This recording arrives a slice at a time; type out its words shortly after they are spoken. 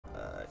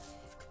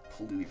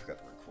completely forgot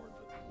to record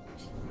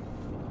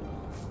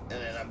it.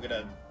 And then I'm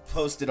gonna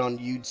post it on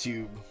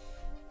YouTube.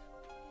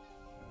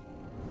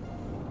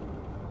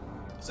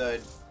 So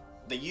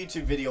the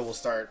YouTube video will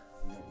start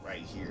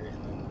right here,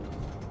 and then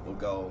we'll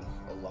go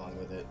along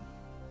with it.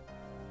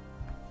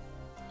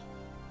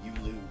 You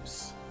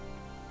lose.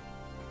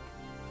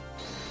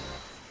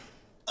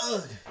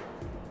 Ugh.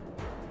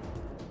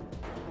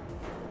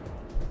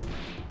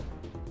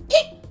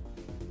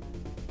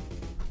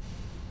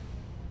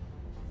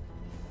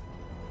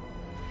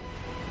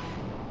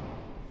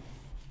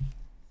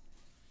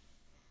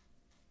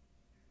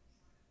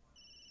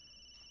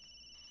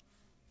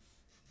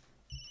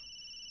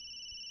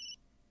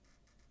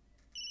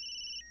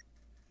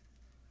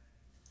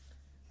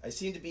 I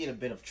seem to be in a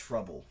bit of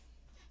trouble.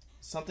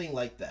 Something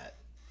like that.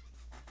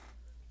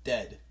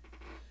 Dead.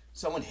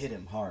 Someone hit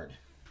him hard.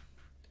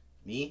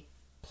 Me?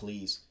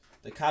 Please.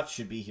 The cops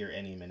should be here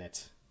any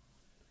minute.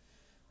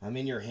 I'm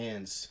in your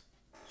hands,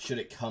 should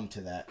it come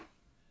to that.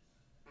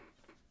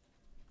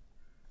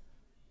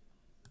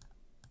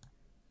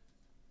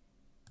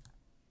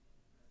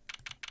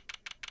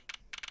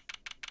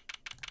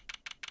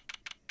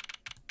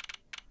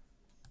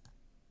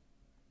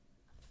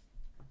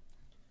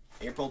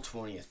 April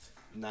 20th,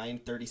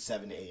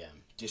 9:37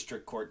 a.m.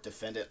 District Court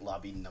Defendant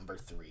Lobby Number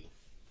 3.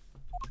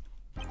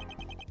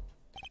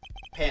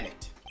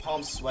 Panicked,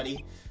 palms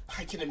sweaty.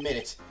 I can admit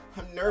it.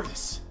 I'm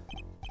nervous.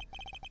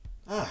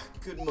 Ah,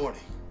 good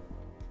morning.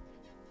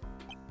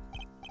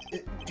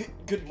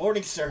 Good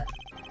morning, sir.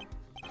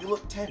 You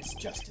look tense,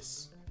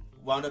 Justice.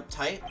 Wound up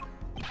tight?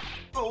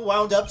 Oh,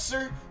 wound up,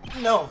 sir?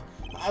 No,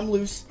 I'm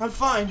loose. I'm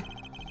fine.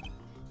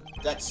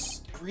 That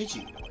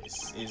screeching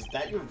noise. Is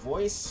that your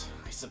voice?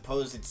 I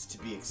suppose it's to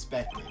be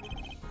expected.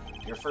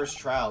 Your first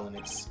trial, and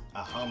it's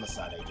a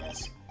homicide, I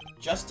guess.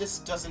 Justice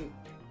doesn't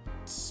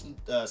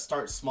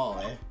start small,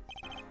 eh?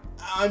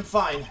 I'm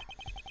fine.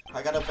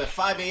 I got up at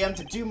 5 a.m.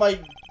 to do my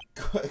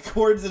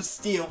Chords of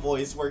Steel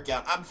voice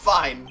workout. I'm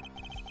fine.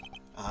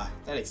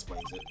 That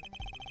explains it.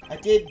 I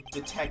did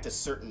detect a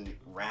certain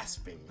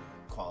rasping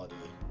quality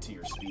to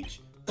your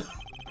speech.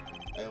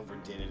 I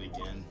overdid it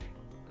again.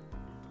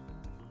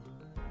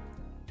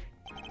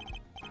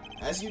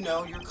 As you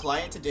know, your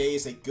client today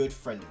is a good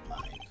friend of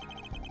mine.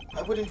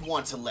 I wouldn't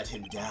want to let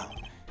him down,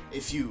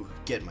 if you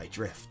get my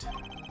drift.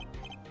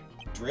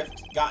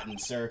 Drift? Gotten,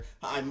 sir.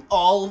 I'm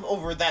all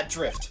over that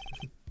drift.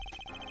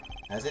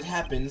 As it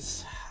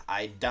happens,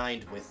 I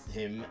dined with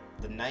him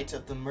the night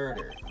of the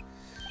murder.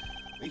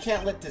 We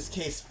can't let this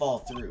case fall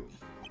through.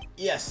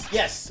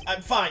 Yes,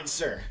 I'm fine,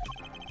 sir.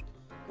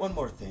 One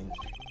more thing.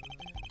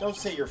 Don't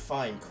say you're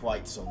fine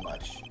quite so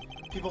much.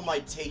 People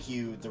might take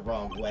you the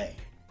wrong way.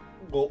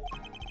 Well,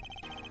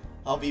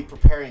 I'll be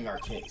preparing our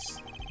case.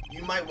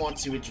 You might want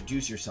to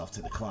introduce yourself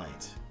to the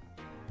client.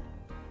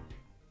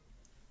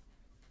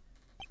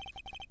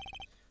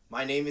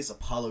 My name is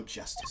Apollo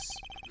Justice.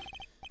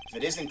 If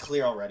it isn't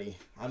clear already,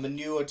 I'm a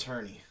new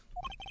attorney.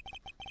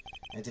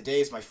 And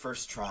today is my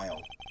first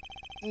trial.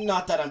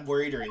 Not that I'm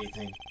worried or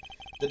anything.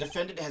 The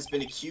defendant has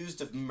been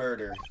accused of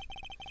murder.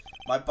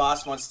 My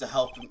boss wants to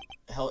help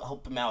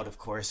him out, of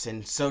course,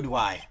 and so do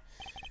I.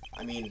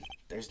 I mean,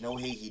 there's no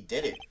way he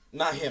did it.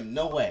 Not him,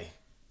 no way.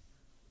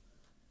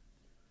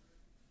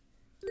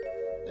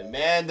 The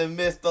man, the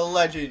myth, the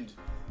legend.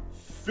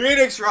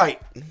 Phoenix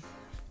Wright!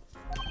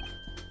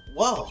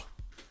 Whoa.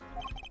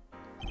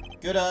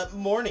 Good,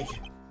 morning.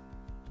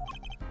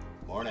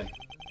 Morning.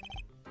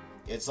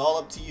 It's all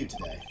up to you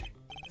today.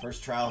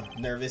 First trial,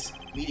 nervous,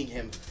 meeting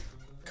him.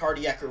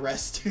 Cardiac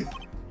arrest.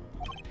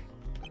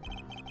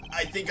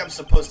 I think I'm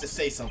supposed to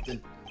say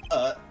something.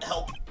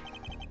 Help.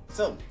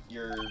 So,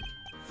 you're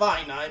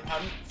fine, I'm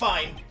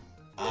fine.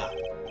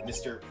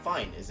 Mr.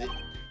 Fine, is it?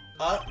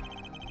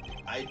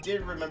 I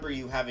did remember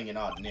you having an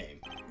odd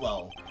name.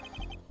 Well,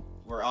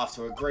 we're off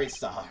to a great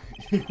start.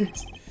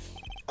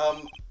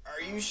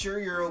 Are you sure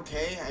you're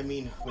okay? I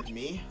mean, with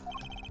me?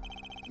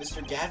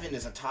 Mr. Gavin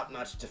is a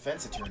top-notch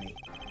defense attorney,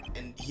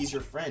 and he's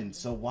your friend,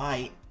 so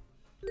why?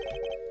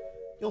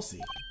 You'll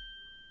see.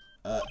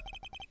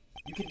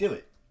 You can do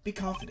it. Be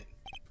confident.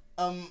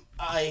 I'm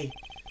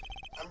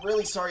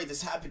really sorry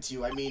this happened to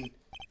you. I mean,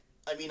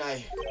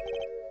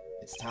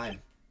 it's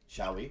time,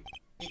 shall we?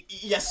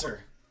 Yes,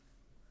 sir.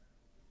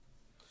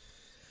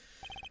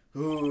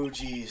 Ooh,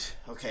 jeez.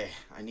 Okay,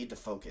 I need to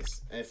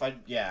focus. And if I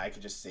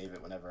could just save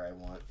it whenever I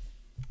want.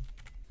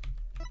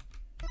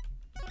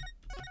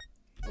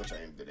 Which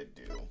I am gonna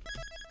do.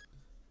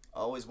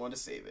 Always want to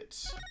save it.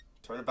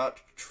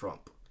 Turnabout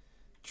Trump.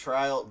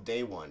 Trial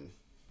day 1.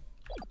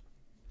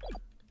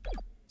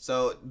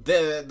 So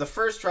the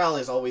first trial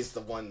is always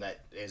the one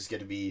that is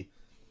gonna be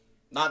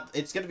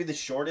it's gonna be the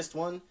shortest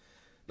one.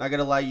 Not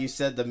gonna lie, you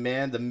said the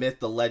man, the myth,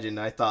 the legend.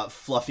 I thought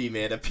Fluffy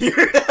Man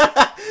appeared.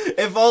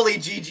 If only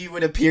Gigi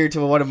would appear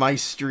to one of my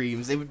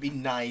streams, it would be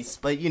nice.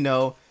 But you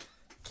know,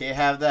 can't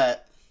have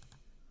that.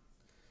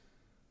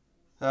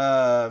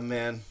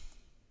 Man.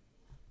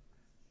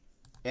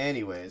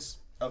 Anyways,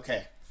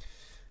 okay.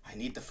 I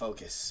need to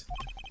focus.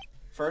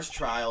 First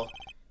trial.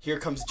 Here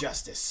comes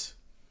justice.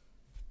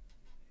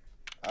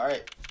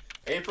 Alright.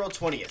 April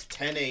 20th,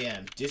 10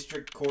 a.m.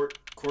 District Court,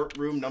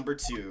 courtroom number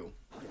 2.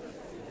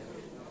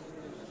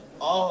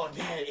 Oh,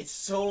 man, it's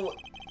so...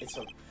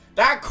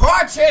 The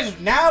court is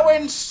now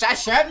in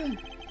session!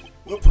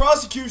 The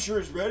prosecution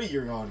is ready,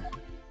 Your Honor.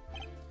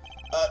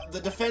 The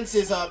defense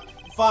is,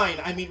 fine.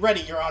 I mean,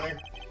 ready, Your Honor.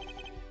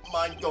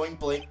 Mind going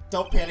blank.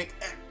 Don't panic.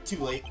 Too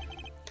late.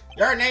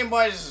 Your name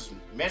was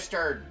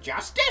Mr.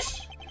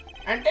 Justice?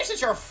 And this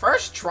is your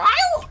first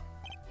trial?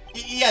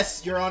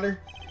 Yes, Your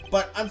Honor.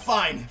 But I'm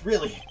fine,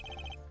 really.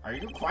 Are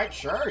you quite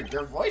sure?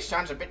 Your voice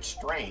sounds a bit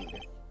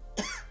strained.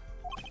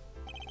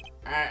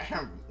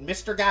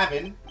 Mr.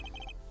 Gavin?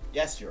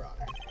 Yes, Your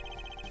Honor.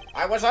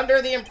 I was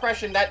under the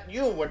impression that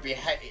you would be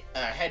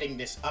heading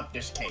this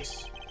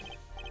case.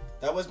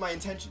 That was my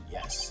intention,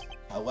 yes.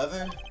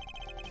 However,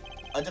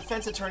 a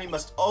defense attorney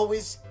must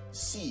always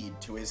cede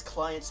to his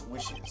client's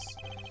wishes.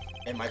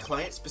 And my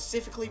client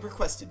specifically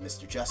requested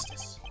Mr.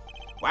 Justice.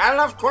 Well,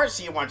 of course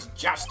he wants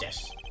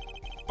justice.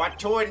 But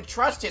to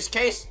entrust his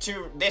case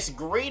to this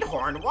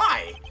greenhorn,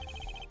 why?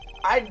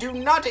 I do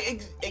not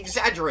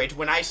exaggerate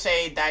when I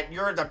say that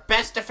you're the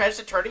best defense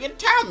attorney in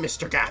town,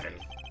 Mr. Gavin.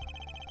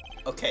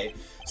 Okay,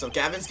 so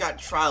Gavin's got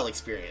trial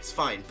experience,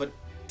 fine, but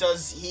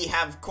does he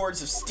have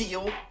cords of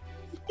steel?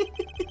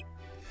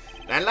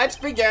 Then let's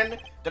begin.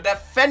 The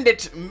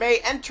defendant may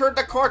enter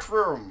the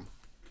courtroom.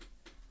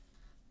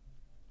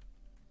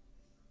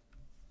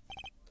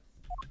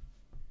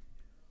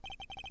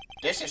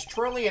 This is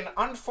truly an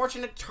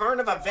unfortunate turn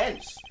of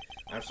events.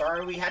 I'm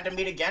sorry we had to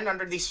meet again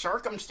under these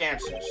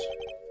circumstances.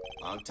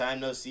 Long time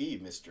no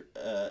see,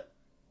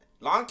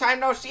 Long time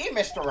no see,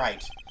 Mr.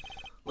 Wright.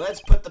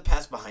 Let's put the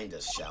past behind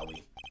us, shall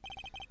we?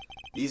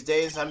 These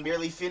days, I'm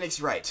merely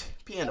Phoenix Wright,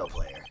 piano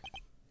player.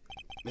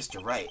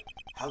 Mr. Wright,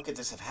 how could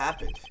this have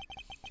happened?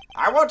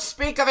 I won't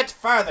speak of it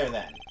further,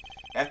 then.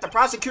 If the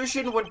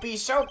prosecution would be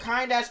so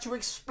kind as to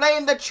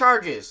explain the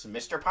charges,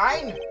 Mr.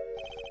 Pine.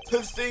 To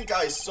think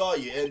I saw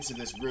you enter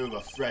this room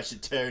a fresh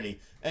attorney,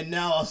 and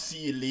now I'll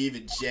see you leave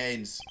in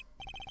chains.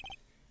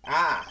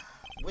 Ah,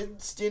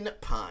 Winston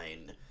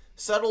Pine.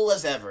 Subtle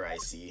as ever, I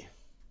see.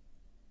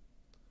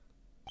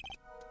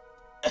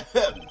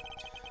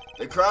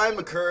 The crime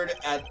occurred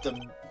at the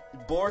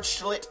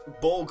Borchlet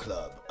Bowl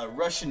Club, a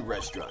Russian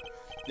restaurant.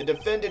 The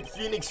defendant,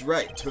 Phoenix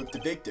Wright, took the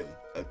victim,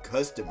 a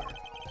customer,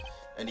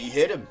 and he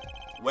hit him.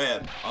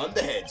 Wham, on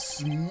the head,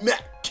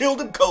 smack,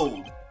 killed him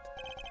cold.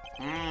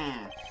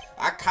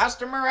 A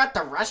customer at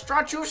the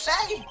restaurant, you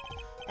say?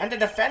 And the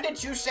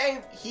defendant, you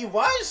say he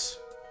was?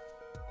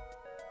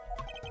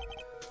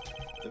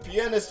 The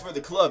pianist for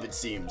the club, it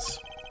seems.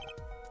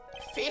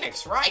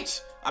 Phoenix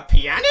Wright? A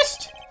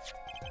pianist?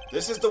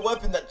 This is the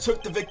weapon that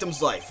took the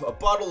victim's life, a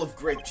bottle of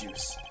grape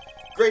juice.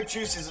 Grape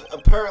juice is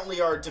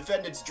apparently our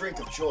defendant's drink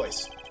of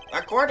choice.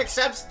 The court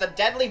accepts the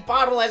deadly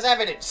bottle as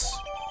evidence.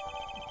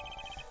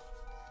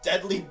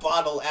 Deadly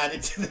bottle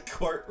added to the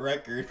court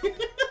record.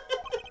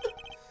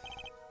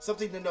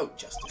 Something to note,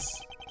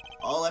 Justice.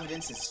 All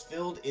evidence is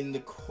filled in the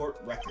court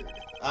record.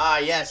 Ah,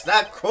 yes,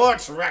 the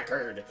court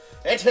record.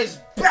 It is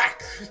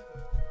back.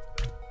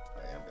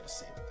 Alright, I'm gonna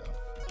save it,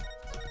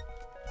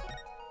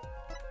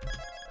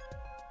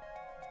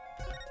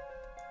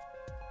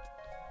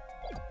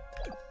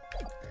 though.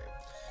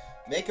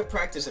 Make a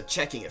practice of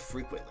checking it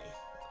frequently.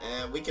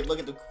 And we can look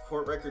at the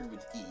court record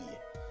with E.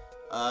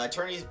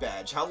 Attorney's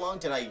badge. How long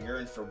did I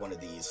yearn for one of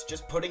these?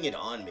 Just putting it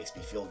on makes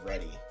me feel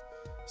ready.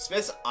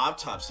 Smith's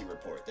autopsy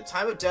report. The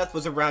time of death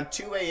was around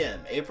 2 a.m.,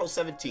 April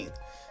 17th.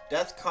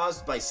 Death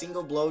caused by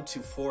single blow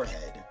to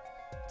forehead.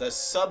 The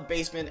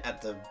sub-basement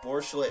at the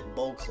Borchlet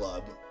Bowl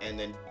Club, and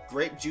then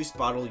grape juice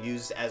bottle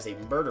used as a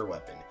murder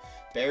weapon.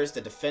 Bears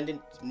the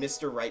defendant,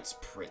 Mr. Wright's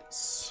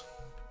prints.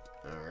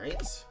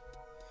 Alright.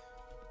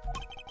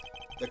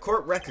 The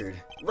court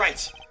record.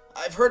 Right!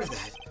 I've heard of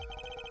that.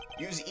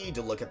 Use E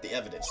to look at the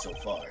evidence so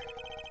far.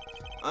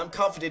 I'm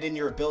confident in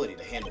your ability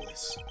to handle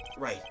this.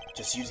 Right,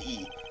 just use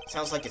E.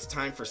 Sounds like it's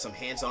time for some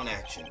hands-on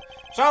action.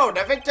 So,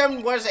 the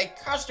victim was a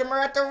customer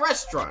at the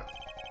restaurant.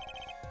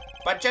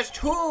 But just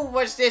who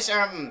was this,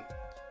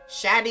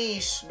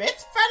 Shady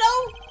Smith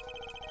fellow?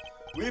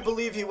 We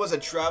believe he was a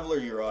traveler,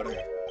 Your Honor.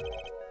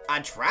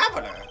 A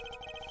traveler?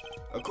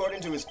 According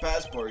to his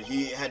passport,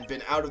 he had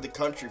been out of the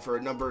country for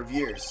a number of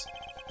years.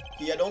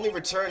 He had only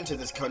returned to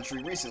this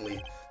country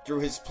recently, though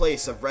his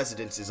place of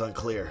residence is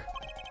unclear.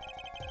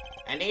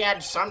 And he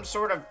had some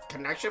sort of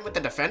connection with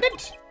the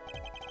defendant?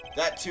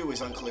 That too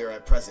is unclear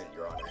at present,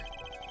 Your Honor.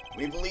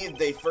 We believe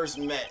they first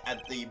met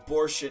at the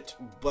Borchlet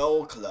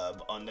Bowl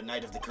Club on the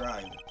night of the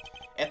crime.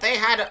 If they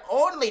had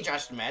only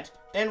just met,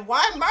 then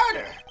why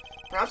murder?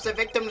 Perhaps the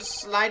victim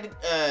slighted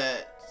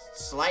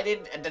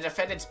the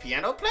defendant's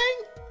piano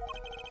playing?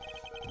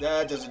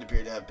 That doesn't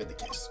appear to have been the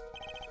case.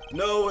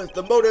 No,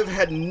 the motive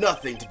had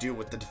nothing to do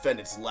with the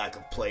defendant's lack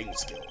of playing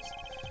skills.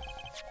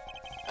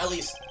 At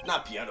least,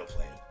 not piano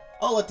playing.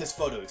 I'll let this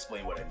photo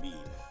explain what I mean.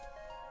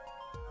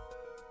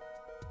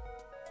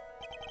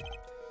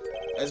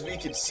 As we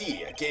can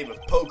see, a game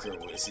of poker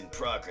was in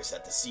progress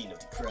at the scene of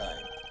the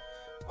crime.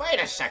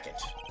 Wait a second.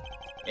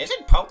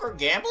 Isn't poker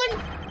gambling?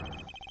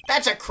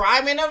 That's a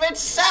crime in of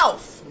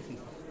itself!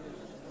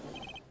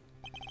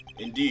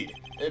 Indeed,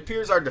 it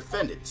appears our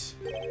defendant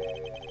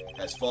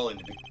has fallen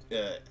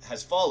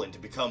to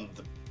become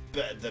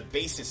the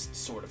basest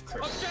sort of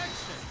criminal.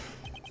 Objection!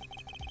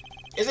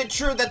 Is it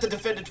true that the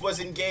defendant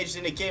was engaged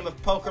in a game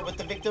of poker with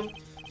the victim?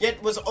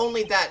 Yet was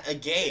only that a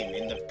game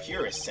in the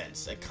purest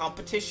sense, a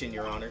competition,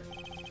 Your Honor.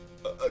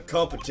 A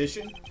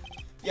competition?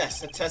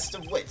 Yes, a test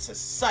of wits, a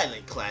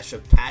silent clash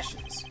of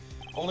passions.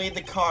 Only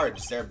the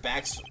cards, their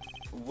backs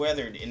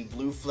weathered in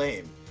blue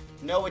flame,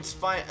 known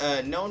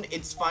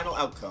its final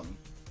outcome.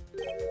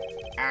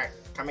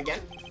 Come again?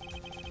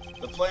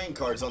 The playing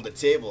cards on the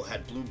table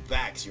had blue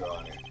backs, Your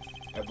Honor.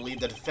 I believe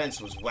the defense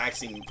was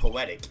waxing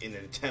poetic in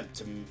an attempt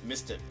to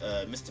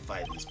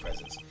mystify these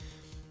presents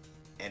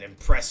and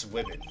impress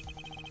women.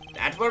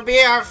 That will be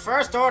our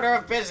first order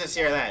of business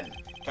here then,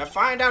 to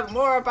find out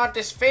more about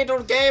this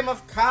fatal game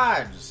of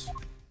cards.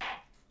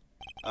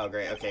 Oh,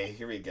 great. Okay,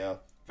 here we go.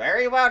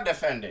 Very well,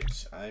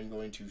 defendant. I'm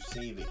going to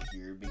save it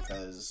here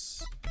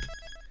because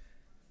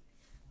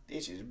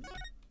this is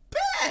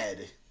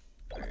bad.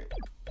 All right.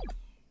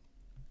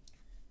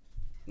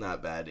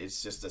 Not bad.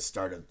 It's just the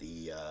start of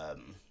the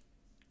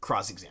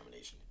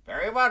cross-examination.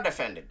 Very well,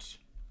 defendant.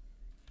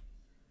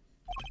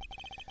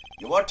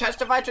 You will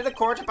testify to the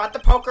court about the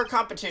poker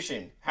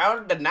competition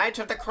held the night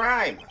of the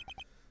crime.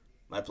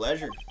 My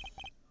pleasure.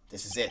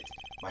 This is it.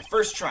 My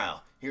first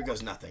trial. Here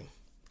goes nothing.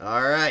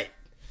 All right.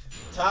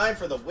 Time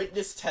for the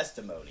witness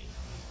testimony.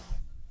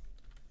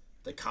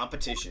 The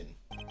competition.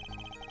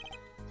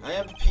 I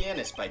am a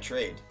pianist by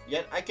trade,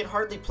 yet I can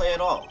hardly play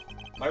at all.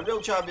 My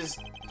real job is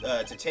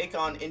to take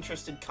on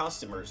interested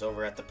customers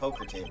over at the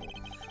poker table.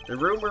 The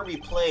room where we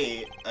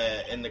play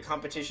and the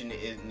competition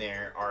in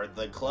there are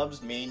the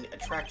club's main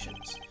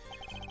attractions.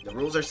 The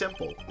rules are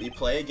simple. We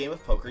play a game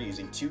of poker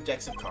using 2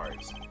 decks of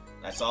cards.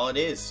 That's all it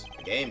is,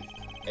 a game.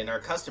 And our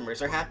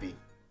customers are happy.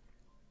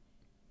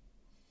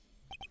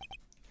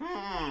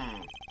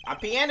 A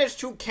pianist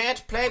who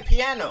can't play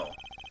piano.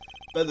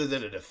 Better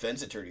than a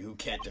defense attorney who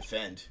can't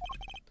defend.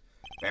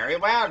 Very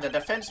well, the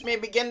defense may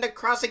begin the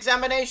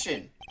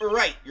cross-examination.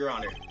 Right, Your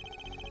Honor.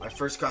 My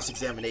first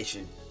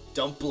cross-examination.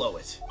 Don't blow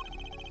it.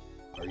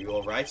 Are you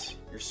alright?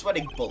 You're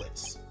sweating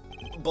bullets.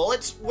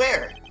 Bullets?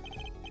 Where?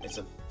 It's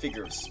a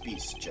figure of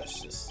speech,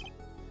 Justice.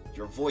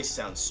 Your voice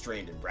sounds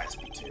strained and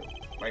raspy, too.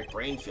 My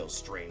brain feels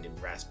strained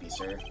and raspy,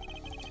 sir.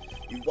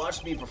 You've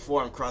watched me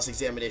perform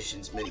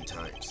cross-examinations many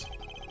times.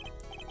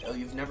 Oh,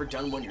 you've never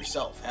done one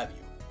yourself, have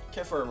you?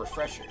 Care for a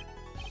refresher?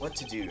 What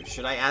to do?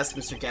 Should I ask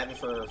Mr. Gavin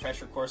for a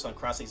refresher course on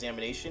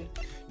cross-examination?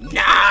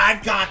 Nah,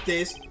 I've got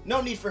this!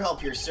 No need for help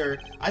here, sir.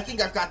 I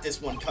think I've got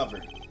this one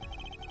covered.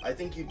 I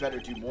think you'd better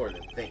do more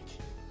than think.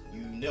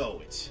 You know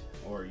it.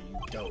 Or you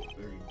don't,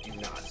 or you do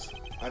not.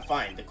 I'm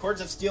fine. The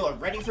cords of steel are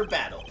ready for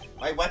battle.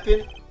 My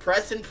weapon,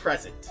 press and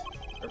present.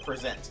 Or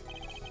present.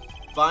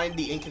 Find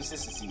the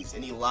inconsistencies,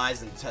 any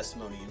lies in the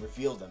testimony, and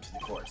reveal them to the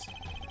court.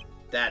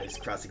 That is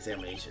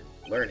cross-examination.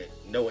 Learn it,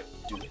 know it,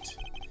 do it.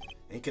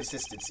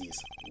 Inconsistencies,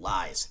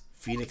 lies.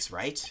 Phoenix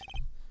Wright?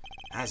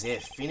 As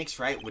if Phoenix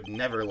Wright would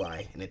never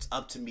lie, and it's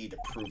up to me to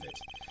prove it.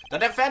 The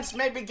defense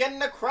may begin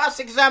the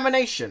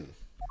cross-examination.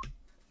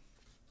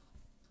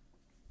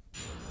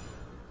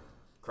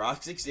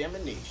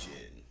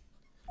 Cross-examination.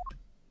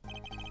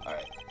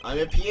 Alright. I'm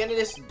a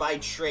pianist by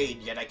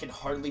trade, yet I can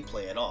hardly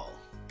play at all.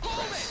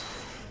 Press.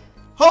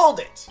 Hold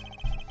it!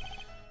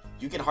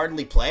 You can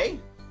hardly play?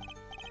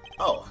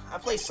 Oh, I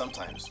play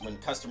sometimes, when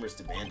customers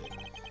demand it.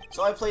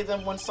 So I play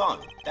them one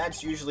song.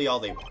 That's usually all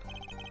they want.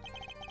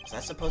 Was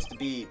that supposed to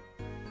be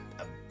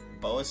a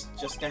boast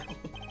just now?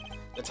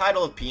 The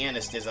title of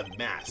pianist is a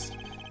mask.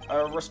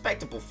 A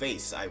respectable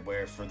face I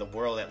wear for the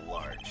world at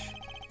large.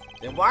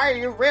 Then why are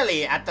you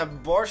really at the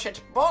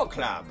Borchet Ball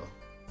Club?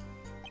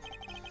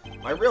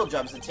 My real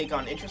job is to take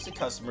on interested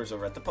customers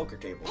over at the poker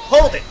table.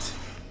 Hold it!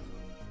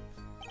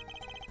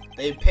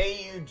 They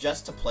pay you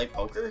just to play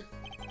poker?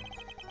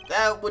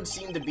 That would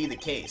seem to be the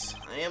case.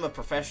 I am a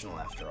professional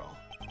after all.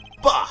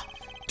 Bah!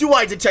 Do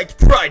I detect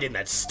pride in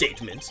that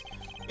statement?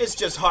 It's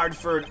just hard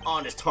for an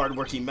honest,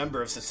 hard-working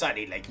member of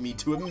society like me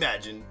to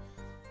imagine.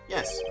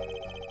 Yes.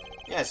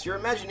 Yes, your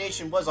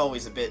imagination was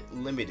always a bit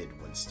limited,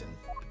 Winston.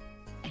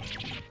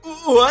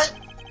 What?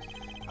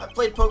 I've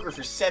played poker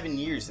for 7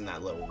 years in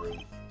that little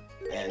room.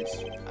 And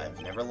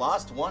I've never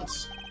lost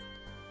once.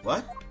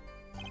 What?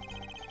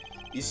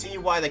 You see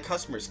why the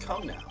customers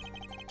come now.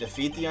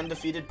 Defeat the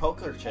undefeated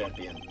poker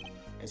champion.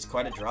 It's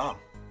quite a draw.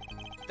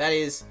 That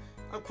is,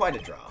 I'm quite a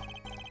draw.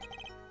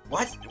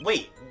 What?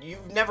 Wait,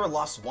 you've never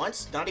lost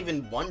once? Not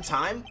even one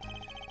time?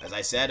 As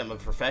I said, I'm a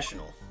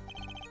professional.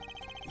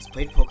 He's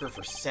played poker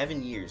for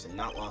 7 years and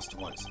not lost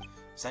once.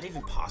 Is that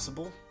even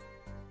possible?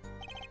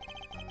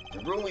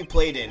 The room we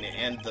played in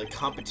and the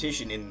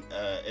competition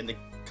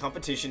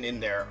in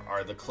there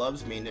are the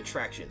club's main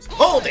attractions.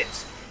 Hold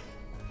it!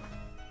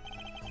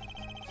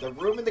 The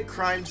room in the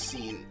crime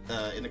scene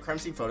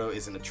photo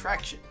is an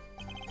attraction.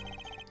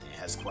 It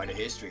has quite a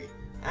history.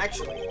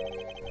 Actually,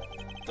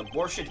 The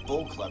Borshit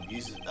Bull Club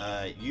used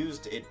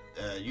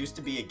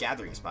to be a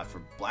gathering spot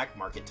for black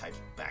market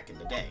types back in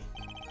the day.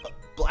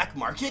 Black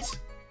market?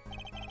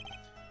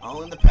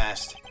 All in the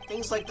past.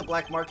 Things like the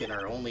black market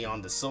are only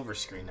on the silver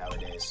screen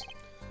nowadays.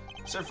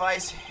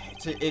 Suffice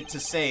it to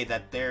say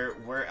that there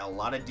were a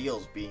lot of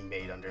deals being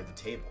made under the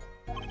table.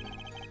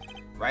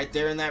 Right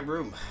there in that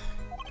room.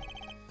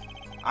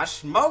 A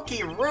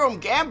smoky room,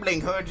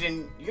 gambling hoods,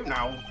 and, you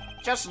know,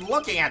 just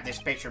looking at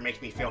this picture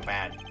makes me feel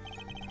bad.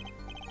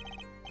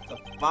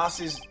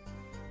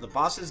 The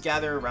bosses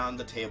gather around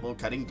the table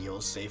cutting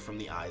deals safe from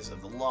the eyes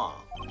of the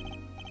law.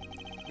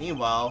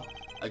 Meanwhile,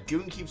 a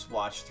goon keeps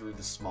watch through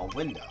the small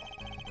window.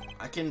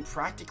 I can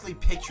practically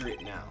picture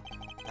it now.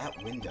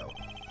 That window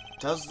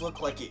does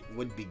look like it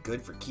would be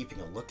good for keeping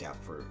a lookout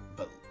for,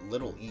 but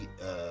little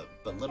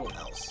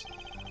else.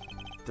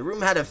 The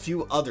room had a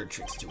few other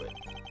tricks to it,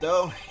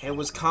 though it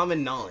was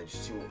common knowledge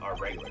to our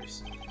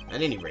regulars.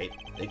 At any rate,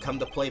 they come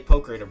to play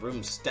poker in a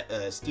room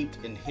steeped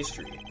in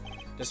history.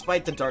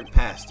 Despite the dark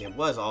past, it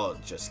was all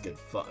just good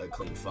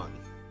clean fun.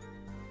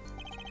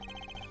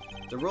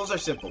 The rules are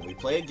simple. We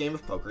play a game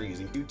of poker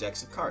using 2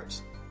 decks of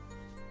cards.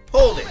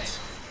 Hold it!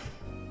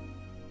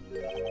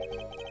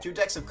 2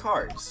 decks of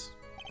cards.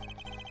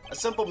 A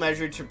simple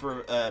measure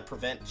to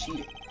prevent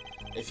cheating.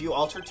 If you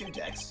alter 2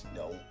 decks,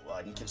 no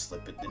one can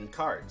slip it in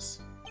cards.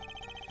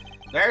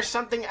 There's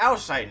something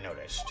else I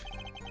noticed.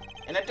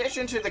 In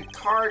addition to the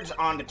cards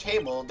on the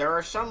table, there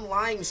are some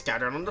lying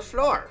scattered on the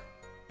floor.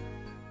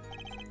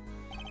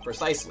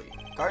 Precisely.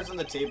 Cards on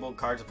the table,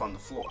 cards upon the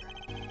floor.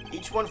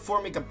 Each one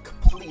forming a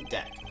complete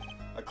deck.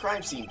 A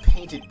crime scene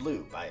painted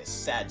blue by a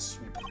sad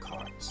sweep of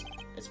cards.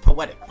 It's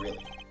poetic,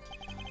 really.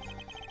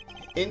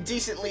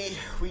 Indecently,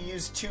 we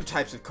used 2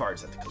 types of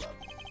cards at the club.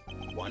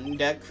 One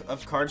deck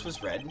of cards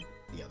was red,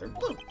 the other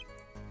blue.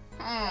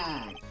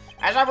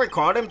 As I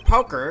recall, in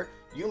poker,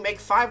 you make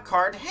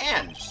 5-card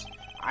hands.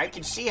 I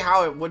can see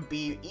how it would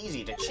be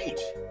easy to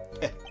cheat.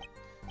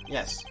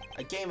 Yes,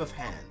 a game of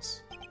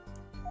hands.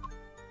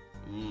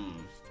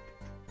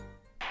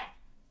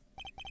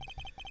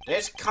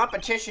 This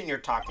competition you're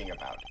talking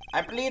about.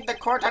 I believe the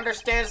court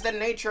understands the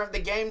nature of the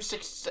game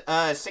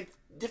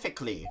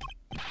significantly.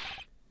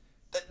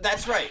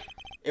 That's right.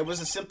 It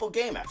was a simple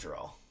game after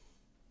all.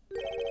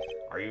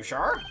 Are you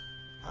sure?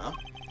 Huh?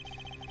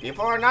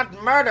 People are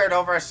not murdered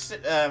over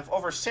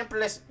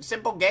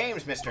simple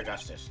games, Mr.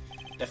 Justice.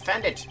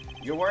 Defendant,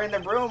 you were in the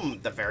room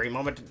the very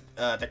moment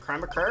the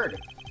crime occurred.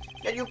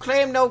 Yet you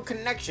claim no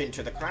connection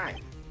to the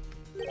crime.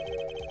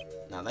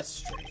 Now that's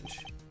strange.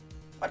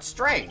 What's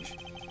strange?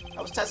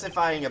 I was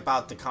testifying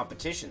about the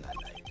competition that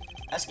night.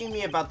 Asking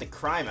me about the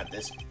crime at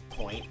this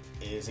point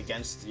is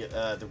against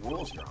the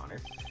rules, Your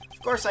Honor.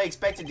 Of course, I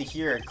expected to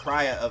hear a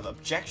cry of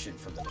objection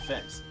from the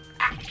defense.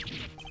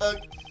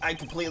 I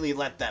completely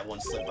let that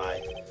one slip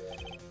by.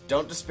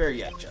 Don't despair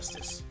yet,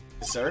 Justice.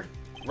 Sir?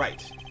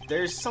 Right.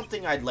 There's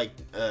something I'd like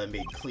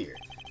made clear.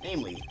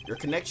 Namely, your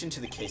connection to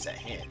the case at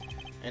hand.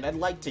 And I'd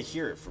like to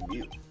hear it from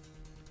you.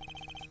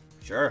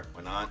 Sure,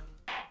 why not?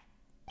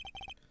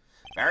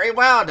 Very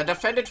well, the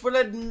defendant will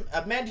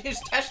amend his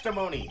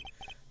testimony.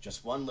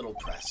 Just one little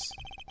press,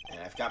 and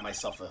I've got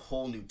myself a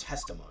whole new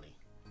testimony.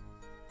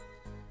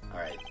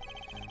 Alright.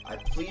 I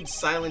plead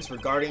silence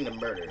regarding the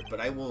murder,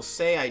 but I will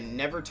say I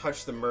never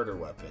touched the murder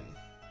weapon.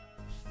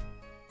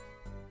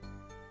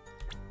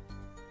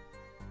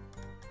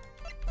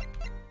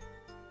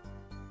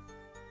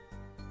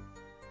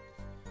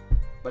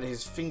 But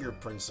his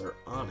fingerprints are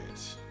on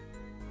it.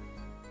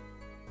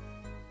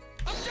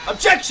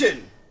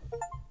 Objection!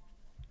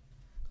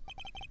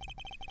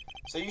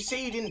 So you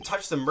say you didn't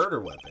touch the murder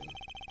weapon.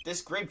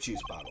 This grape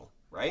juice bottle,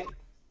 right?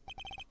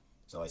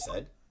 So I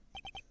said.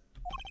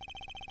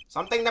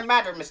 Something the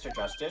matter, Mr.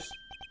 Justice?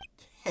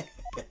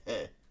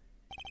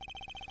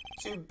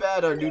 Too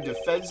bad our new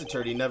defense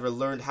attorney never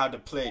learned how to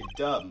play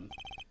dumb.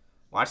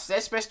 What's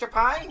this, Mr.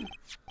 Pine?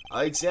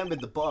 I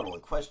examined the bottle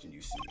in question,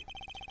 you see.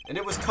 And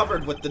it was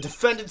covered with the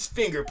defendant's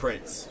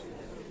fingerprints.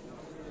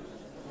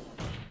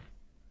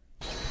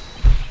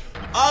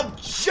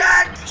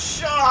 Objection!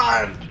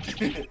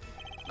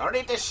 No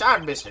need to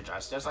shout, Mr.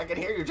 Justice. I can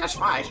hear you just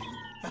fine.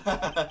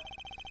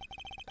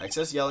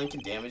 Excess yelling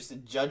can damage the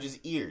judge's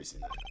ears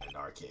in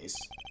our case.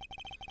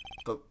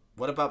 But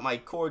what about my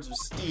cords of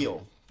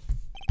steel?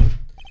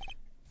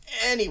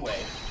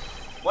 Anyway,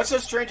 what's so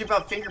strange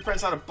about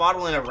fingerprints on a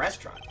bottle in a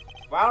restaurant?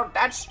 Well,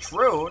 that's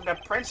true. The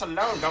prints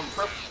alone don't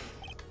prove...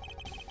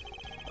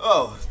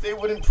 Oh, they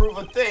wouldn't prove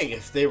a thing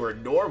if they were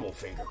normal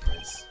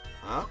fingerprints.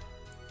 Huh?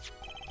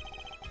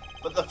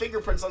 But the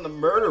fingerprints on the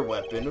murder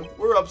weapon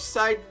were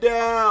upside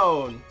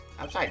down.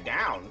 Upside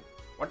down?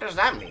 What does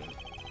that mean?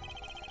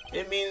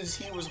 It means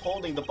he was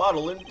holding the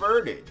bottle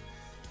inverted.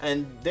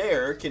 And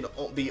there can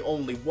be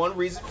only one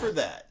reason for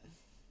that.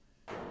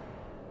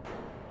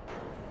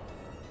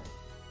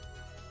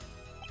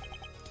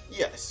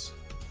 Yes.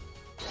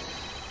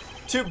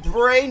 To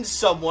brain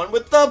someone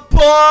with the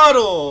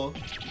bottle!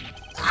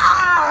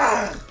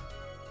 Ah!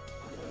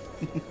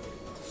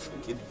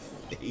 Freaking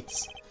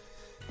face.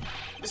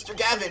 Mr.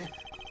 Gavin,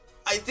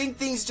 I think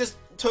things just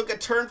took a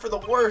turn for the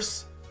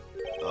worse.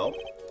 Oh,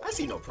 I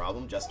see no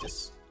problem,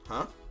 Justice.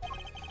 Huh?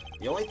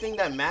 The only thing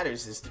that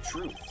matters is the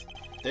truth.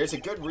 There's a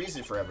good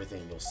reason for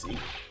everything, you'll see.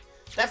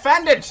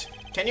 Defendant!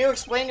 Can you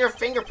explain your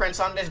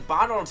fingerprints on this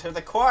bottle to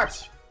the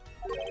court?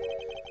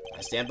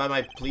 I stand by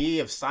my plea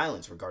of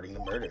silence regarding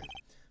the murder.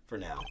 For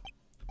now.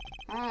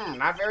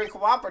 Not very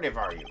cooperative,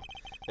 are you?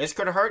 This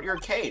could hurt your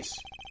case.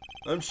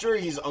 I'm sure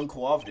he's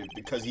uncooperative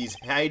because he's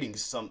hiding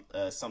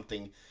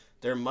something.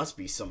 There must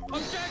be some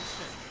reason.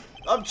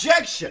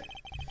 Objection!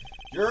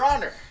 Your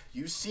Honor,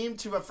 you seem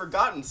to have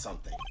forgotten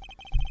something.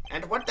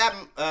 And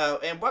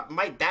what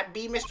might that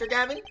be, Mr.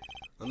 Gavin?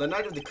 On the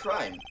night of the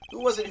crime,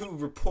 who was it who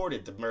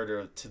reported the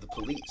murder to the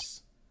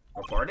police?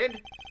 Reported?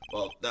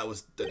 Well, that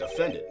was the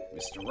defendant,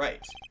 Mr.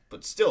 Wright.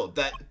 But still,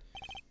 that...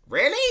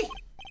 Really?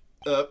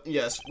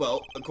 Yes,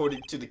 well,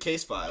 according to the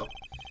case file,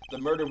 the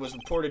murder was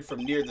reported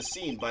from near the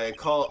scene by a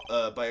call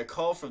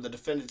from the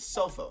defendant's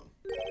cell phone.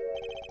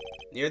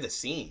 Near the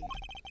scene?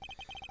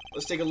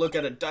 Let's take a look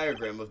at a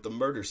diagram of the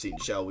murder scene,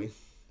 shall we?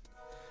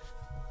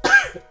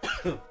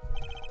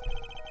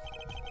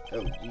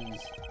 Oh, jeez.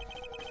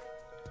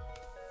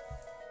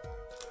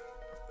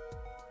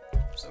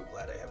 I'm so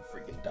glad I have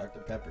freaking Dr.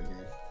 Pepper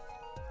here.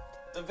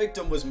 The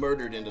victim was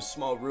murdered in a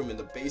small room in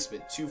the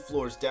basement, 2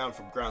 floors down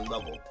from ground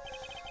level.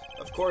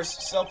 Of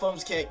course, cell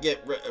phones can't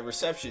get a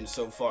reception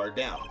so far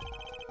down.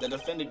 The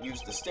defendant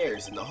used the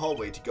stairs in the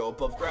hallway to go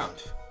above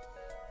ground.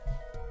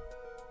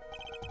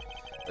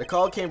 The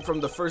call came from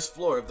the first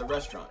floor of the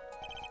restaurant.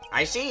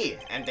 I see,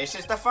 and this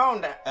is the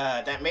phone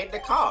that made the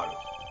call.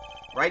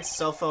 Wright's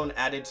cell phone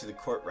added to the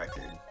court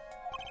record.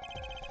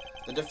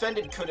 The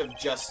defendant could have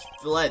just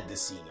fled the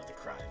scene of the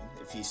crime,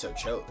 if he so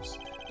chose.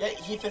 Yet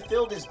he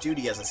fulfilled his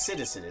duty as a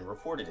citizen and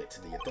reported it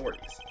to the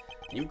authorities.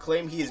 You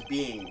claim he is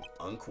being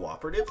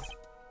uncooperative?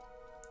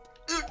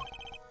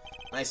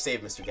 Nice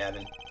save, Mr.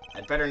 Gavin.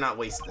 I'd better not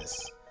waste this.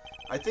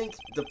 I think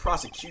the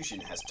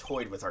prosecution has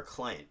toyed with our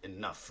client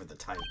enough for the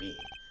time being.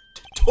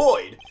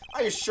 Toyed?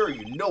 I assure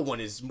you no one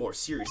is more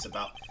serious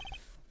about...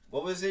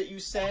 What was it you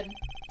said?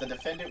 The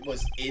defendant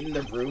was in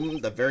the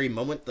room the very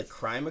moment the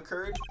crime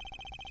occurred?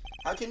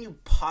 How can you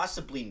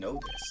possibly know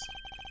this?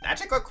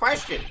 That's a good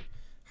question.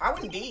 How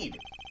indeed?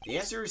 The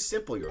answer is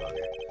simple, Your Honor.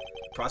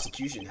 The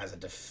prosecution has a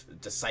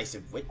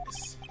decisive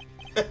witness.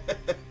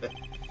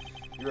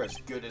 You're as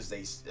good as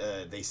they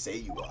say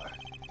you are.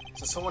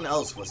 So someone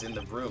else was in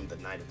the room the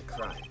night of the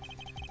crime.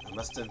 I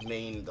must have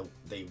mean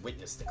they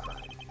witnessed the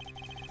crime.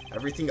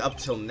 Everything up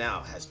till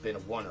now has been a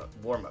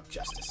warm-up,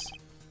 Justice.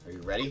 Are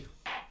you ready?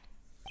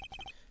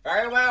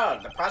 Very well.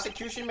 The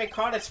prosecution may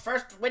call its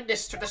first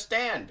witness to the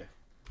stand.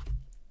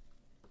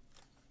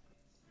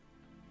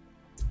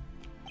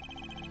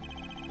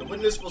 The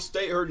witness will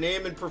state her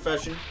name and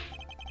profession.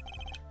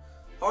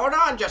 Hold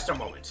on just a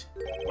moment.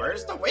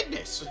 Where's the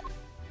witness?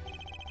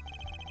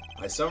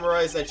 I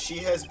summarize that she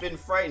has been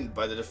frightened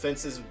by the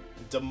defense's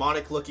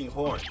demonic-looking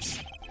horns.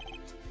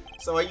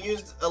 So I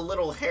used a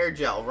little hair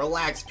gel.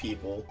 Relax,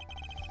 people.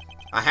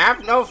 I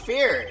have no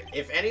fear.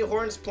 If any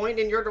horns point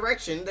in your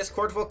direction, this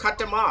court will cut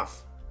them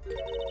off.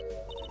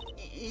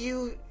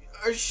 You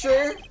are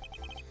sure?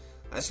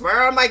 I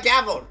swear on my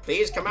gavel.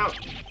 Please come out.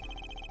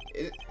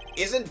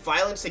 Isn't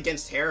violence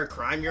against hair a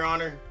crime, Your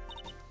Honor?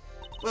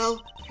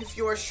 Well, if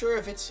you are sure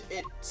of it,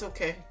 it's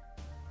okay.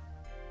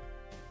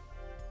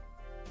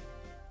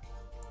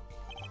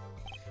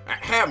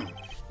 Ahem.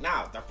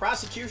 Now, the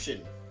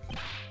prosecution.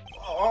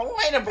 Oh,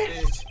 wait a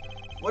minute.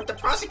 Would the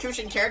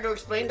prosecution care to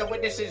explain the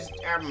witness's,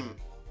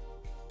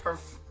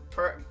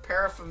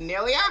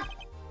 paraphernalia?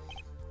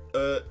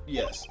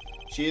 Yes.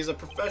 She is a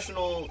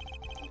professional,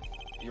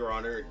 Your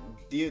Honor.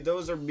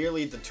 Those are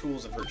merely the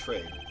tools of her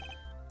trade.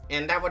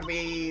 And that would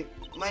be...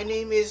 My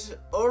name is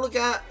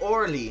Olga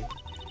Orly.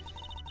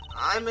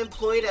 I'm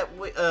employed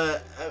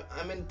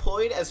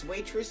as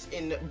waitress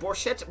in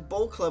Borchette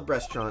Bowl Club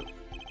restaurant.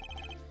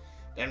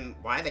 Then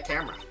why the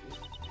camera?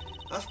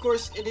 Of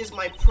course, it is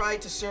my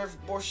pride to serve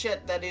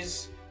Borchette that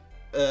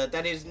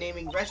is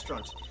naming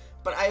restaurants.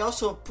 But I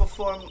also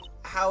perform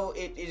how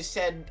it is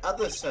said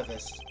other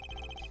service.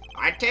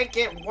 I take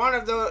it one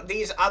of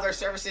these other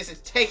services is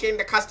taking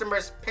the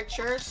customer's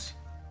pictures?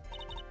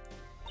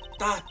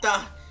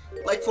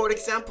 Like for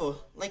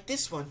example, like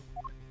this one.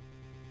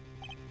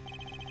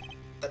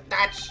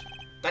 That's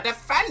the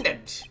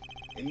defendant.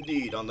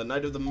 Indeed, on the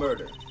night of the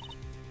murder.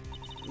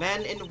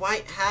 Man in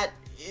white hat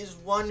is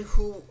one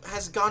who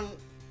has gone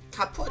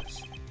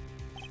kaput.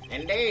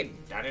 Indeed,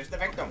 that is the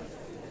victim.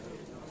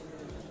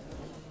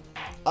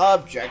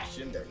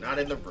 Objection, they're not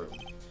in the room.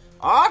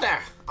 Order!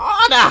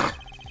 Order!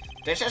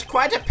 This is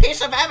quite a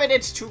piece of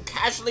evidence to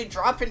casually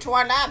drop into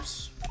our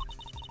laps.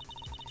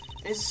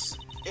 It is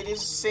the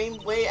same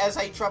way as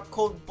I drop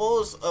cold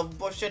bowls of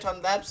bullshit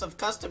on laps of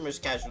customers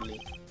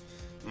casually.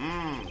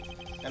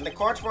 Then the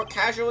court will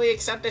casually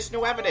accept this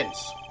new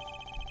evidence.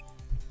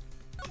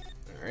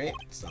 Alright,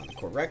 it's on the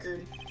court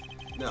record.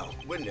 Now,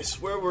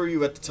 witness, where were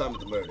you at the time of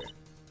the murder?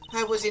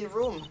 I was in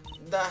room.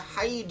 The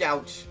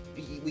hideout,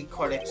 we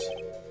call it.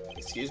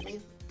 Excuse me?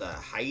 The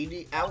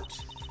hideout?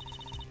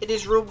 It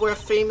is room where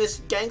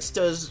famous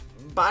gangsters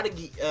bad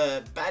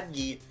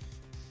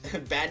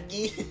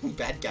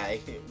guy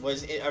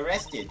was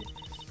arrested.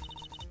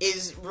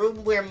 Is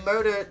room where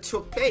murder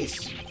took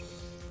place.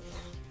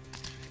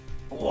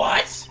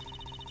 What?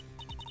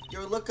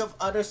 Your look of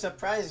utter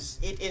surprise.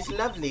 It is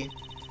lovely.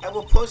 I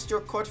will post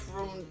your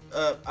courtroom.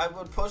 I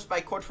will post my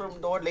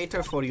courtroom door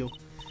later for you.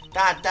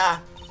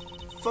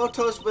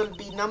 Photos will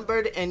be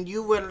numbered, and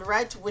you will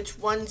write which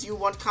ones you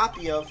want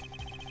copy of.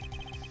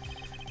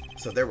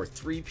 So there were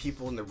 3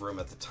 people in the room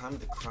at the time of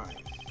the crime.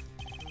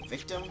 The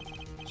victim,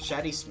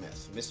 Shady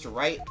Smith, Mr.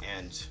 Wright,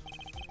 and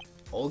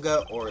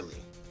Olga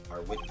Orley,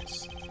 our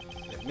witness.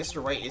 And if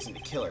Mr. Wright isn't the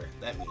killer,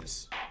 that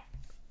means...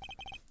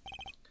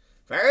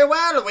 Very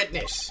well,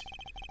 witness.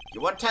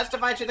 You want to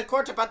testify to the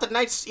court about the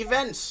night's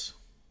events?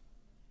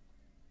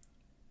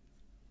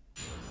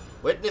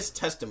 Witness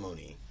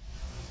testimony.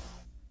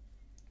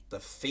 The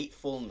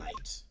fateful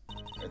night.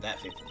 Or that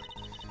fateful night.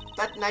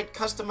 That night,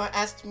 customer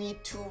asked me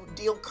to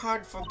deal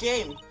card for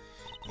game.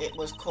 It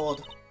was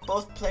called.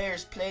 Both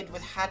players played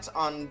with hats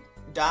on.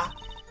 The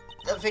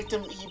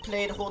victim, he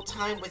played whole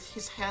time with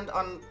his hand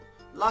on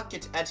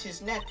locket at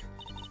his neck.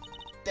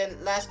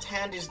 Then last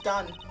hand is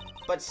done.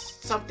 But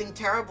something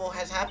terrible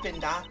has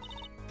happened,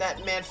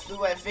 That man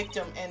flew at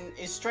victim and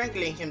is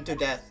strangling him to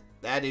death.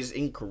 That is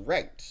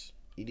incorrect.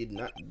 He did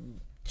not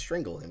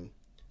strangle him.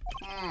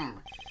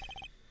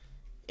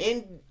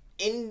 And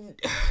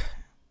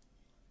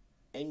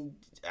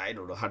I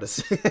don't know how to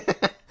say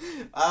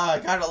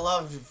gotta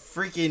love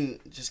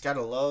just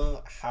gotta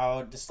love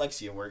how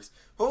dyslexia works.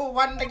 Who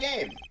won the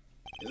game?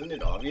 Isn't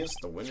it obvious?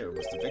 The winner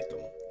was the victim.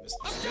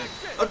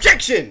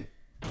 Objection!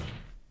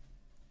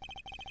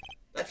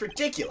 That's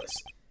ridiculous.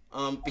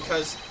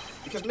 Because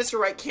Mr.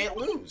 Wright can't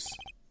lose.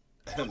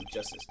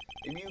 Justice,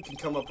 maybe you can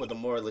come up with a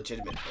more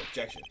legitimate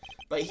objection.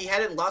 But he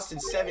hadn't lost in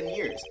 7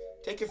 years.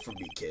 Take it from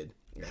me, kid.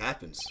 It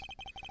happens.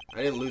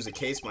 I didn't lose a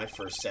case my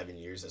first 7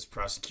 years as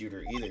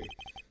prosecutor either.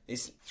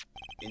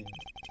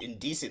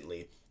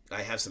 Indecently,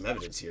 I have some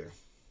evidence here.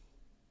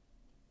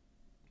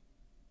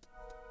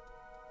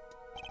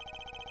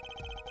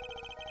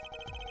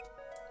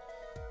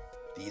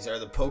 These are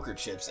the poker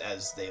chips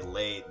as they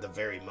lay the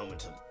very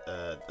moment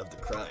of the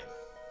crime.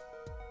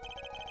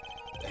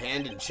 The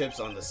hand and chips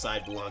on the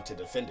side belong to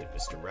defendant,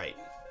 Mr. Wright.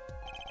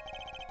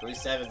 3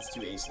 sevens,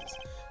 2 aces.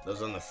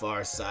 Those on the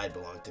far side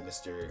belong to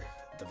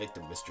the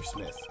victim, Mr.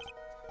 Smith.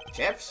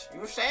 Chips,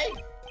 you say?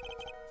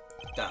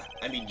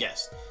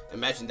 Yes.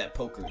 Imagine that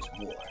poker is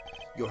war.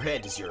 Your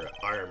head is your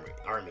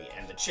army,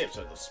 and the chips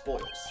are the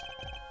spoils.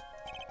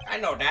 I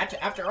know that.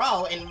 After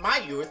all, in my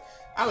youth,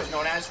 I was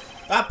known as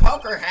the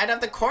poker head of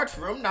the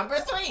courtroom number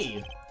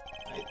 3.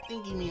 I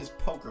think he means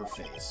poker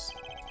face.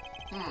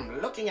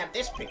 Looking at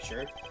this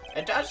picture,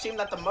 it does seem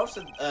that the most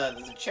of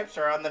the chips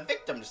are on the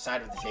victim's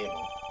side of the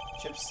table.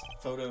 Chips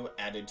photo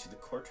added to the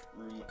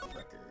courtroom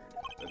record.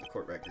 Or the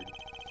court record.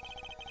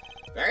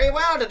 Very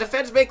well, the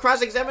defense may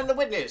cross-examine the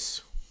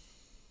witness.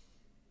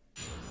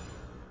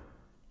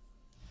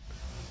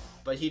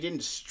 But he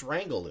didn't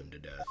strangle him to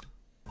death.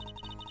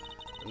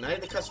 The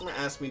night the customer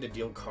asked me to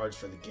deal cards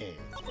for the game.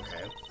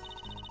 Okay.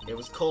 It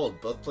was cold.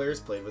 Both players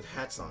played with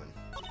hats on.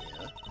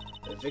 Yeah.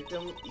 The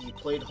victim, he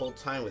played whole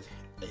time with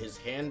his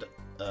hand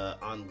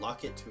on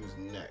locket to his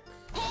neck.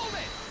 Hold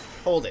it!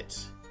 Hold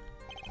it.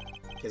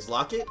 His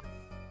locket?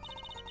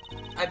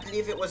 I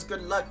believe it was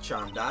good luck,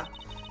 Chanda.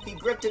 He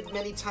gripped it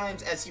many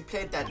times as he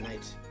played that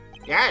night.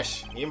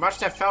 Yes, he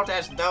must have felt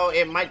as though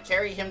it might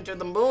carry him to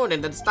the moon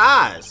and the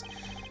stars.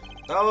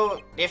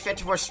 Though, if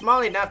it were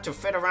small enough to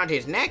fit around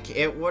his neck,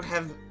 it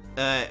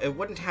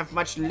wouldn't have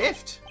much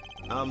lift.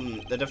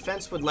 The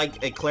defense would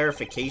like a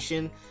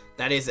clarification.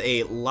 That is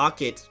a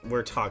locket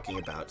we're talking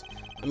about.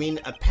 I mean,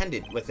 a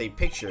pendant with a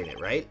picture in it,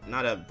 right?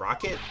 Not a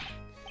rocket?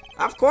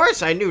 Of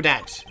course, I knew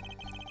that.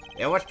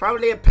 It was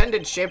probably a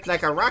pendant shaped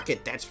like a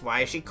rocket. That's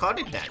why she called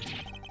it that.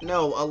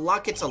 No, a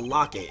locket's a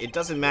locket. It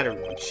doesn't matter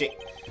what shape.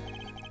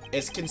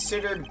 It's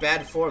considered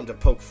bad form to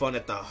poke fun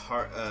at the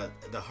heart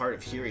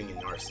of hearing in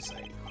our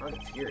society. Heart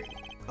of hearing?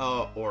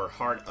 Or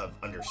heart of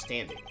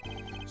understanding.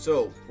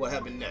 So, what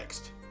happened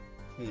next?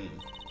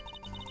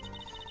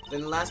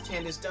 Then the last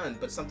hand is done,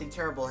 but something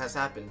terrible has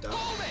happened.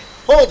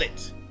 Hold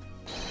it!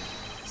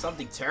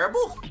 Something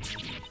terrible?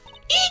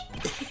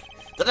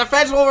 The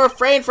defense will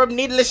refrain from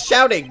needless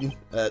shouting.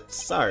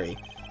 Sorry.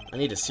 I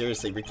need to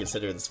seriously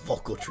reconsider this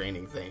vocal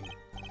training thing.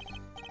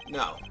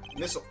 Now,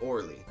 Miss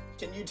Orley,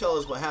 can you tell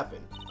us what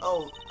happened?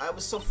 Oh, I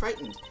was so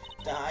frightened.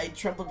 I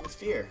trembled with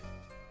fear.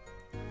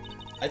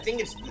 I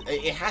think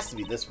it has to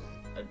be this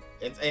one.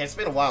 It's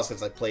been a while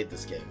since I played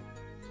this game.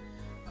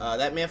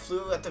 That man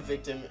flew at the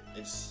victim.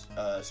 It's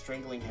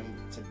strangling him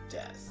to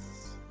death.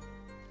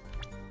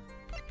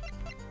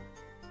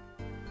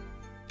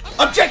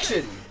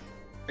 Objection!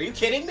 Are you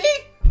kidding me?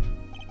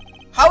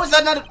 How is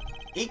that not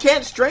he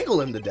can't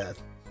strangle him to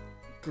death.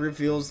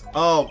 Reveals.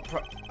 Oh,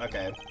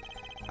 okay.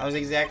 I was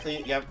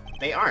exactly. Yep,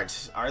 they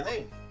aren't, are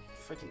they?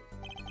 Freaking.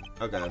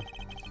 Okay.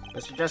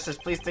 Mr. Justice,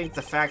 please think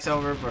the facts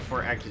over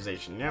before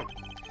accusation. Yep.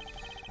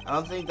 I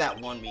don't think that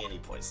won me any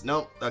points.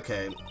 Nope.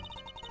 Okay.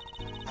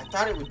 I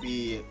thought it would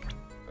be...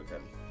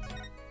 Okay.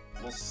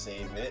 We'll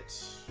save it.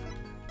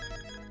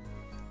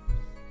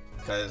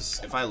 Because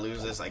if I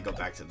lose this, I go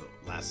back to the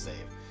last save.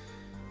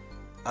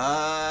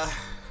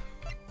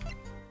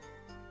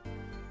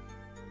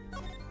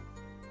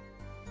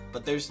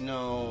 But there's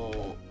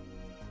no...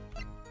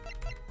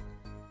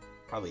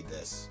 Probably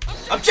this.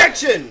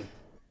 Objection!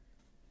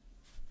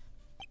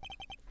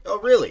 Oh,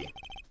 really?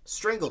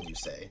 Strangled, you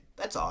say?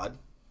 That's odd.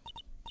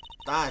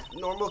 Ah,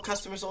 normal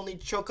customers only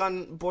choke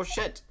on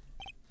borscht.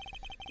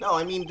 No,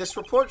 I mean, this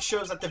report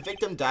shows that the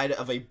victim died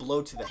of a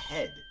blow to the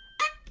head.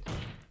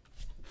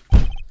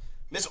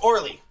 Miss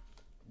Orley,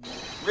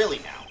 really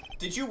now?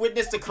 Did you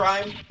witness the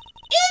crime?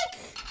 Eek!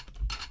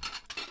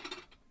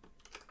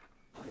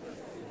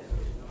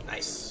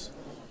 Nice.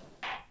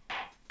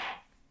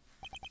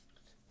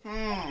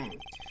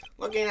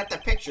 Looking at the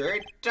picture,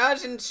 it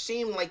doesn't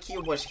seem like he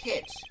was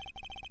hit.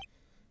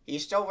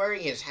 He's still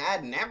wearing his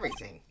hat and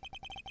everything.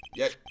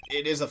 Yet,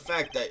 it is a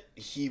fact that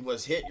he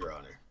was hit, Your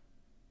Honor.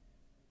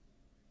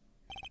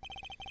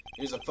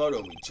 Here's a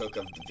photo we took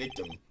of the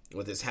victim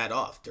with his hat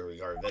off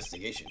during our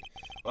investigation.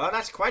 Well,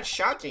 that's quite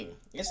shocking,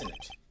 isn't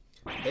it?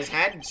 His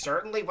head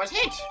certainly was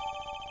hit.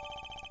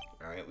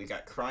 Alright, we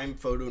got crime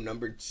photo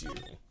number 2.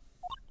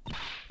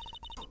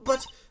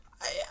 But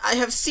I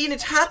have seen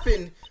it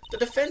happen. The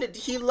defendant,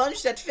 he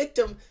lunged at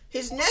victim,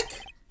 his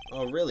neck.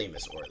 Oh, really,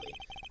 Miss Orley?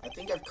 I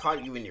think I've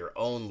caught you in your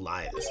own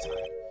lie this time.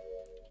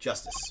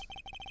 Justice,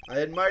 I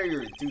admire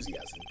your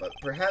enthusiasm, but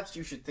perhaps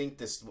you should think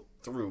this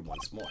through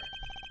once more.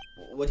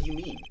 What do you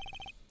mean?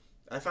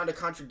 I found a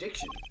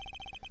contradiction.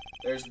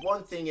 There's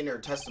one thing in her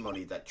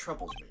testimony that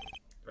troubles me.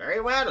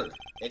 Very well.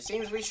 It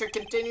seems we should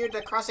continue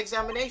the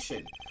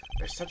cross-examination.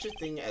 There's such a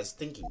thing as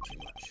thinking too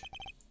much.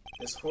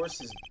 This horse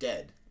is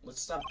dead.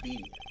 Let's stop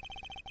beating it.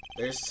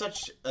 There's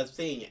such a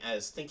thing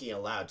as thinking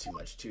aloud too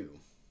much, too.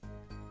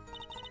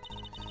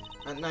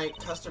 At night,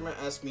 customer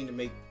asked me to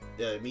make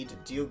me to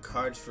deal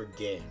cards for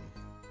game.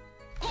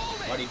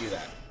 Why do you do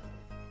that?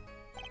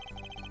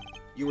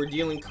 You were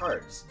dealing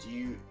cards. Do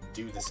you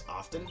do this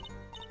often?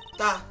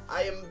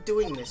 I am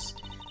doing this.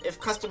 If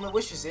customer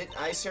wishes it,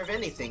 I serve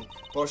anything.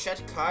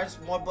 Borscht cards,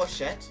 more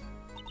borscht.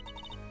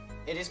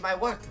 It is my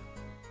work.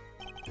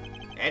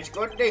 It's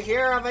good to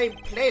hear of a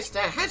place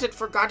that hasn't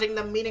forgotten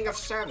the meaning of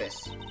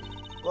service.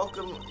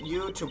 Welcome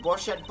you to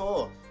Borscht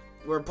Bowl,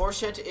 where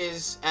borscht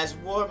is as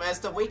warm as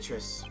the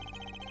waitress.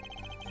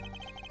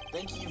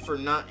 Thank you for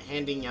not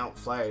handing out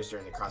flyers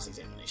during the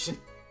cross-examination.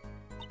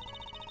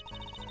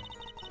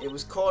 It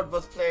was cold.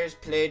 Both players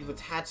played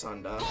with hats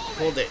on, dog.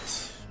 Hold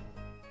it.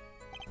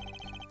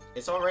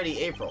 It's already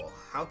April.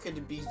 How could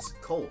it be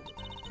cold?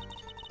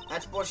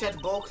 At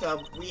Borscht Bowl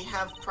Club, we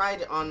have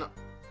pride on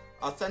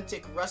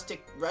authentic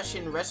rustic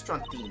Russian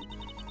restaurant theme.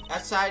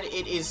 Outside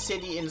it is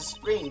city in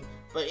spring,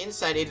 but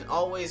inside it is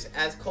always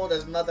as cold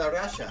as Mother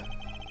Russia.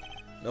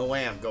 No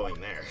way I'm going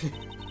there.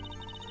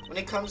 When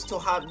it comes to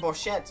hot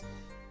borscht,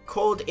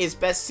 cold is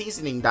best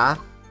seasoning, da.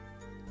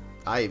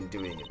 I am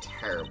doing a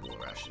terrible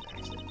Russian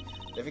accent.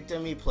 The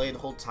victim, he played the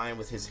whole time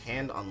with his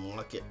hand on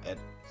locket at...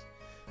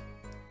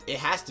 It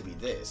has to be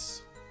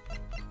this.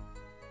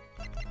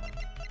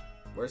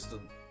 Where's the...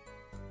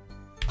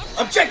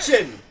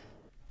 Objection!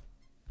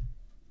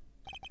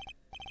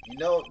 You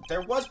know,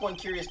 there was one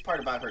curious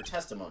part about her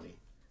testimony.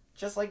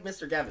 Just like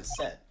Mr. Gavin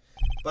said.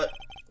 But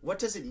what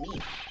does it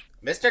mean?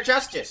 Mr.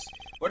 Justice,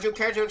 would you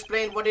care to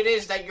explain what it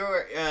is that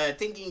you're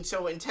thinking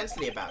so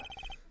intensely about?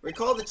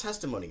 Recall the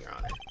testimony, Your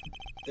Honor.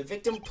 The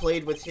victim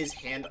played with his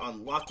hand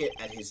on locket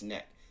at his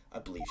neck, I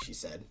believe she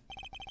said.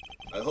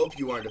 I hope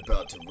you aren't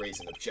about to raise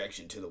an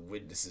objection to the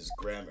witness's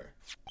grammar.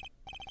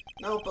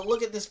 No, but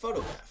look at this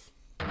photograph.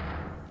 Do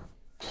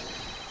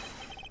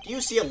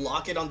you see a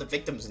locket on the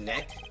victim's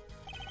neck?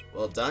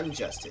 Well done,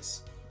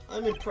 Justice.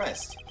 I'm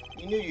impressed.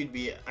 I knew you'd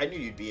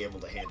be able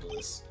to handle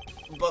this.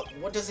 But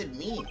what does it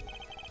mean?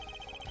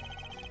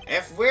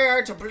 If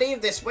we're to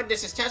believe this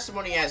witness's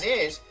testimony as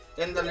is,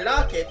 then the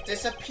locket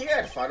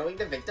disappeared following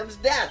the victim's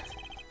death.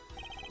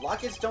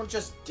 Lockets don't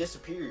just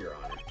disappear, Your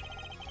Honor.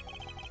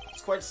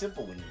 It's quite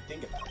simple when you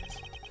think about it.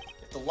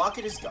 If the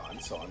locket is gone,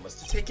 someone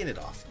must have taken it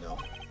off. No.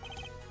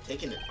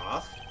 Taken it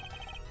off?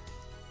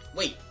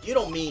 Wait, you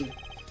don't mean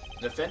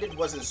the defendant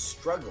wasn't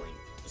strangling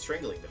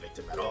the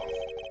victim at all.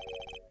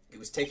 He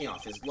was taking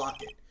off his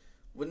locket.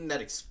 Wouldn't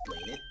that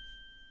explain it?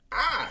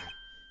 Ah!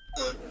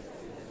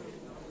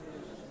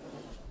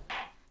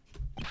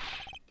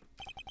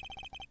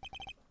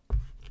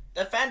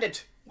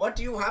 Defendant, what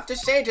do you have to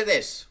say to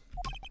this?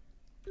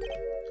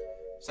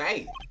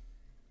 Say.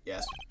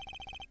 Yes?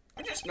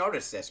 I just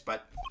noticed this,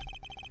 but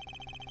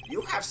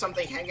you have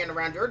something hanging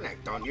around your neck,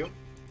 don't you?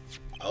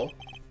 Oh?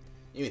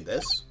 You mean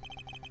this?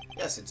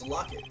 Yes, it's a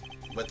locket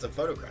with a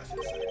photograph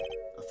inside.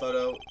 A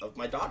photo of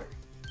my daughter.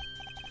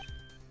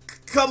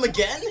 Come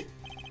again?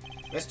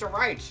 Mr.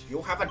 Wright,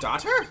 you have a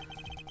daughter?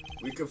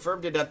 We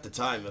confirmed it at the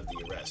time of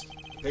the arrest.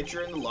 The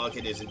picture in the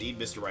locket is indeed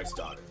Mr. Wright's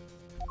daughter.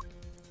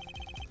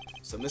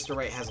 So Mr.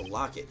 Wright has a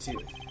locket too.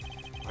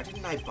 Why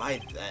didn't I buy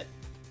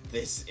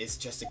this is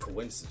just a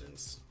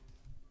coincidence.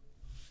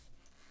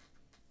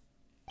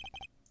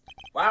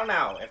 Well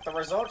now, if the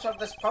results of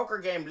this poker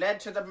game led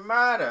to the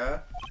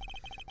murder,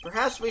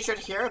 perhaps we should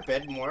hear a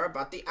bit more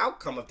about the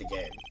outcome of the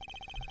game.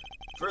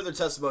 Further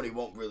testimony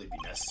won't really be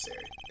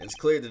necessary. It's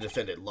clear the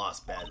defendant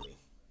lost badly.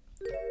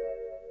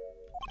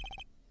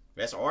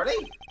 Miss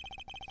Orley?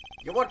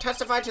 You will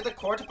testify to the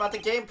court about the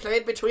game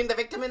played between the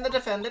victim and the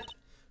defendant?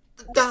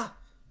 Duh!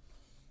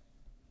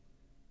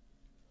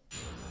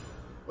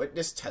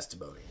 Witness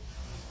testimony.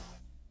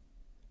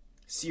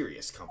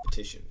 Serious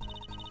competition.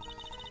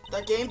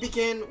 The game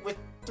began with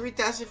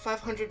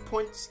 3,500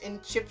 points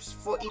in chips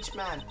for each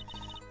man.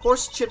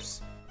 Horse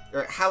chips,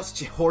 or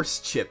horse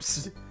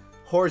chips.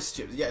 Horse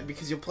chips, yeah,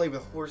 because you'll play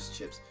with horse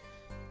chips.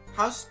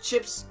 House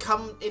chips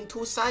come in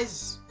two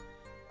sizes,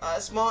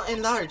 small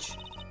and large.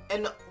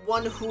 And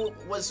one who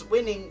was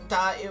winning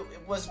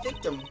was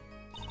victim.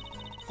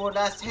 For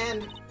last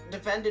hand,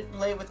 defendant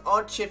play with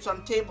all chips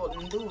on table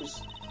and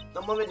lose.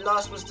 The moment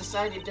loss was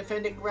decided,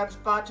 defendant grabs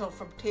bottle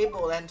from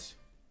table and...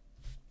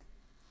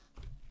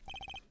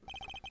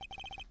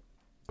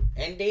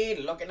 Indeed,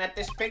 looking at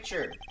this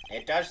picture,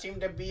 it does seem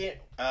to be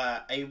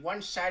a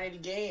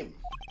one-sided game.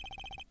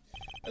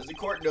 As the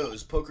court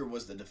knows, poker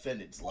was the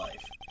defendant's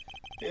life.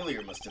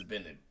 Failure must have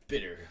been a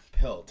bitter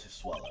pill to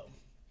swallow.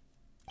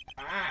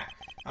 Ah,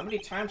 how many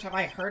times have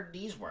I heard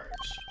these words?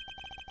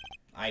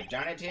 I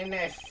done it in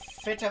a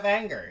fit of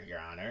anger, Your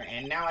Honor,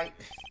 and now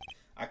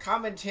a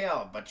common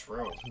tale, but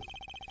true.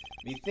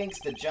 Methinks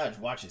the judge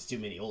watches too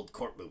many old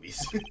court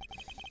movies.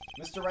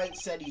 Mr. Wright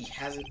said he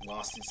hasn't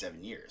lost in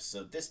 7 years,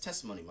 so this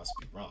testimony must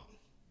be wrong.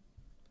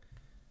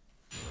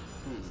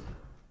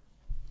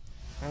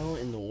 How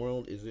in the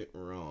world is it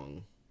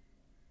wrong?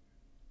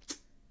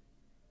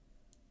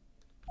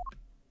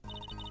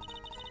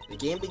 The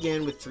game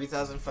began with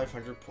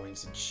 3,500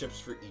 points and chips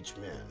for each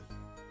man.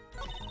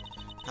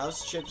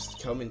 House chips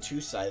come in two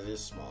sizes,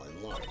 small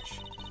and large.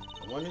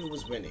 The one who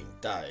was winning,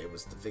 it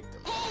was the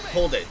victim.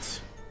 Hold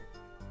it!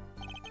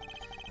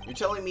 You're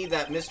telling me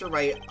that Mr.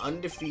 Wright,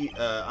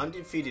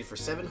 undefeated for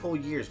 7 whole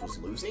years, was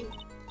losing?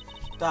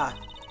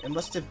 It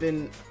must have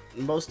been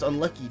the most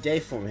unlucky day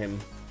for him.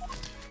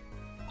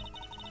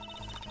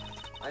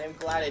 I am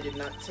glad I did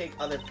not take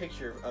other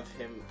picture of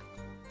him.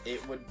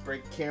 It would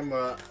break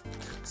camera,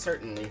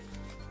 certainly.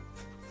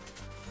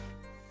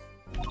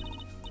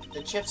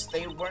 The chips,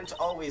 they weren't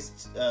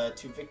always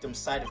to victim's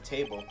side of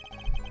table.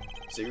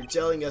 So you're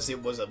telling us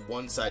it was a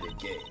one-sided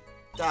game?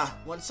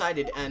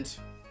 One-sided, and...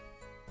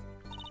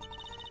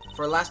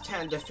 For last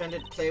hand,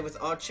 defendant play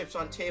with all chips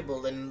on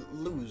table and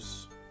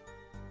lose.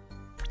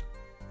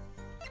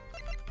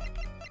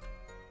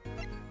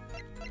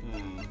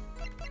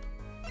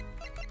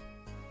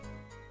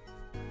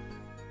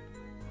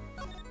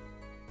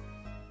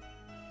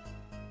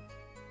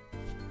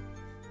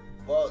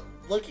 Well,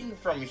 looking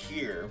from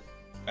here,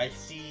 I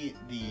see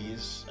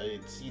these, I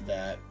see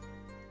that,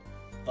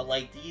 but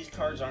like these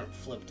cards aren't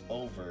flipped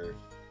over.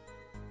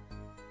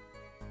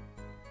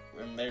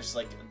 And there's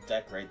like a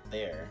deck right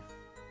there.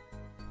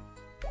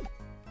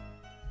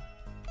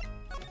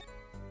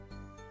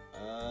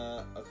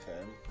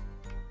 Okay.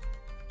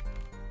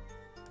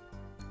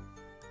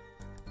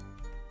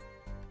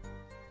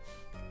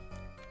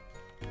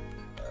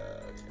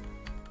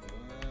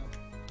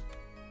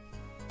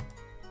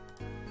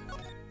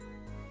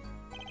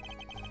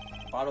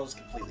 Bottle is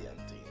completely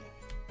empty.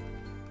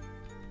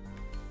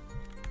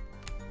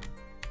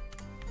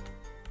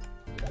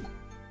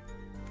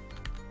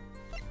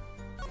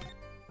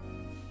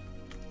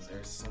 Is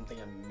there something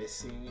I'm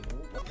missing? Ooh,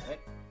 what the heck?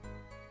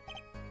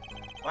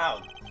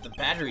 Wow, the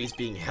battery is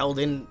being held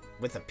in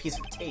with a piece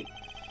of tape.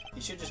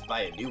 He should just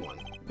buy a new one.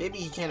 Maybe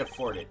he can't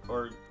afford it,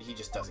 or he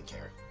just doesn't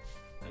care.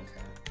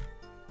 Okay.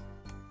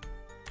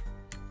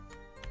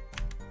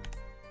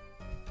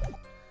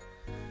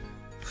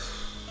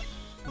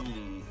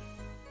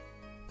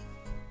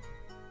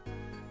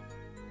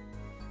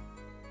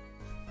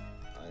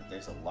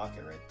 There's a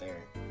locket right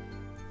there.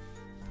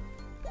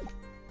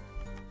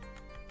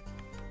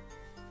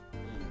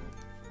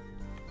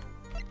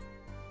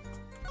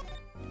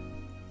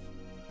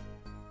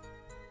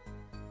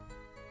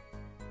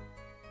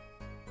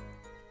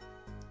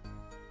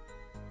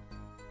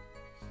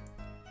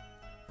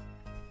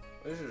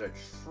 This is a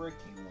tricky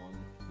one.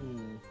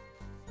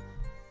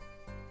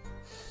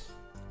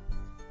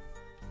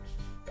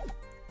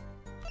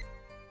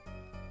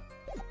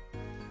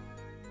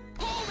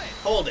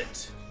 Hold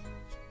it!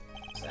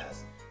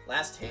 Says.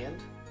 Last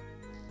hand.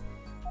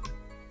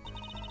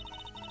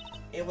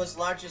 It was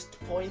largest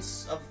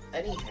points of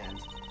any hand.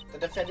 The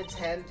defendant's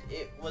hand,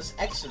 it was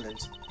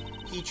excellent.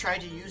 He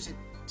tried to use it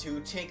to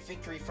take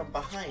victory from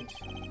behind.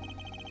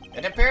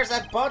 It appears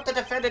that both the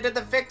defendant and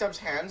the victim's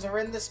hands are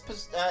in this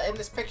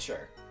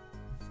picture.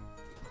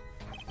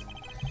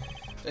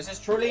 This is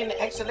truly an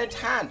excellent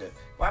hand.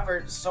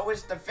 However, so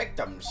is the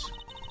victim's.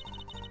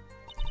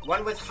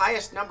 One with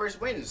highest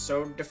numbers wins,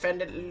 so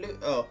defendant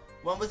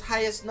one with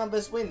highest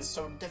numbers wins,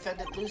 so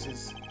defendant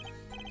loses.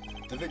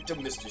 The victim,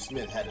 Mr.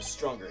 Smith, had a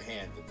stronger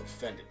hand than the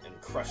defendant and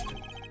crushed him.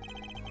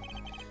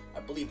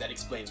 believe that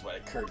explains what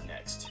occurred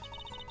next.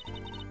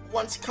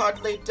 Once card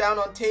laid down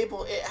on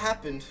table, it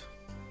happened.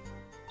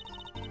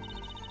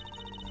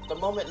 The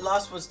moment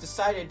loss was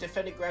decided,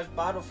 defendant grabs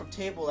bottle from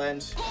table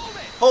and...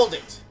 Hold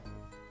it!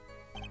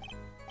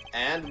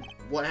 And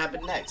what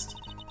happened next?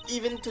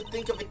 Even to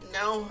think of it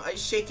now, I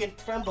shake and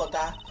tremble,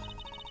 da.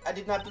 I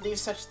did not believe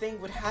such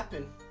thing would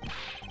happen.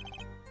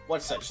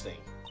 What such thing?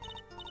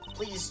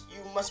 Please, you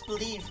must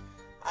believe.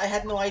 I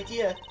had no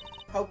idea.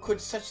 How could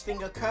such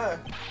thing occur?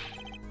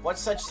 What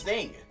such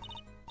thing?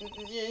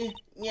 The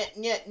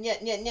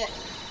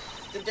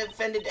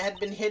defendant had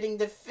been hitting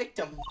the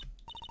victim.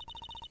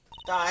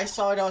 I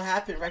saw it all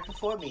happen right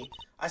before me.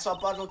 I saw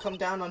bottle come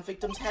down on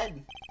victim's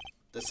head.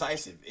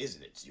 Decisive,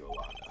 isn't it,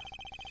 Joanna?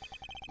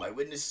 My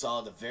witness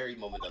saw the very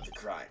moment of the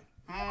crime.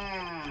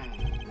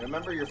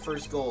 Remember, your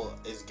first goal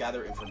is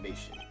gather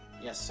information.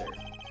 Yes, sir.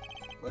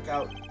 Look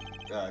out.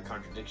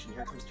 Contradiction.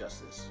 Here comes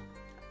justice.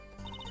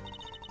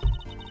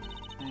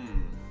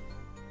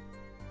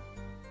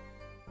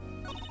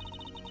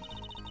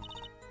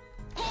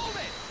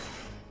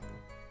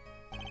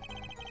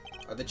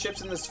 Are the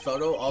chips in this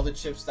photo all the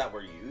chips that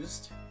were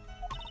used?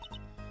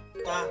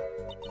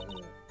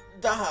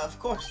 Of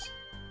course.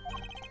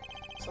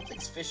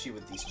 Something's fishy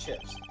with these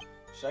chips.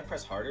 Should I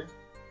press harder?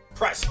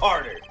 Press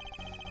harder!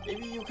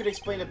 Maybe you could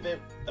explain a bit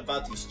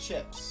about these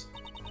chips.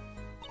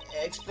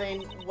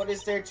 Explain what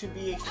is there to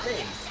be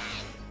explained.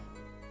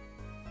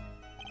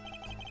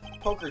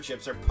 Poker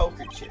chips are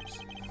poker chips.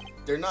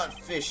 They're not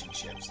fish and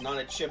chips, not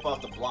a chip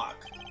off the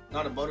block,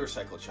 not a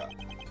motorcycle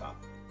cop.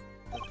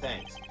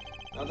 Thanks.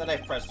 Now that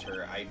I've pressed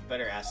her, I'd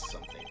better ask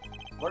something.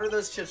 What are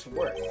those chips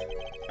worth?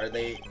 Are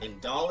they in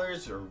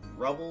dollars or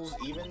rubles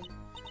even?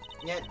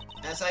 Yet,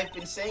 as I've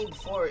been saying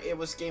before, it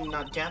was game,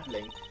 not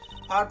gambling.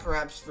 Hard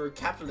perhaps for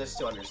capitalists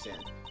to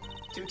understand.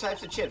 Two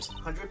types of chips,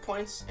 100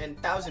 points and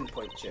 1,000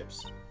 point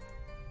chips.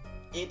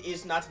 It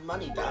is not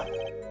money, da.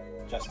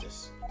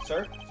 Justice.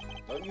 Sir,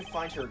 don't you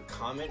find her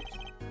comment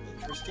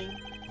interesting?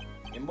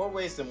 In more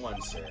ways than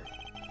one, sir.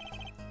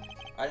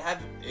 I'd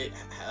have it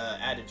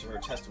added to her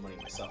testimony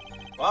myself.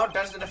 Well,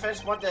 does the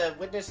defense want the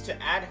witness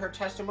to add her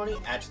testimony?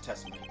 Add to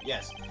testimony,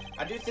 yes.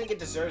 I do think it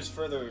deserves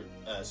further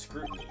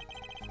scrutiny.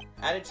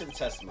 Add it to the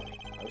testimony.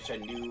 I wish I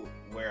knew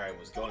where I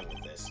was going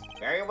with this.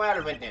 Very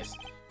well, witness.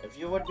 If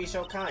you would be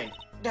so kind.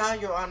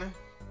 Your Honor.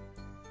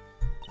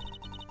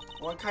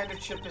 One kind of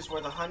chip is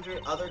worth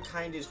 100, other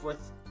kind is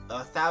worth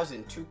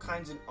 1,000, two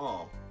kinds in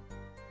all.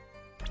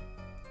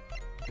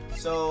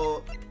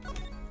 So,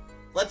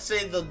 let's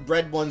say the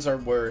red ones are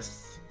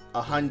worth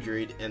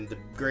 100 and the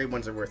gray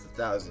ones are worth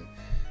 1,000.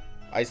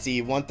 I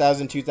see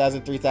 1,000,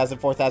 2,000, 3,000,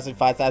 4,000,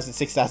 5,000,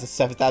 6,000,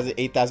 7,000,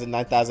 8,000,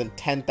 9,000,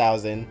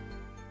 10,000,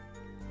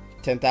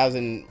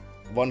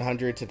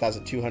 10,100,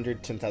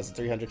 10,200,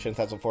 10,300,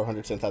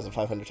 10,400,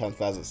 10,500,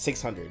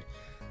 10,600.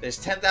 There's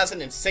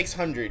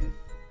 10,600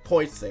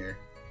 points there.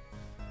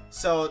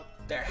 So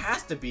there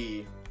has to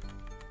be...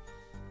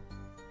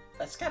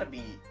 That's gotta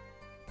be...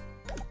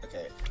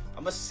 Okay,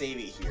 I'm gonna save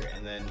it here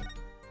and then...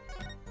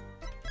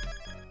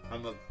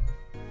 I'm gonna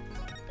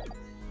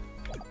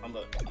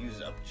use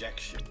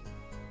objection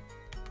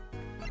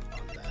on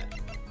that.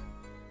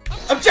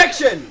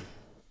 Objection!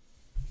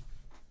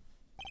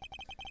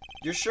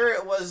 You're sure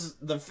it was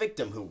the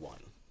victim who won?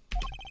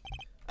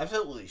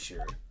 Absolutely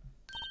sure.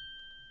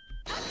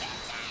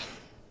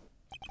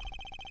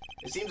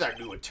 It seems our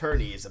new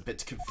attorney is a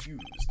bit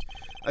confused.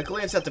 A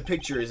glance at the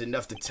picture is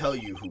enough to tell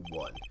you who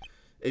won.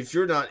 If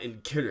you're not in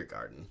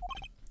kindergarten.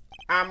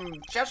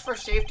 Just for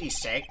safety's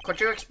sake,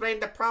 could you explain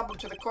the problem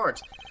to the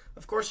court?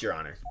 Of course, Your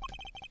Honor.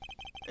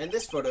 In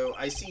this photo,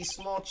 I see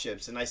small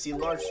chips and I see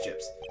large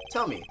chips.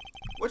 Tell me,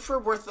 which were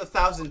worth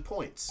 1,000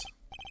 points?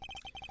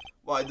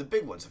 Why, the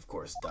big ones, of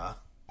course, duh.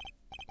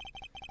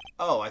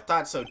 Oh, I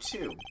thought so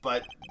too,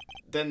 but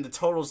then the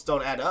totals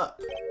don't add up.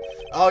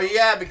 Oh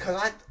yeah,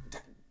 because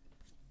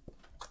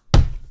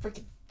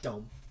freaking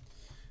dumb.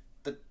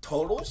 The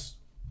totals?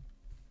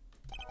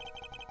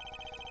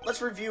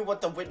 Let's review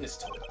what the witness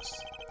told us.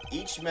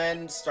 Each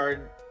man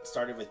started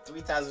with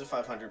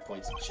 3,500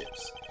 points in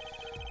chips.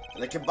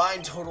 And the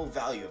combined total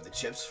value of the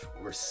chips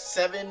were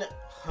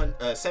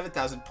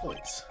 7,000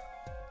 points.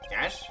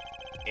 Yes,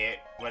 it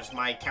was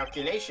my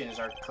calculations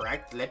are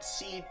correct. Let's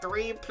see,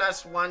 3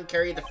 plus 1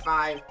 carry the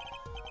 5.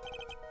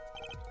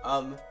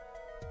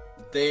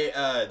 They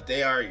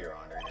are, Your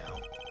Honor, now.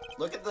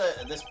 Look at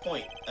this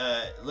point.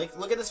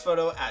 Look at this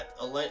photo at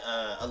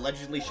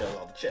allegedly shows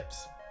all the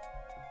chips.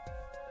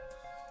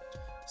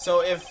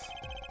 So if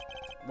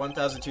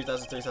 1,000,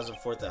 2,000, 3,000,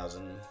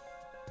 4,000,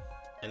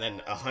 and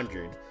then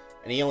 100,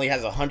 and he only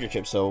has 100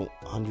 chips, so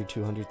 100,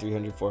 200,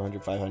 300,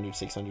 400, 500,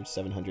 600,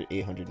 700,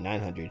 800,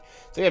 900.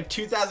 So we have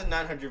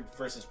 2,900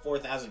 versus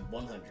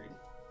 4,100.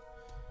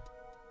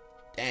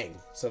 Dang.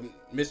 So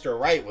Mr.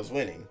 Wright was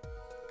winning.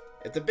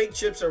 If the big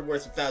chips are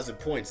worth 1,000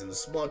 points and the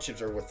small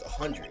chips are worth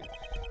 100,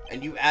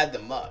 and you add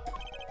them up,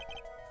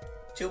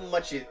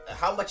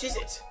 how much is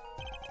it?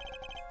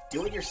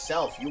 Do it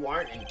yourself. You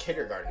aren't in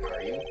kindergarten,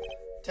 are you?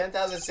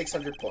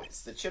 10,600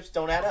 points. The chips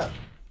don't add up.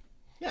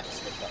 Yeah,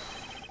 split that.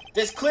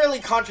 This clearly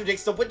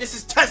contradicts the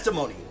witness's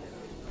testimony.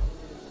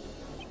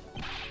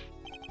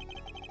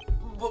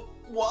 But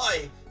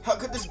why? How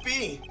could this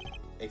be?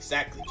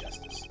 Exactly,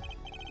 Justice.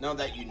 Now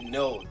that you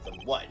know the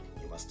what,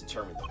 you must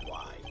determine the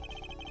why.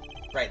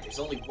 Right, there's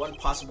only one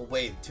possible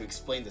way to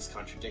explain this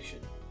contradiction.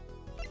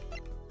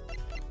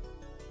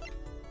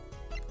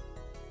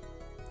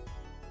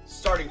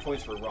 Starting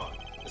points were wrong.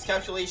 This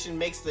calculation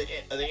makes the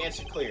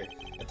answer clear.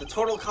 If the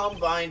total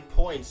combined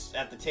points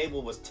at the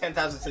table was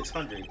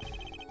 10,600,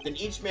 then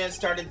each man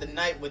started the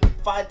night with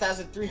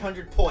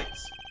 5,300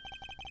 points.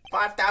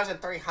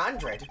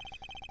 5,300?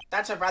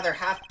 That's a rather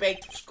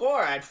half-baked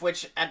score at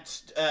which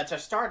to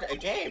start a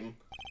game.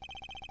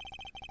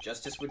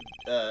 Justice,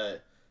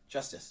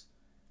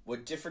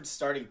 would different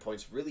starting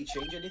points really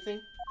change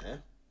anything? Huh?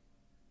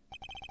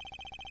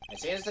 It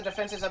seems the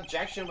defense's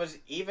objection was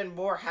even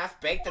more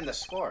half-baked than the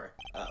score.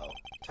 Uh-oh.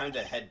 Time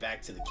to head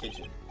back to the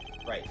kitchen.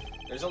 Right.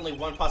 There's only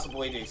one possible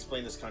way to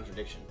explain this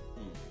contradiction.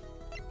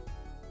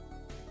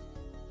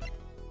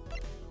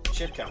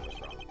 Chip count was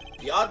wrong.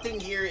 The odd thing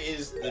here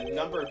is the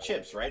number of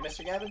chips, right,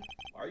 Mr. Gavin?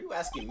 Are you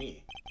asking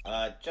me?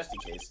 Just in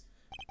case.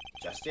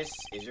 Justice,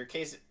 is your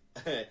case...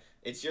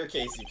 it's your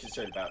case you're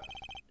concerned about.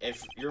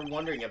 If you're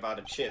wondering about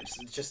the chips,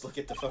 just look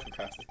at the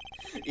photographs.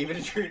 Even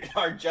if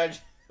our judge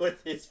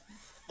with his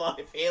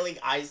failing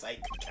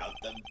eyesight could count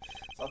them.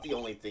 It's not the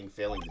only thing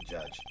failing the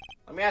judge.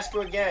 Let me ask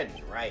you again.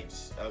 Right.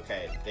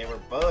 Okay, they were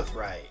both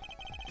right.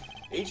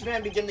 Each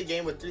man began the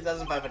game with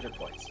 3,500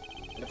 points.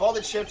 And if all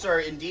the chips are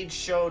indeed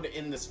shown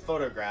in this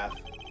photograph,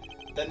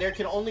 then there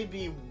can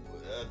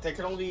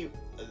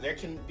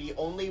be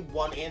only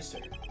one answer.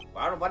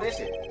 Well, what is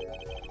it?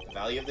 The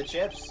value of the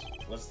chips.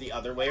 What's the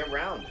other way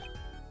around?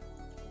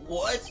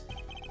 What?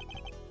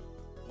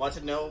 Want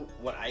to know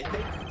what I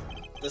think?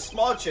 The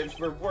small chips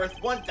were worth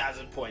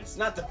 1,000 points,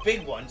 not the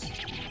big ones.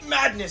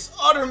 Madness!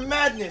 Utter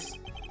madness!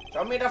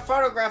 Show me the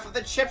photograph of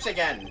the chips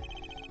again.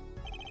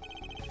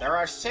 There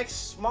are 6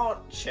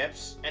 small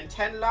chips and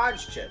 10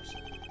 large chips.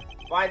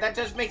 Why, that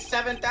does make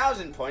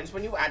 7,000 points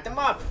when you add them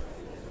up.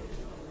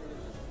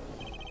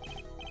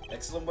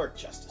 Excellent work,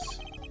 Justice.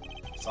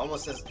 It's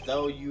almost as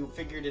though you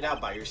figured it out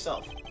by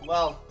yourself.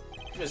 Well,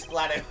 I'm just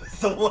glad I was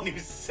the one who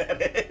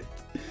said it.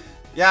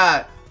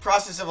 Yeah,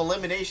 process of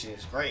elimination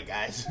is great,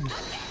 guys.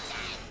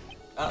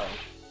 Uh-oh.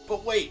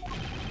 But wait,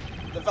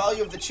 the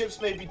value of the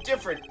chips may be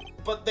different,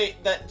 but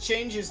that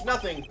changes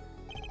nothing.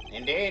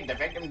 Indeed, the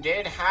victim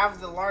did have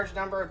the large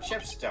number of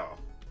chips still.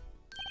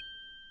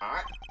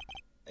 Alright.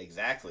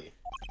 Exactly.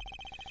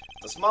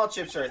 The small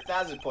chips are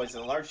 1,000 points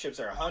and the large chips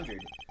are 100.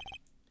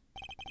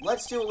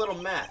 Let's do a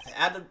little math.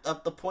 Add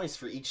up the points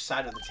for each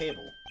side of the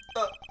table.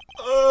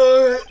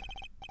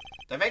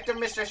 The victim,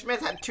 Mr.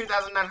 Smith, had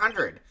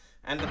 2,900,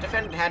 and the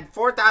defendant had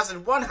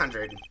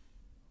 4,100.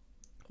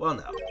 Well,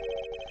 now.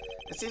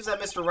 It seems that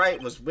Mr.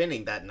 Wright was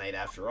winning that night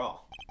after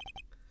all.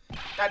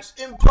 That's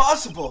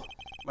impossible!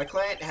 My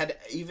client had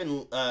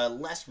even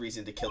less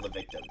reason to kill the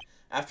victim.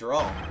 After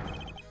all,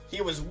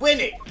 he was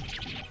winning!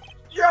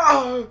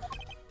 Yeah!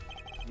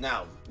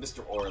 Now,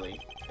 Mr. Orley,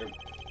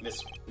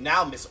 Miss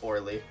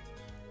Orley,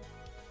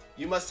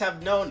 you must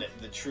have known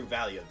the true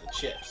value of the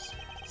chips,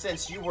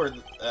 since you were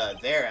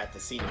there at the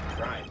scene of the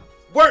crime.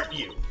 Weren't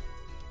you?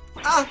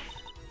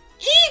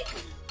 Eek!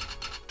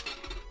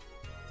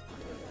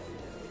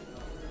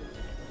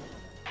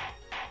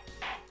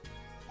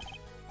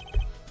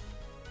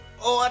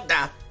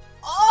 Order!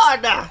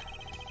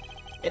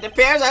 It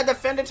appears our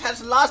defendant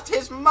has lost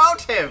his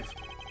motive.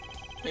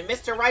 And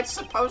Mr. Wright's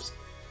supposed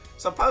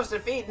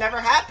defeat never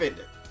happened.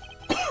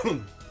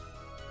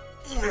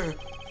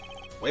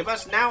 We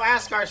must now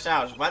ask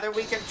ourselves whether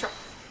we can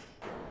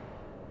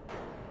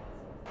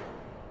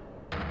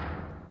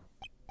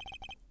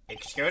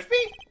Excuse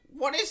me?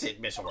 What is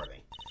it, Miss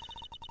Orley?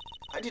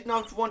 I did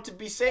not want to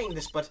be saying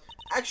this, but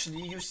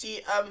actually, you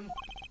see,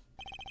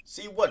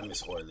 See what,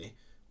 Miss Orley?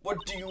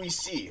 What do we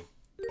see?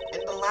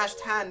 In the last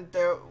hand,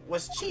 there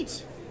was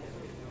cheat.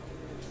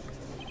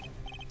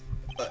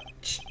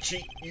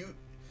 Cheat? You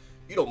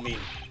don't mean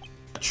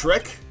a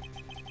trick?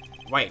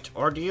 Wait,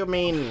 or do you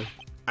mean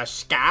a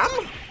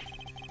scam?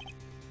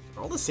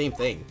 All the same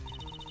thing.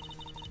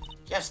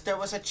 Yes, there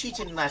was a cheat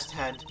in last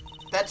hand.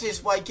 That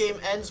is why game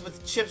ends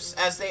with chips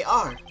as they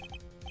are.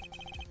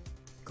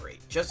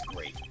 Great, just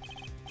great.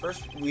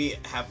 First we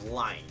have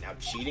lying, now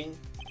cheating.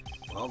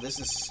 Well,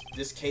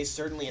 this case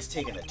certainly has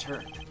taken a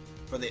turn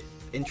for the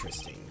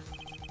interesting.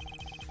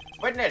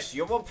 Witness,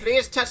 you will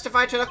please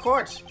testify to the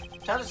court.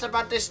 Tell us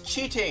about this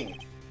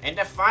cheating in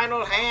the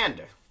final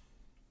hand.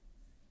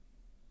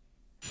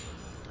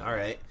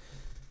 Alright.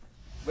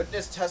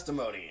 Witness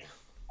testimony.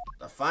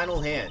 The final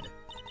hand.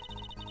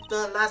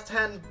 The last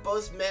hand,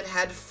 both men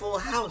had full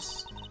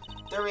house.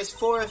 There is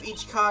 4 of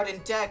each card in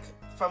deck,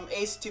 from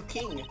ace to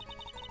king.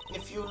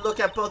 If you look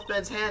at both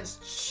men's hands,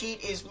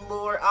 cheat is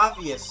more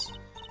obvious.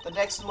 The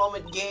next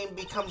moment game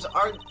becomes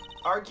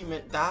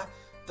argument that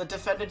the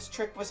defendant's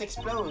trick was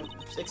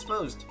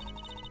exposed.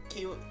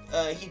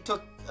 He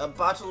took a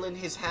bottle in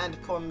his hand,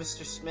 poor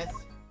Mr. Smith.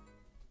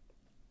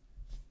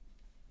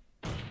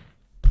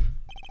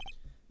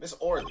 Miss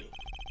Orley,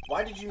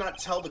 why did you not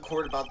tell the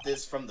court about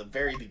this from the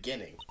very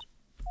beginning?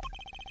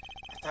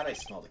 I thought I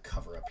smelled a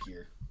cover up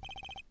here.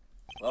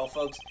 Well,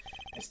 folks,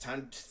 it's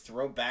time to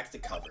throw back the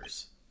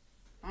covers.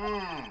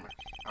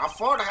 A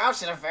full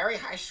house is a very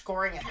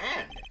high-scoring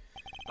hand.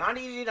 Not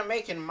easy to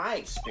make in my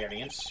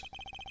experience.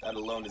 That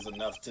alone is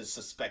enough to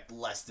suspect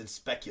less than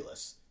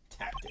speculous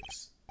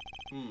tactics.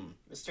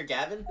 Mr.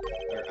 Gavin?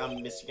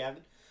 Mr.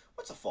 Gavin?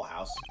 What's a full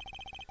house?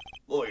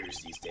 Lawyers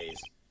these days.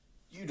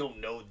 You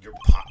don't know your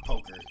pot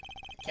poker.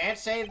 Can't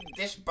say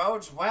this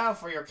bodes well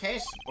for your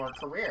case or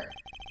career.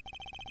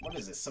 What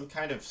is this, some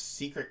kind of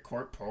secret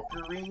court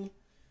poker ring?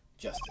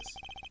 Justice.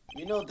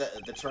 You know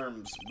the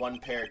terms one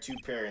pair, two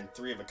pair, and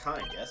three of a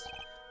kind, yes?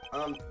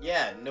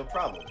 Yeah, no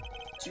problem.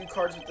 2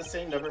 cards with the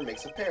same number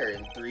makes a pair,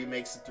 and 3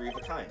 makes a three of a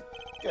kind.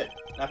 Good.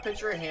 Now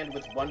picture a hand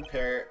with 1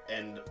 pair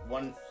and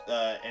one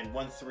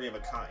three of a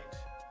kind.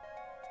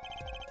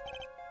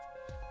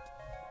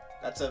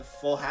 That's a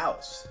full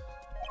house.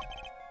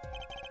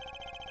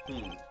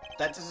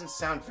 That doesn't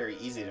sound very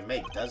easy to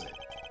make, does it?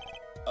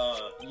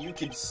 You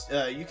could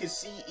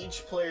see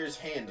each player's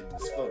hand in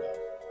this photo.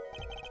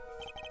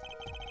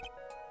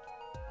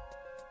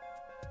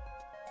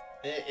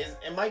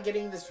 Am I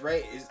getting this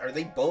right? Are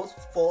they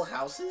both full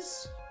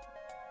houses?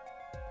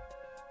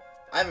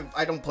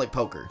 I don't play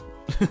poker.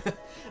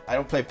 I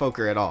don't play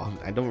poker at all.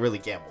 I don't really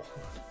gamble.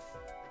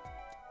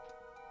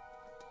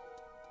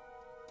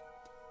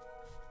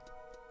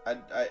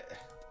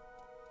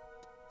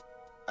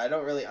 I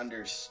don't really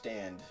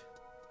understand.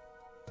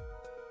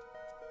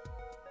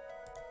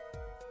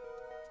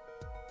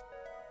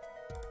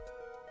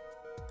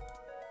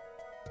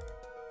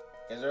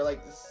 Is there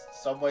like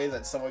some way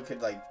that someone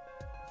could like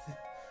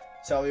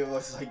tell me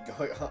what's like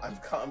going on?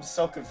 I'm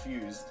so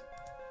confused.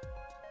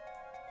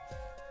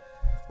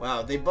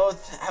 Wow, they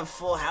both have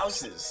full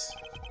houses.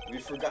 We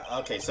forgot.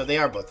 Okay, so they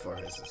are both full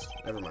houses.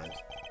 Never mind.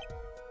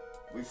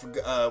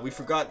 We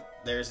forgot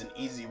there's an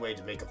easy way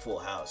to make a full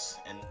house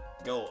and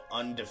go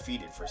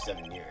undefeated for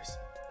 7 years.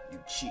 You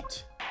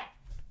cheat.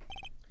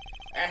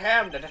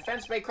 Ahem, the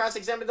defense may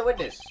cross-examine the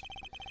witness.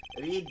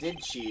 If he did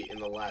cheat in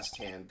the last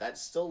hand, that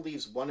still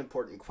leaves one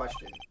important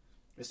question.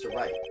 Mr.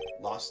 Wright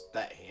lost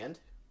that hand?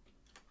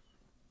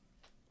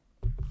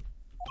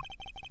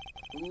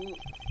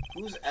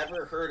 Who's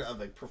ever heard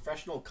of a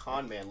professional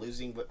con man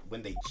losing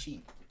when they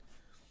cheat?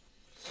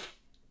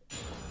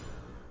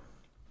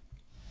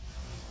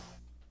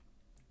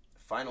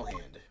 Final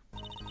hand.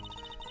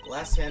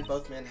 Last hand,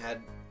 both men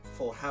had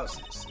full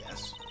houses,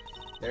 yes?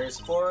 There's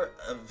 4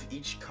 of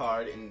each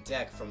card in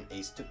deck from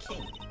ace to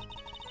king.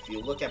 If you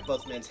look at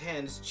both men's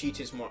hands, cheat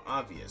is more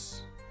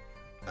obvious.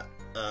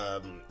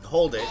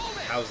 Hold it.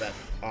 How's that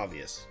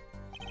obvious?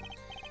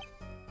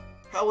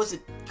 How was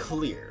it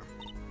clear?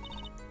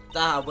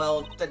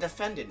 Well, the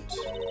defendant.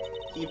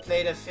 He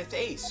played a 5th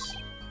ace.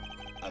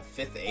 A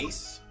 5th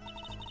ace?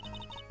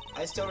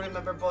 I still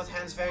remember both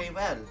hands very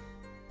well.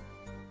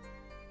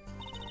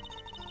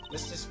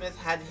 Mr. Smith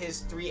had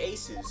his 3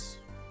 aces.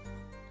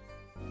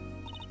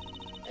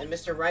 And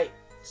Mr.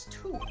 Wright's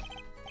 2.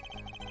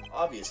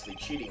 Obviously,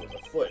 cheating was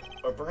afoot,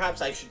 or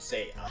perhaps I should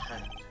say a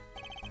hand.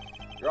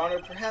 Your Honor,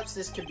 perhaps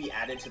this could be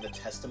added to the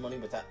testimony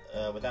without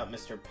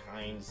Mr.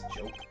 Pine's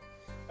joke.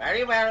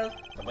 Very well.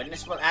 The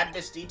witness will add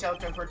this detail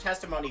to her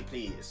testimony,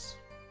 please.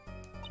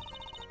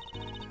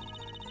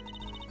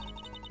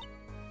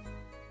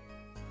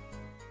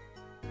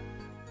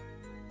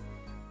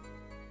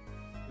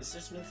 Mr.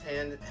 Smith's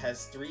hand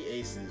has 3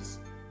 aces.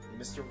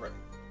 Mr. Wright...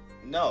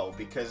 No,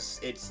 because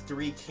it's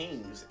 3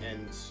 kings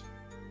and...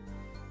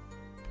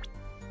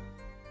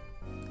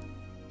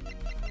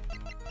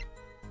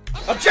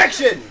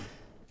 Objection!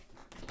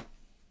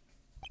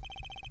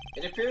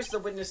 It appears the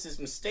witness is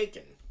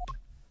mistaken.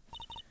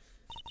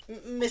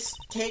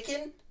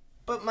 Mistaken?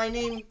 But my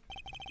name...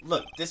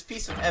 Look, this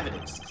piece of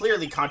evidence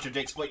clearly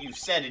contradicts what you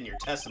said in your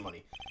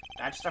testimony.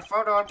 That's the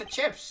photo of the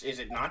chips, is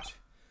it not?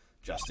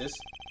 Justice,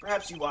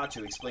 perhaps you ought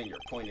to explain your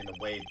point in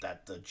a way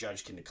that the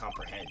judge can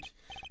comprehend.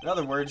 In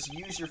other words,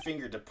 use your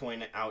finger to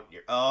point out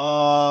your...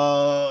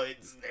 Oh,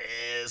 it's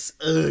this.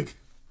 Ugh.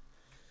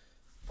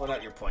 Point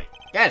out your point.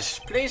 Yes,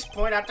 please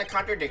point out the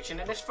contradiction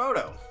in this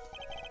photo.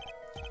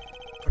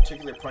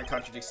 Particular point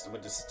contradicts the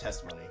witness's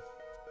testimony.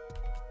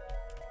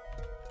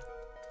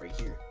 Right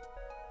here.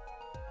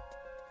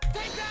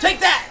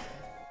 Take that!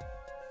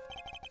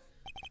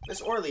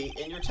 Miss Orley,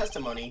 in your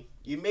testimony,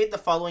 you made the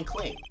following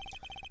claim.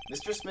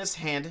 Mr. Smith's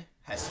hand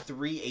has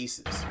 3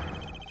 aces.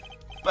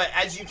 But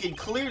as you can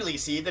clearly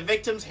see, the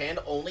victim's hand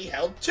only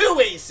held 2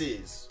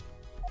 aces!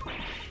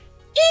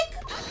 Eek!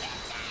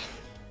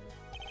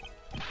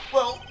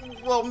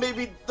 Well,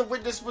 maybe the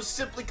witness was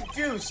simply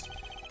confused.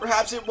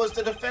 Perhaps it was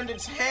the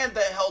defendant's hand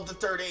that held the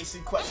 3rd ace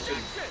in question.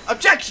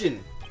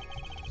 Objection!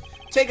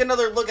 Take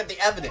another look at the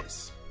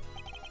evidence.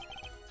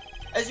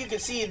 As you can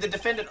see, the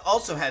defendant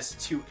also had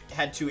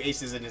 2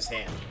 aces in his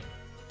hand.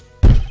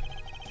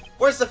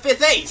 Where's the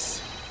 5th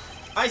ace?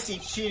 I see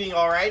cheating,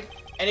 alright,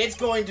 and it's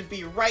going to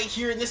be right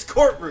here in this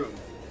courtroom.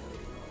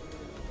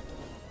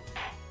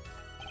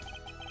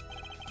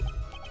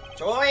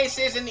 2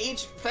 aces in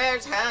each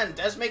player's hand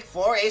does make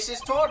 4 aces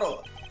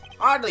total.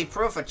 Hardly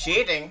proof of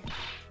cheating.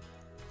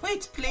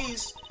 Wait,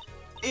 please.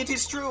 It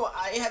is true.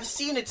 I have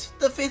seen it.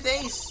 The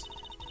 5th ace.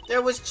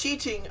 There was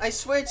cheating. I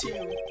swear to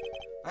you.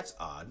 That's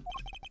odd.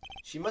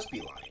 She must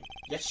be lying.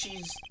 Yet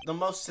she's the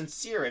most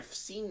sincere I've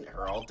seen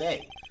her all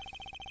day.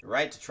 You're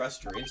right to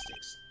trust your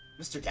instincts.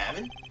 Mr.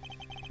 Gavin?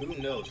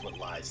 Who knows what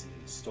lies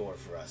in store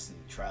for us in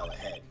the trial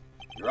ahead?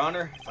 Your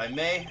Honor, if I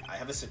may, I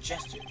have a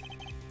suggestion.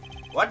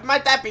 What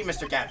might that be,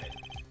 Mr. Gavin?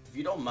 If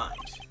you don't mind,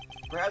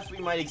 perhaps we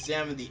might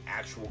examine the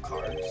actual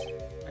cards.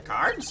 The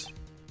cards?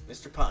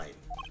 Mr. Pine.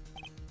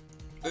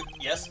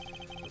 Yes?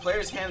 The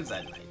players' hands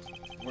that night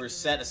were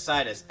set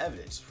aside as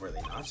evidence, were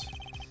they not?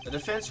 The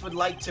defense would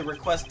like to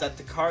request that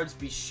the cards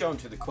be shown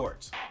to the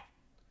court.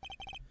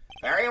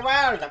 Very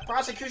well. The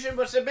prosecution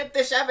will submit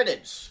this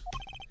evidence.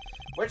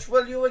 Which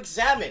will you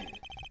examine?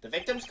 The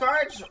victim's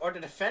cards or the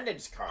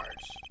defendant's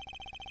cards?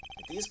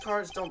 If these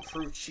cards don't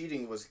prove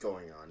cheating was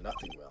going on,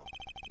 nothing will.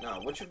 Now,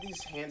 which of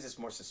these hands is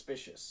more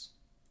suspicious?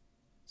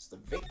 It's the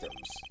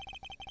victim's.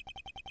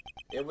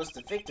 It was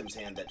the victim's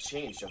hand that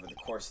changed over the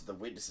course of the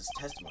witness's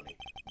testimony.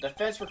 The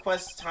defense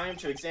requests time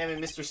to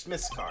examine Mr.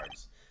 Smith's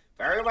cards.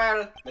 Very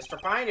well. Mr.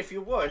 Pine, if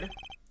you would.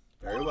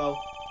 Very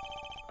well.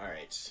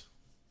 Alright.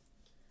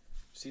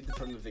 Proceed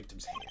from the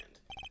victim's hand.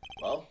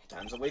 Well,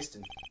 time's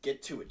a-wasting.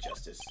 Get to it,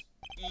 Justice.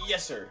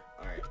 Yes, sir.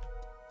 Alright.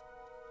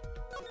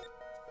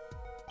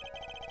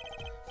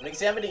 When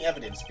examining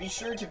evidence, be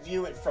sure to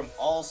view it from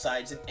all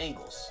sides and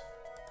angles.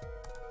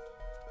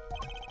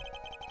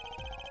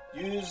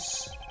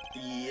 Use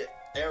the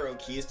arrow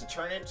keys to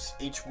turn it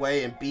each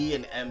way and B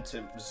and M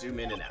to zoom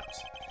in and out.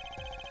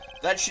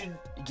 That should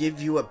give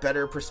you a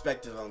better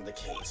perspective on the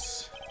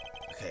case.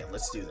 Okay,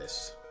 let's do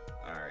this.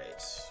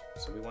 Alright,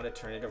 so we want to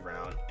turn it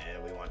around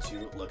and we want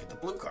to look at the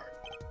blue card.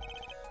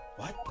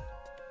 What?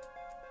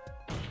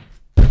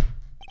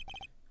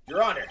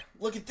 Your Honor,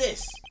 look at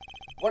this.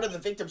 One of the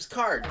victim's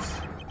cards.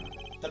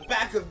 The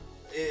back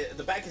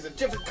is a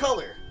different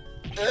color.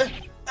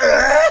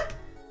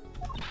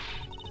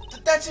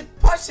 That's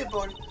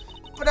impossible.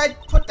 But I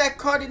put that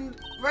card in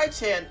right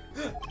hand.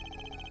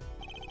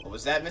 What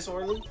was that, Miss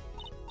Orley?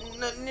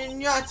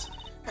 Not.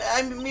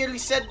 I merely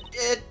said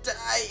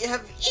I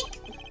have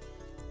ink.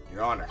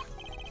 Your Honor.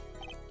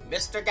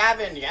 Mr.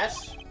 Gavin,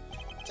 yes?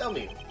 Tell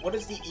me, what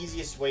is the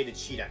easiest way to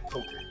cheat at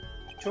poker?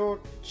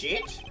 To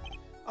cheat?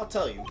 I'll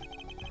tell you.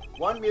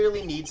 One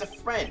merely needs a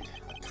friend,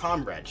 a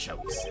comrade,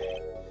 shall we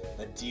say.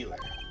 A dealer.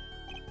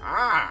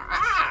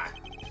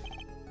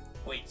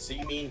 Wait, so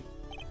you mean...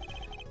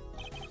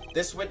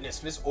 This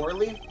witness, Miss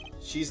Orley,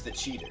 she's the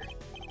cheater.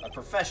 A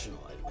professional,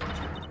 I'd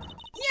wager.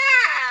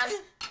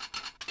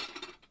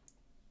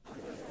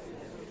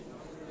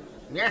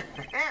 Yeah!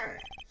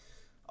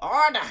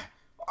 Order!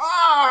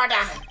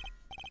 Order!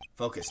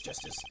 Focus,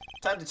 Justice.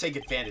 Time to take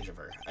advantage of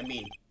her. I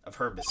mean, of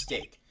her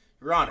mistake.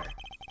 Your Honor,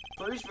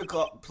 please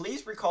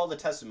recall the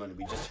testimony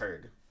we just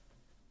heard.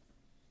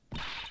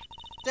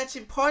 That's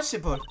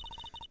impossible.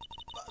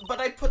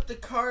 But I put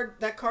that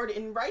card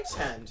in right's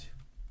hand.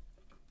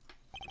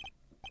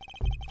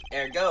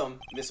 Ergo,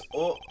 Miss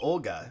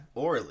Olga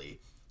Orley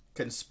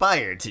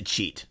conspired to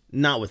cheat,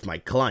 not with my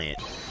client,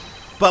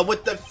 but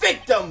with the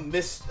victim,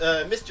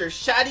 Mr.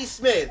 Shady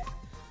Smith.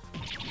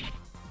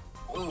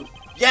 Ooh,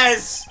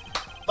 yes!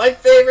 My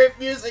favorite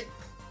music!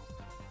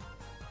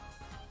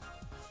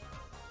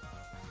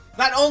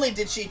 Not only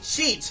did she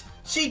cheat,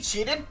 she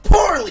cheated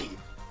poorly!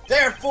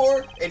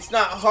 Therefore, it's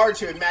not hard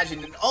to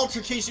imagine an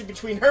altercation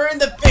between her and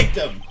the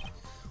victim.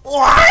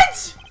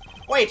 What?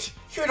 Wait,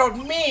 you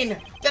don't mean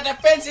the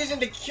defense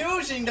isn't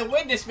accusing the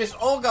witness, Miss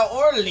Olga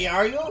Orley,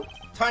 are you?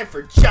 Time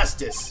for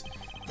justice.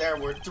 There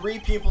were 3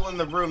 people in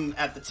the room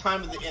at the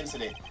time of the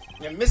incident.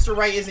 And if Mr.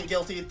 Wright isn't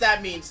guilty,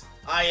 that means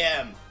I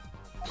am.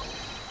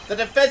 The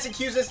defense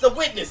accuses the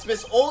witness,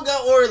 Miss Olga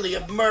Orley,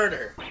 of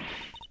murder.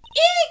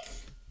 Eek!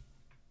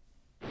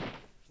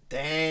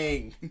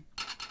 Dang.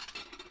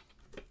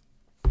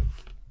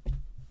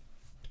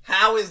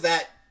 How is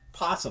that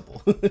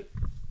possible?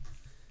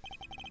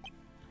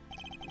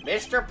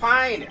 Mr.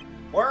 Pine,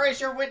 where is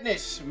your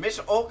witness, Miss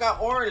Olga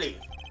Orley?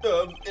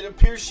 It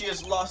appears she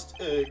has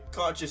lost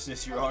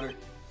consciousness, Your Honor.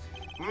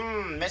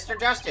 Mr.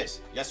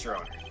 Justice. Yes, Your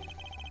Honor.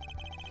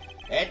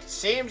 It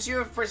seems you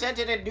have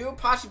presented a new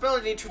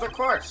possibility to the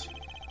court.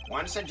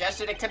 One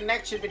suggested a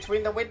connection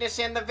between the witness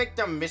and the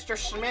victim, Mr.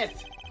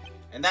 Smith.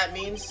 And that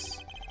means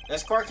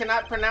this court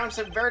cannot pronounce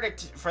a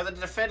verdict for the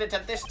defendant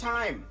at this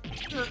time.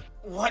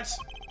 What?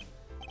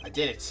 I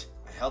did it.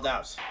 I held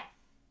out.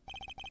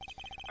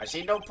 I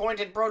see no point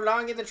in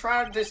prolonging the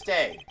trial this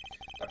day.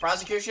 The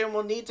prosecution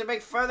will need to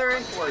make further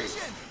inquiries.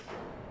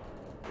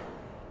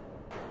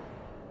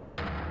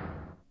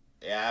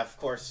 Yeah, of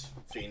course,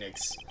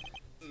 Phoenix.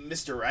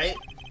 Mr. Wright?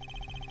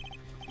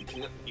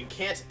 You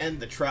can't end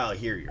the trial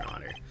here, Your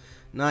Honor.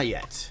 Not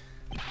yet.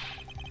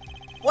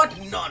 What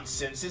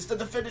nonsense is the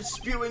defendant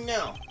spewing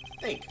now?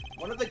 Think,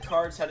 one of the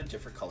cards had a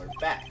different colored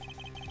back.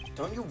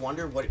 Don't you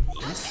wonder what it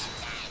means?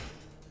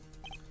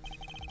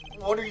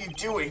 What are you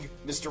doing,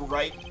 Mr.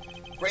 Wright?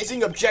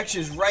 Raising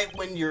objections right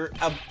when you're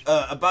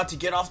about to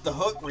get off the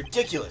hook?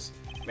 Ridiculous.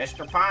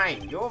 Mr.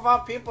 Pine, you of all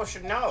people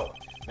should know.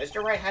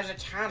 Mr. Wright has a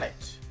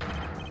talent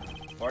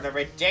for the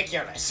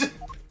ridiculous.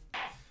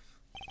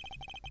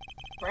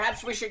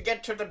 Perhaps we should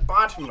get to the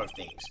bottom of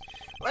things.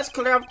 Let's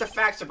clear up the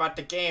facts about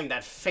the game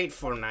that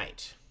fateful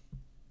night.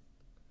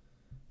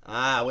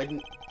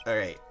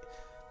 Alright.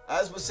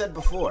 As was said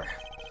before,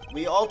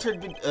 we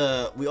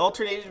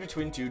alternated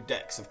between 2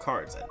 decks of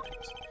cards that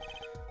night.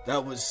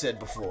 That was said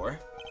before.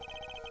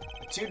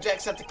 The 2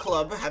 decks at the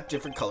club have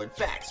different colored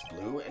backs,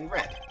 blue and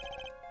red.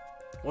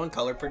 1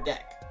 color per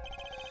deck.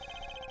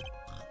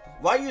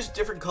 Why use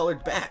different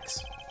colored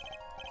backs?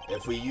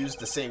 If we use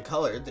the same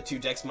color, the 2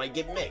 decks might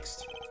get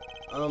mixed.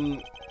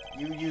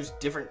 You used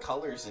different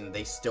colors and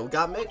they still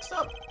got mixed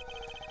up.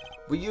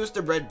 We used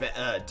the red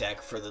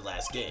deck for the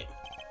last game.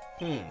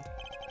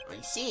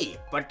 I see,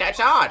 but that's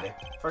odd.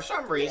 For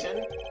some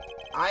reason,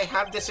 I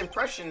have this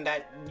impression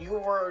that you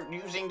were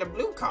using the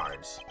blue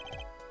cards.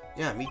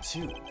 Yeah, me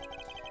too.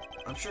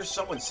 I'm sure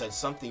someone said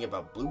something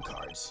about blue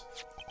cards.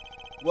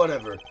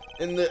 Whatever.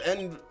 In the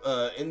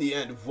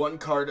end, 1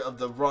 card of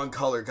the wrong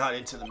color got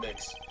into the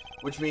mix,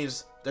 which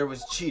means there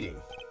was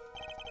cheating.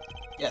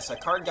 Yes, a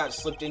card got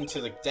slipped into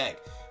the deck,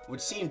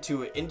 which seemed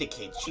to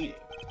indicate cheating.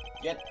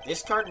 Yet,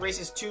 this card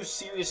raises 2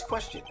 serious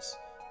questions.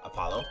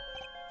 Apollo?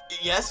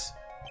 Yes?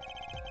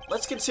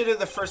 Let's consider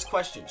the first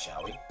question,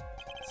 shall we?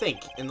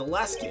 Think, in the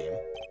last game,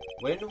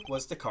 when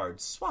was the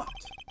card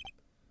swapped?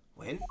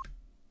 When?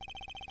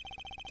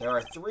 There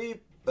are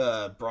 3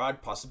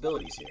 broad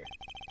possibilities here.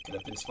 It could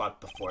have been swapped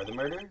before the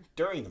murder,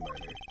 during the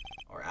murder,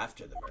 or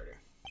after the murder.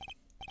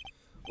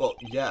 Well,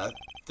 yeah,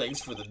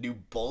 thanks for the new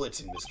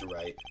bulletin, Mr.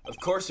 Wright. Of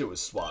course it was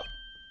swapped.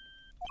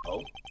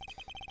 Oh?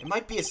 It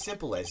might be as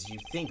simple as you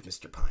think,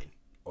 Mr. Pine.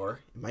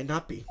 Or it might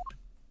not be.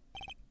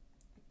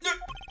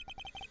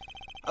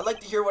 I'd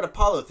like to hear what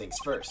Apollo thinks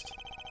first.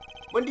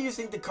 When do you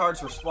think the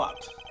cards were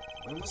swapped?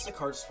 When was the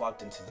card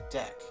swapped into the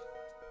deck?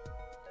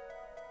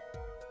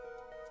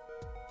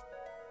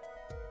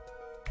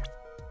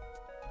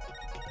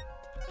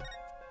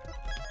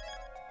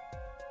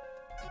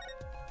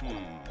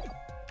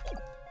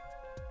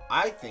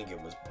 I think it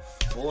was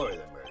before the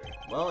murder.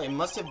 Well, it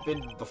must have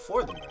been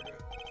before the murder.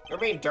 You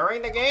mean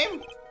during the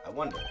game? I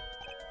wonder.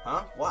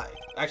 Huh? Why?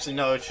 Actually,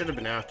 no, it should have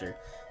been after.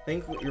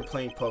 Think you're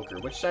playing poker.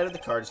 Which side of the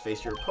cards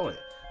face your opponent?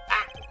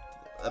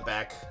 The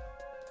back.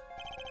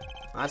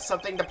 That's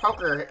something the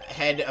poker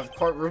head of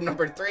courtroom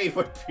number 3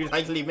 would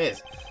likely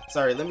miss.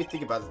 Sorry, let me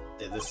think about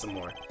this some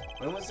more.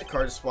 When was the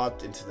card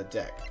swapped into the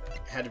deck?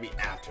 It had to be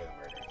after the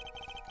murder.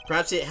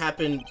 Perhaps it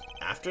happened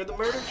after the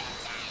murder?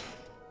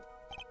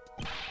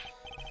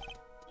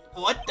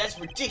 What? That's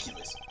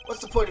ridiculous.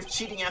 What's the point of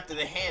cheating after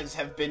the hands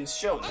have been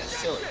shown? That's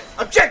silly.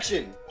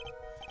 Objection!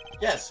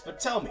 Yes, but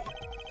tell me,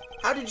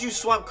 how did you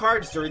swap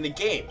cards during the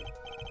game?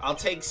 I'll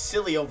take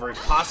silly over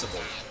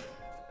impossible.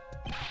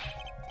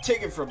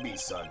 Take it from me,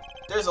 son.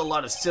 There's a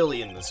lot of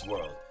silly in this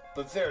world,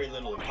 but very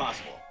little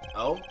impossible.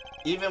 Oh?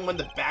 Even when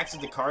the backs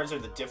of the cards are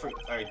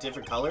a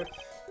different color?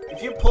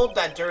 If you pulled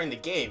that during the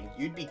game,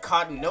 you'd be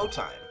caught in no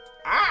time.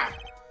 Ah!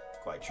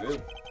 Quite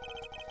true.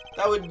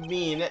 That would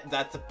mean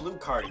that the blue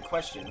card in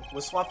question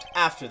was swapped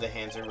after the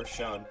hands were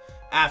shown,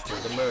 after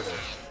the murder.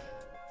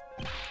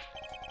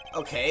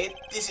 Okay,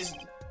 this is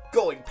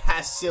going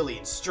past silly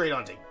and straight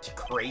on to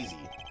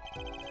crazy.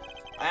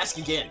 I ask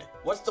again,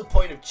 what's the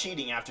point of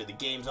cheating after the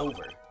game's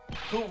over?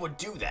 Who would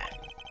do that?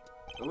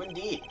 Who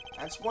indeed?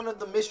 That's one of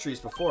the mysteries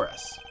before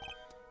us.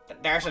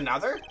 There's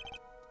another?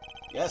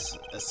 Yes,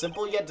 a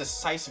simple yet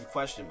decisive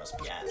question must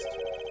be asked.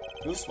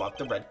 Who swapped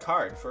the red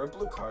card for a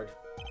blue card?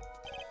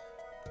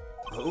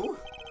 Who?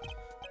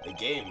 The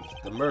game,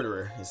 the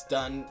murderer, is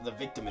done, the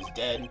victim is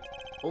dead.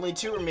 Only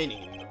 2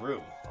 remaining in the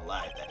room,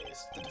 alive that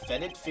is. The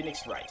defendant,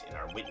 Phoenix Wright, and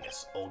our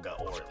witness, Olga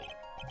Orley.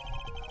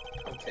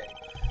 Okay,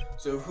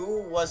 so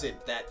who was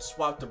it that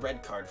swapped the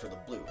red card for the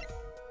blue?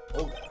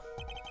 Olga.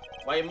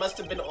 Why, it must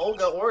have been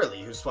Olga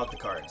Orley who swapped the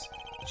cards.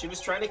 She was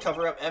trying to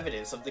cover up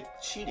evidence of the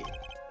cheating.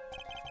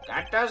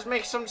 That does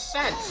make some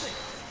sense.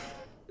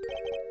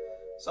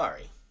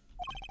 Sorry.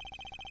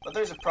 But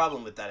there's a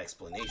problem with that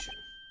explanation.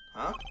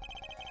 Huh?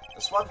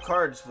 The swapped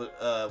cards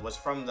was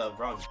from the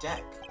wrong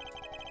deck.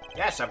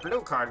 Yes, a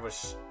blue card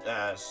was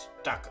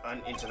stuck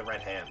into the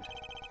red hand.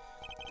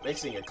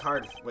 Mixing a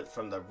card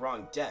from the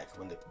wrong deck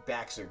when the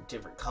backs are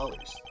different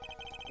colors.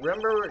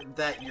 Remember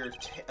that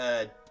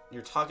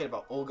you're talking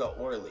about Olga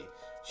Orley.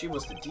 She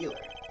was the dealer.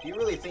 Do you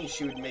really think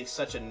she would make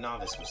such a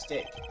novice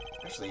mistake?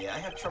 Actually, I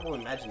have trouble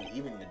imagining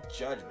even the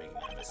judge making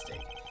that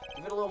mistake.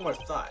 Give it a little more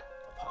thought,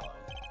 Apollo.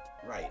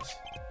 Right.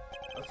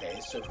 Okay,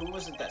 so who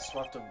was it that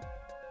swapped the...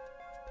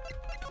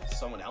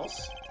 Someone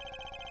else?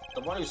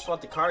 The one who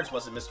swapped the cards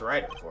wasn't Mr.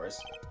 Wright, of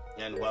course.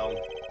 And, well,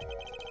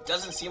 it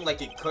doesn't seem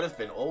like it could have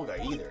been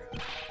Olga either.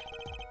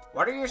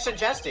 What are you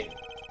suggesting?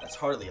 That's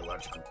hardly a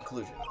logical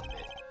conclusion, I'll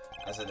admit.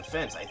 As a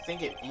defense, I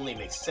think it only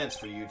makes sense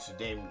for you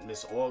to name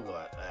Miss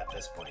Olga at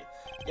this point.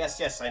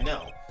 Yes, I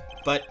know.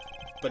 But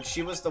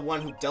she was the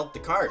one who dealt the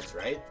cards,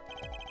 right?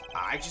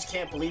 I just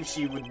can't believe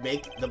she would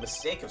make the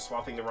mistake of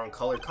swapping the wrong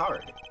color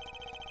card.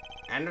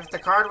 And if the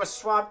card was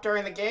swapped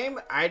during the game,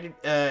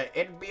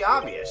 it'd be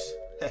obvious.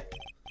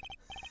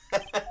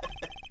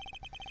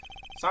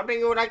 Something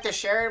you would like to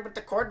share with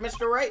the court,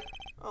 Mr. Wright?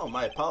 Oh,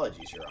 my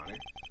apologies, Your Honor.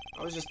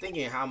 I was just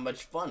thinking how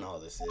much fun all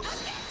this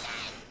is.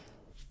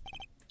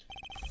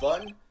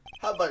 Fun?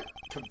 How about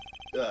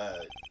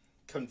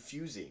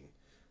confusing?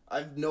 I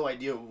have no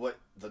idea what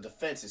the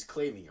defense is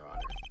claiming, Your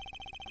Honor.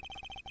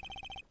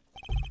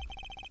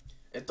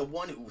 If the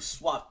one who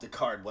swapped the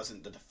card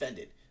wasn't the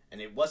defendant, and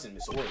it wasn't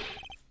Miss Orley,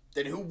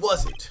 then who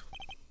was it?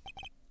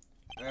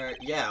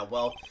 Yeah,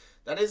 well,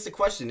 that is the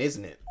question,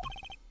 isn't it?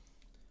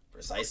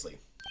 Precisely.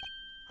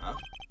 Huh?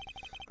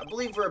 I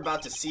believe we're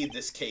about to see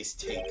this case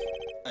take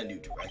a new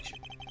direction.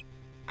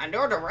 A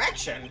new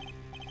direction?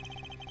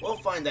 We'll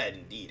find that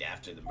indeed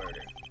after the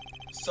murder.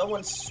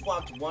 Someone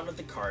swapped one of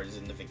the cards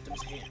in the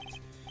victim's hands,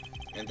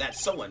 and that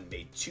someone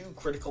made two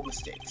critical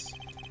mistakes.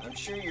 I'm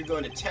sure you're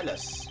going to tell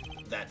us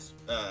that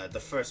the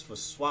first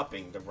was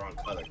swapping the wrong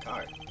color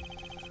card.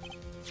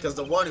 Because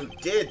the one who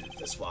did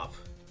the swap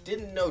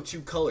didn't know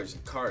two colors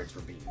of cards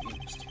were being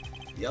used.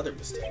 The other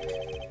mistake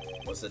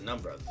was the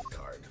number of the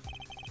card.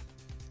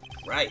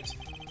 Right.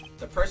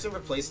 The person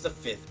replaced the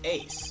fifth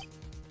ace.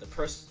 The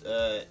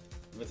person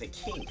with a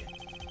king.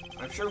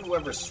 I'm sure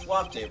whoever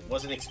swapped it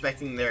wasn't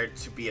expecting there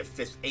to be a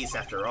fifth ace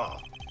after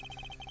all.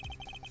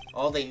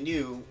 All they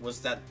knew was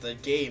that the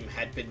game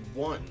had been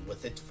won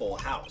with its full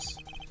house.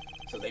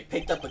 So they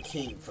picked up a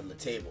king from the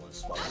table and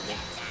swapped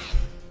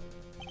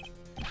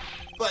it.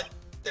 But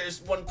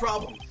there's one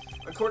problem.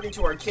 According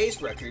to our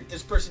case record,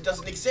 this person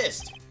doesn't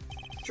exist.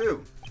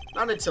 True,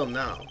 not until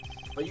now.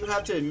 But you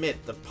have to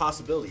admit the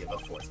possibility of a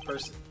fourth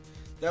person.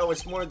 Though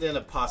it's more than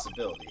a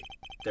possibility.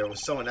 There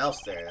was someone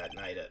else there that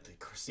night at the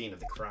scene of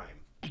the crime.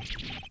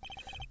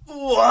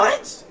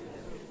 What?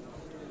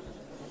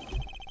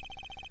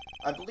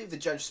 I believe the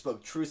judge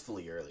spoke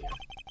truthfully earlier.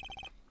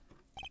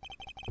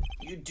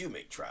 You do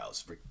make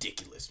trials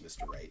ridiculous,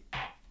 Mr. Wright.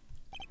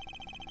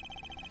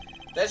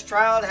 This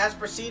trial has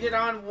proceeded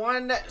on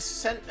one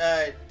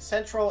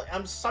central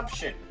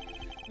assumption.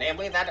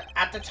 Namely that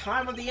at the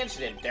time of the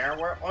incident, there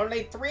were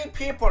only 3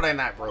 people in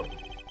that room.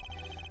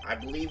 I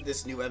believe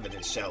this new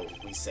evidence, shall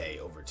we say,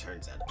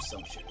 overturns that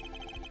assumption.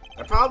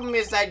 The problem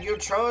is that you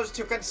chose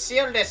to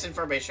conceal this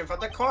information from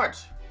the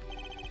court.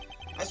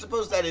 I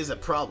suppose that is a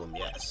problem,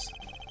 yes.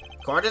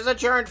 Court is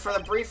adjourned for the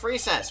brief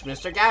recess.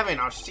 Mr. Gavin,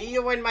 I'll see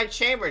you in my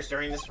chambers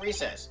during this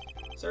recess.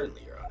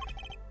 Certainly, Your Honor.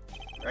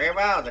 Very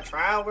well, the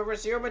trial will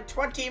resume in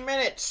 20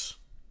 minutes.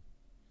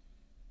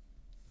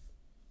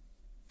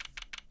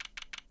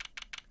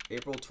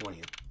 April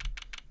 20th,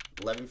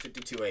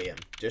 11:52 a.m.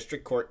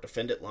 District Court,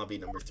 Defendant Lobby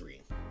Number 3.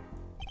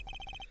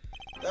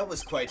 That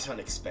was quite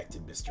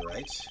unexpected, Mr.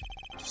 Wright.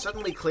 To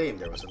suddenly claim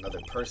there was another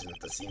person at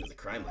the scene of the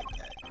crime like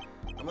that.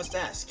 I must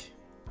ask,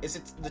 is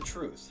it the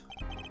truth?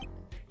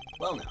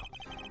 Well now,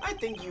 I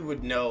think you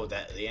would know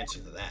the answer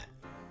to that.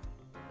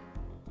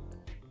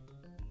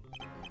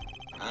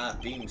 Ah,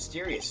 being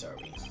mysterious, are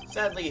we?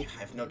 Sadly, I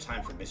have no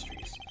time for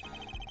mysteries.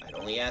 I'd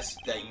only ask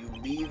that you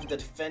leave the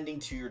defending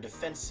to your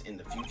defense in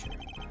the future.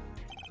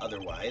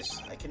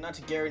 Otherwise, I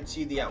cannot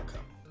guarantee the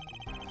outcome.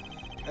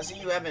 I see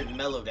you haven't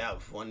mellowed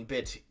out one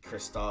bit,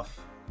 Christoph.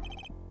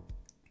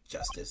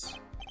 Justice.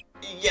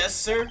 Yes,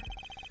 sir?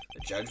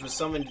 The judge was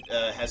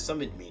has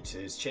summoned me to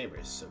his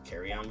chambers, so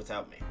carry on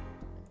without me.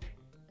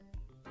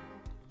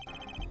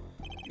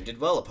 You did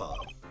well, Apollo.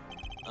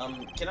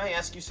 Can I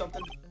ask you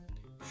something?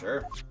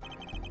 Sure.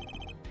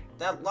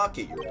 That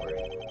locket you're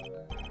wearing,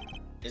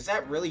 is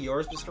that really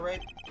yours, Mr.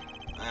 Wright?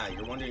 Ah,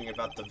 you're wondering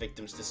about the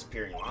victim's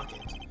disappearing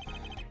locket.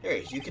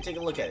 Here, you can take a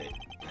look at it.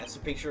 That's a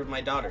picture of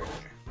my daughter in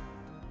there.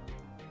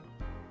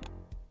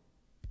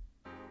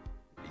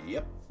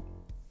 Yep.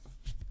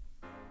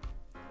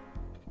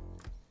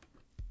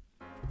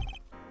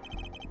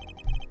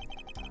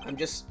 I'm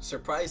just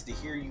surprised to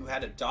hear you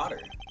had a daughter.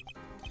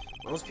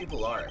 Most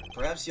people are.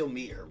 Perhaps you'll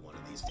meet her one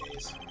of these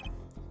days.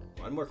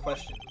 One more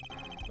question.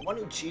 The one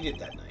who cheated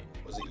that night,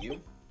 was it you?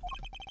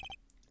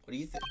 What do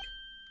you think?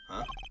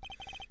 Huh?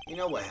 You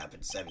know what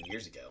happened 7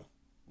 years ago.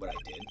 What I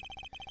did.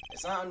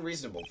 It's not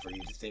unreasonable for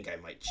you to think I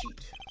might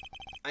cheat.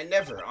 I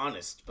never,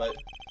 honest, but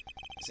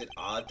is it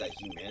odd that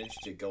he managed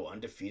to go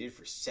undefeated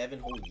for 7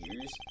 whole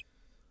years?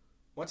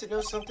 Want to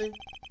know something?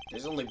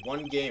 There's only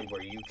one game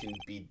where you can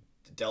be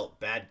dealt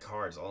bad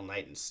cards all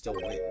night and still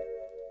win.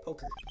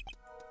 Poker.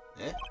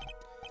 Eh?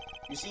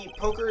 You see,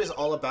 poker is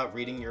all about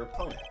reading your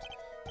opponent.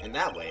 In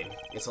that way,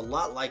 it's a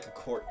lot like a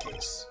court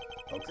case.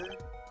 Poker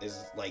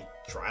is like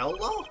trial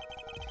law.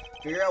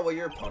 Figure out what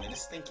your opponent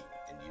is thinking,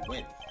 and you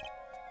win.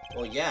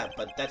 Well, yeah,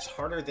 but that's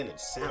harder than it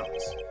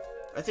sounds.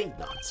 I think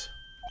not.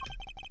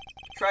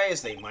 Try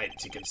as they might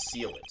to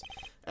conceal it,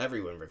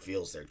 everyone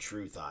reveals their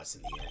true thoughts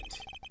in the end.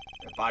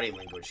 Their body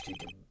language can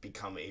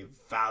become a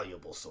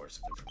valuable source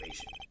of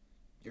information.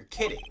 You're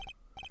kidding.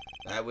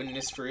 That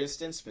witness, for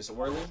instance, Miss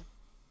Orley,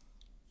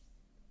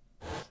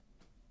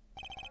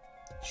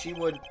 she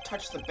would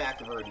touch the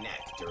back of her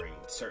neck during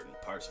certain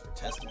parts of her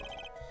testimony.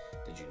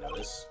 Did you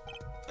notice?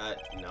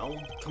 No.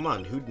 Come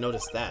on, who'd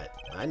notice that?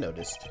 I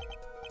noticed.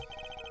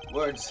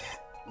 Words,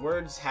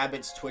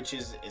 habits,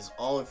 twitches is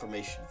all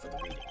information for the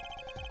reading.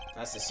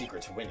 That's the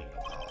secret to winning,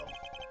 Apollo.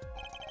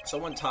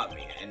 Someone taught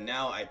me, and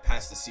now I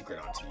pass the secret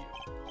on to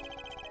you.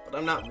 But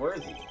I'm not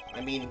worthy.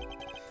 I mean,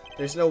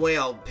 there's no way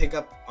I'll pick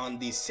up on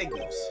these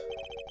signals.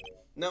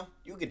 No,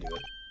 you can do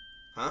it.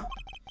 Huh?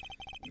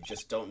 You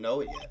just don't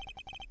know it yet.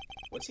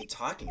 What's he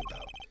talking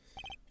about?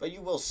 But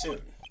you will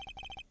soon.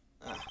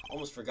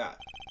 Almost forgot.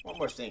 One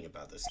more thing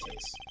about this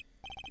case.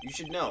 You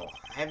should know,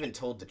 I haven't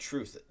told the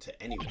truth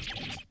to anyone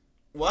yet.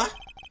 What?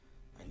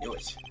 I knew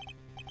it.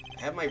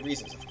 I have my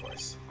reasons, of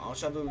course. All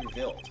shall be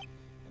revealed.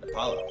 And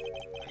Apollo,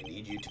 I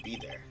need you to be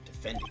there,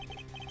 defending me.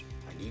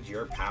 I need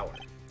your power.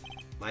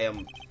 My,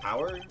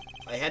 power?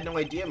 I had no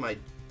idea my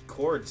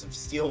cords of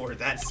steel were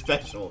that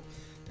special.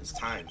 It's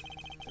time.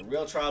 The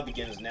real trial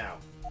begins now.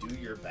 Do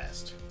your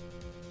best.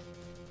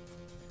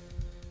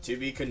 To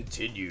be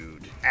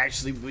continued.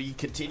 Actually, we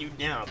continued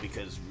now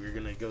because we're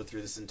gonna go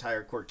through this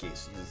entire court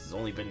case. This has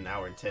only been an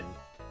hour and 10.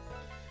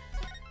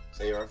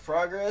 Save our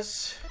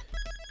progress.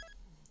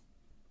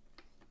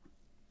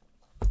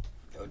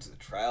 Go to the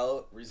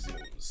trial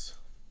resumes.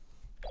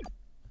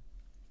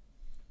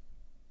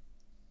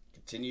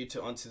 Continue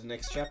on to the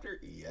next chapter?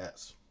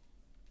 Yes.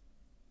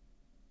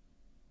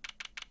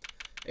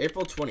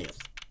 April 20th,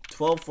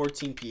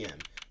 12:14 p.m.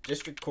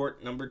 District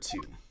Court number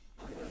 2.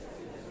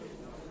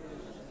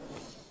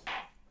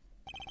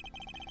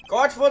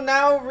 Court will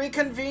now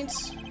reconvene.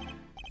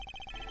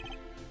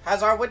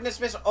 Has our witness,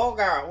 Miss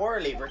Olga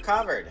Worley,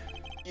 recovered?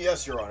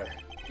 Yes, Your Honor.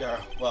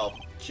 Well,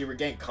 she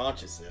regained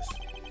consciousness.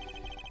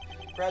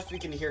 Perhaps we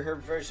can hear her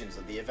versions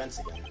of the events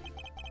again.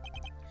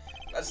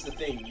 That's the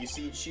thing, you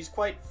see, she's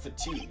quite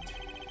fatigued.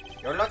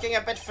 You're looking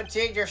a bit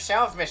fatigued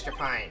yourself, Mr.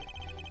 Pine.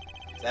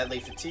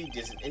 Sadly, fatigued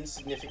is an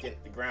insignificant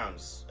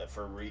grounds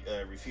for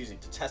refusing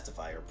to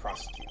testify or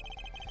prosecute.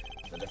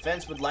 The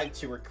defense would like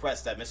to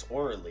request that Miss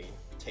Orley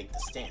take the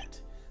stand.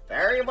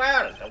 Very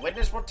well, the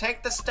witness will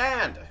take the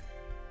stand.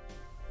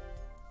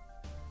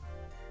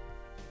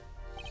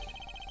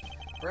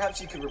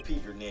 Perhaps you could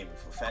repeat your name and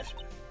profession.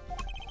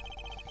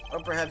 Or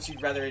perhaps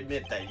you'd rather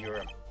admit that you're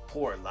a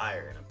poor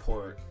liar and a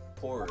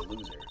poorer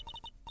loser.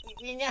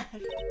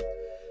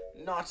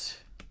 Not.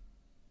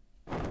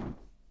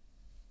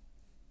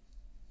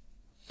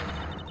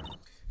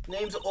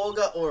 Name's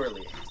Olga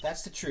Orley.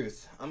 That's the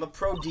truth. I'm a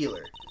pro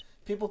dealer.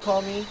 People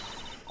call me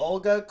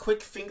Olga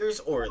Quick Fingers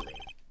Orley.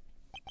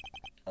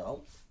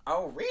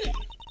 Oh, really?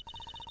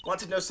 Want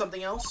to know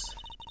something else?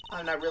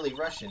 I'm not really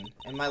Russian,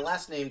 and my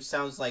last name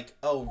sounds like,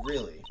 oh,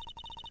 really.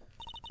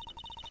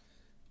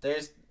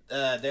 That's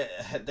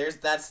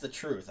the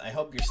truth. I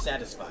hope you're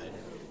satisfied.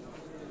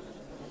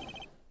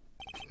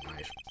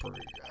 Nice,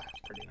 pretty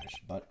nice,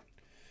 but...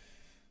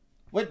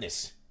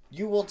 Witness,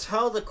 you will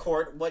tell the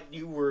court what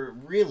you were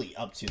really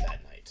up to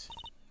that night.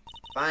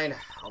 Fine,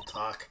 I'll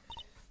talk.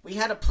 We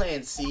had a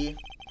plan, see?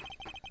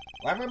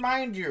 Let me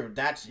remind you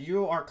that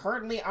you are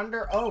currently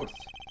under oath.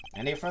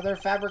 Any further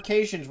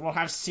fabrications will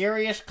have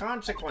serious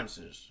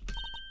consequences.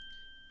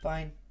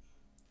 Fine.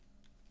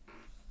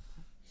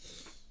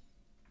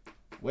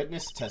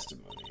 Witness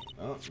testimony.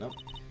 Oh, nope.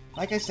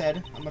 Like I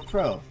said, I'm a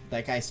pro.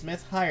 That guy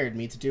Smith hired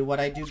me to do what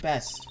I do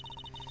best.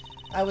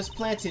 I was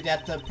planted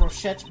at the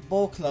Brochette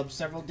Bowl Club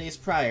several days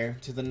prior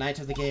to the night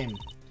of the game,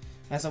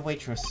 as a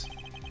waitress.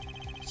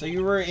 So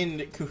you were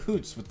in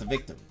cahoots with the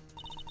victim.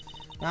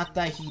 Not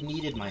that he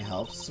needed my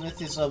help. Smith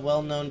is a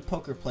well-known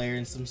poker player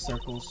in some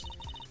circles.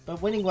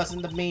 But winning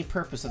wasn't the main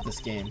purpose of this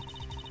game.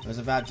 It was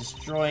about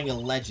destroying a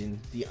legend,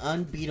 the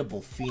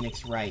unbeatable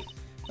Phoenix Wright.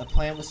 The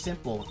plan was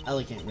simple,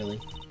 elegant really.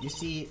 You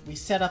see, we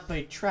set up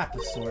a trap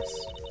of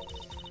sorts.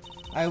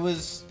 I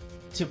was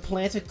to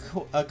plant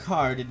a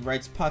card in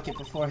Wright's pocket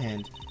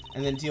beforehand,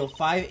 and then deal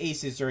 5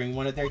 aces during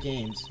one of their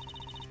games.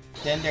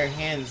 Then their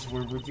hands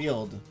were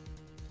revealed.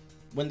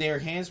 When their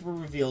hands were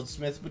revealed,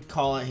 Smith would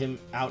call him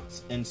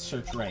out and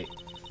search Wright.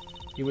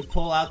 He would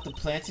pull out the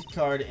planted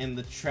card and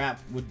the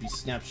trap would be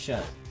snapped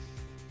shut.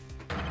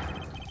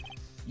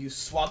 You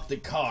swapped the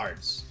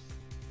cards.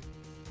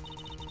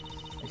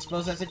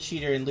 Exposed as a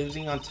cheater and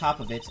losing on top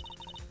of it,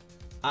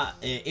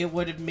 it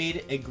would have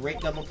made a great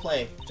double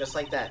play. Just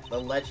like that, the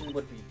legend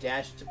would be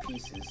dashed to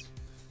pieces.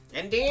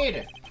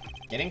 Indeed.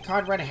 Getting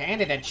caught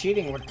red-handed and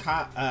cheating would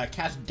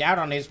cast doubt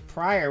on his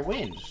prior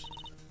wins.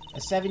 A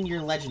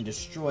 7-year legend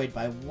destroyed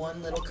by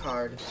one little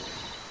card.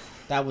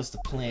 That was the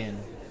plan.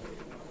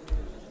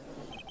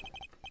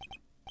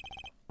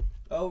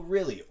 Oh,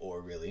 really,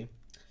 or really?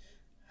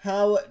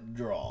 How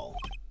droll.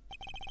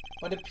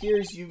 But it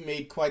appears you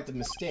made quite the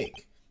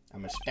mistake. A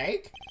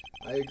mistake?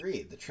 I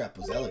agree, the trap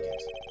was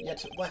elegant.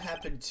 Yet, what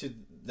happened to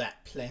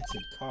that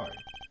planted card?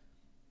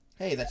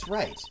 Hey, that's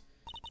right.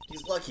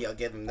 He's lucky, I'll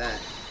give him that.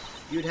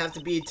 You'd have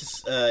to be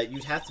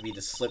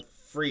to slip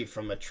free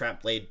from a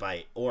trap laid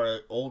by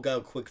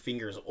Olga Quick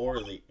Fingers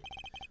Orley.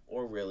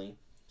 Or really?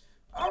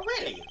 Oh,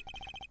 really?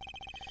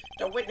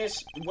 The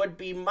witness would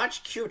be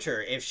much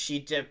cuter if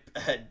she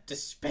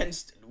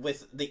dispensed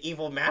with the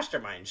evil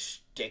mastermind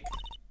shtick.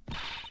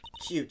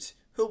 Cute.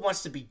 Who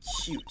wants to be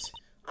cute?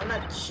 I'm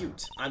not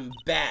cute. I'm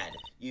bad.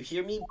 You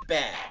hear me?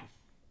 Bad.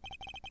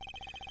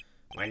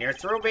 When you're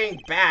through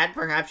being bad,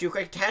 perhaps you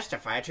could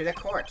testify to the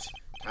court.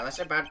 Tell us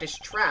about this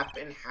trap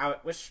and how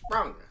it was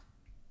sprung.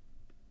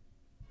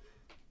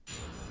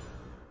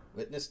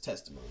 Witness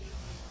testimony.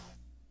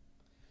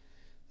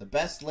 The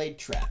best laid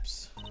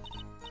traps.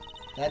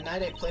 That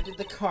night I planted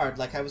the card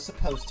like I was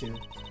supposed to,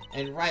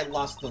 and Wright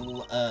lost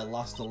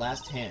the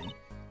last hand,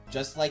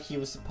 just like he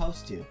was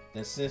supposed to.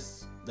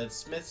 Then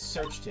Smith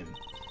searched him,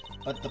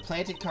 but the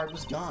planted card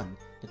was gone.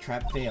 The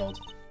trap failed.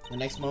 The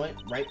next moment,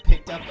 Wright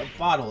picked up a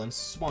bottle and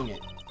swung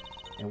it.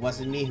 It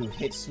wasn't me who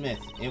hit Smith.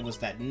 It was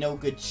that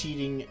no-good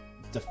cheating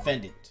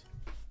defendant.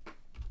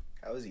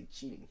 How is he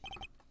cheating?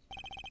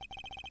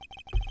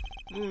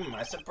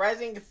 A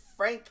surprising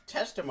frank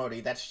testimony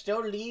that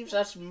still leaves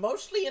us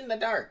mostly in the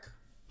dark.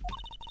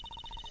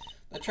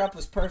 The trap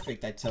was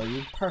perfect, I tell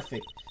you.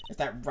 Perfect. If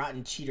that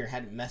rotten cheater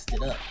hadn't messed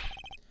it up.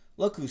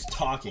 Look who's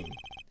talking.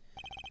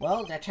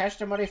 Well, the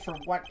testimony for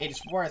what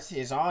it's worth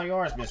is all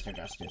yours, Mr.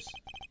 Justice.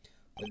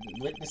 With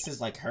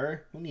witnesses like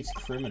her, who needs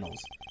criminals?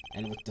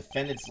 And with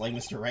defendants like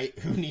Mr. Wright,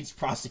 who needs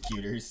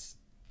prosecutors?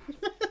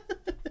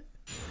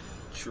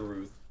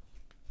 Truth.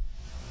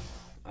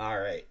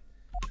 Alright.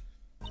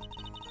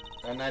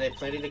 That night I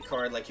planted a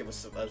card like it was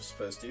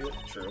supposed to.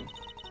 True.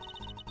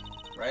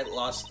 Wright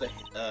lost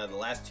the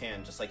last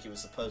hand just like he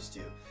was supposed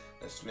to.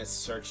 And Smith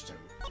searched him.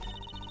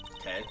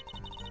 Okay.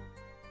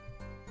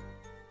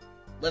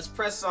 Let's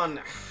press on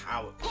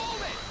how...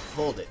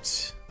 Hold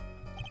it.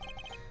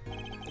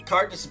 The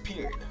card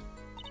disappeared.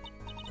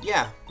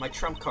 Yeah, my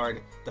trump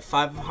card, the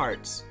 5 of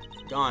hearts.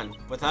 Gone,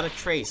 without a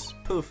trace.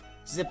 Poof,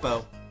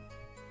 Zippo.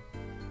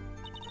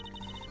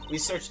 We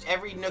searched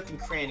every nook and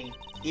cranny,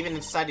 even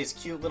inside his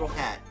cute little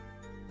hat.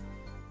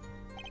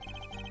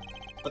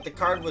 But the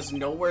card was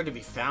nowhere to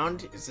be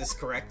found, is this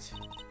correct?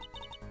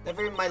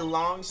 Never in my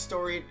long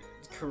storied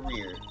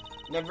career,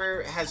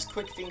 never has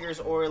Quick Fingers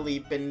Orally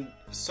been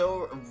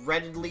so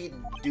readily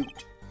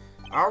duped.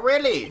 Oh,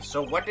 really?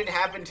 So what did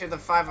happen to the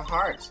 5 of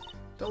hearts?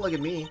 Don't look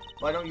at me.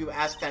 Why don't you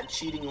ask that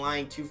cheating,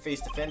 lying,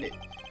 two-faced defendant?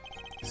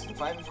 So the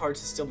 5 of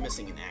hearts is still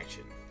missing in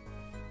action.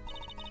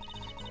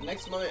 The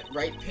next moment,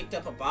 Wright picked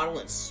up a bottle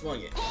and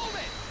swung it.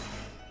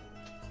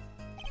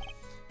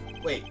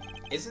 Wait,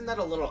 isn't that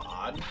a little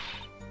odd?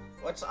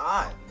 What's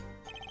odd?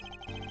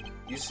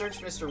 You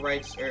searched Mr.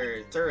 Wright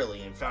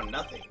thoroughly and found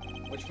nothing,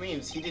 which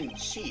means he didn't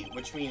cheat,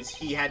 which means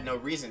he had no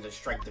reason to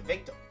strike the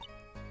victim.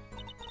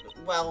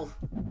 Well...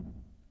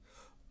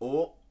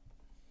 Oh.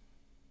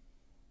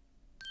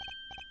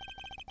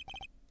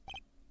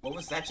 What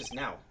was that just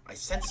now? I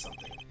sensed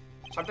something.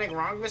 Something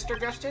wrong, Mr.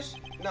 Justice?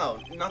 No,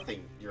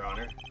 nothing, Your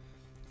Honor.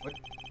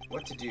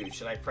 What to do?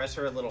 Should I press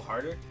her a little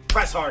harder?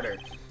 Press harder!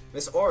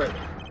 Miss Orley,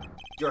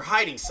 you're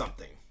hiding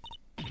something.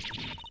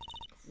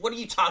 What are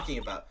you talking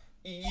about?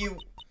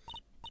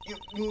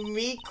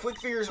 Me, Quick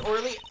Fingers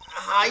Orley,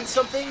 hide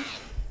something?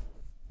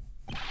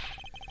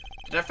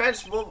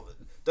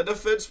 The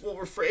defense will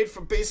refrain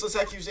from baseless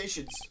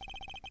accusations.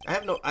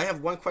 I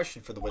have one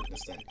question for the witness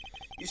then.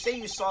 You say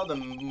you saw the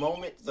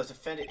moment the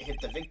defendant hit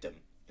the victim.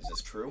 Is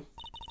this true?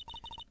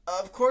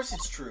 Of course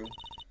it's true.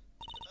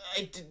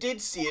 I did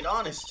see it,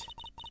 honest.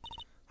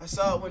 I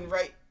saw it when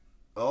right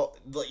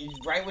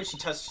when she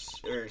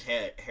touched her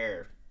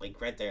hair, like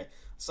right there.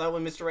 I saw it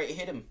when Mr. Wright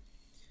hit him.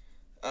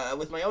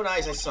 With my own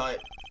eyes I saw it.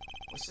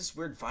 What's this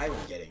weird vibe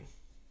I'm getting?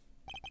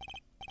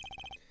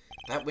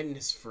 That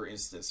witness, for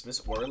instance, Miss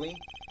Orley,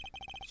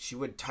 she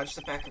would touch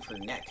the back of her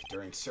neck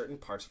during certain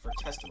parts of her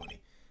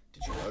testimony.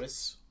 Did you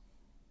notice?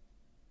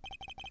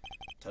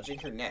 Touching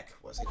her neck,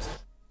 was it?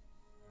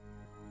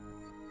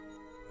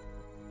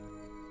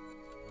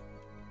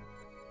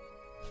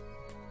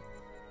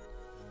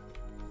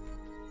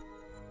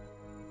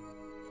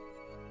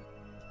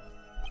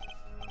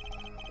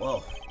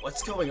 Whoa,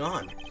 what's going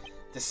on?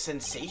 The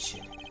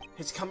sensation,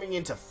 it's coming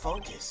into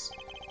focus.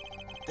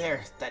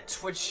 There, that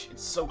twitch,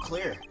 it's so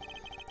clear.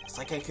 It's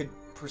like I could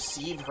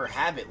perceive her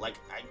habit like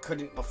I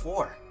couldn't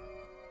before.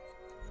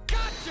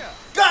 Gotcha!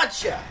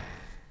 Gotcha!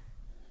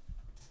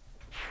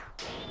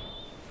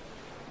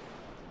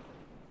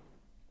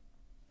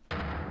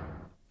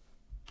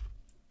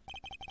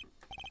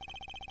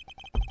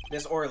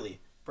 Miss Orley,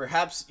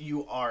 perhaps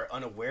you are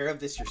unaware of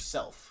this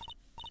yourself.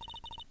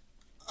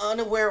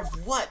 Unaware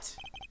of what?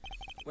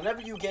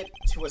 Whenever you get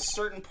to a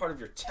certain part of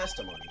your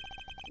testimony,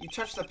 you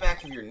touch the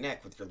back of your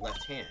neck with your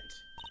left hand.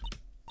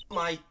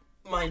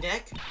 My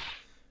neck?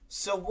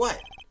 So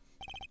what?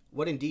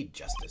 What indeed,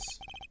 Justice?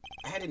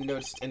 I hadn't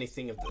noticed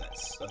anything of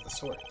the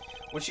sort.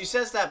 When she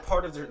says that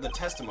part of the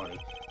testimony,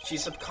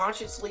 she's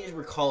subconsciously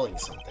recalling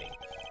something.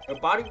 Her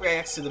body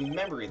reacts to the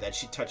memory that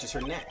she touches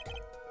her neck.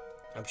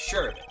 I'm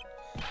sure of it.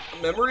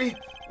 A memory?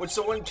 Would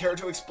someone care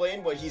to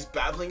explain what he's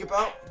babbling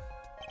about?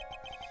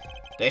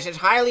 This is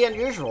highly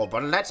unusual,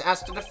 but let's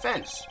ask the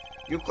defense.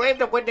 You claim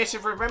the witness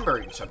is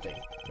remembering something.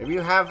 Maybe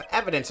you have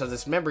evidence of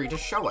this memory to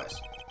show us.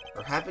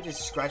 Her habit is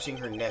scratching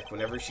her neck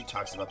whenever she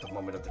talks about the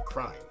moment of the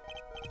crime.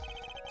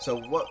 So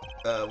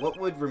what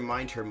would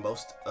remind her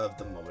most of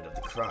the moment of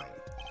the crime?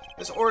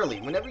 Miss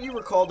Orley, whenever you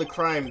recall the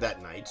crime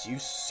that night, you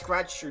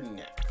scratch your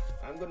neck.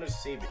 I'm gonna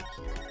save it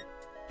here.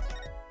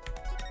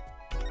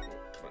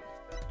 Come on.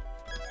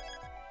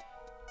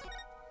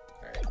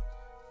 Alright.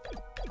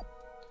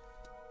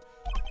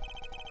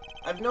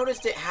 I've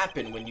noticed it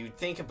happen when you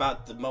think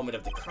about the moment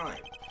of the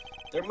crime.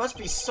 There must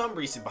be some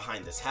reason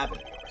behind this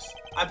habit of yours.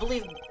 I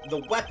believe the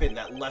weapon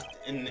that left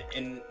an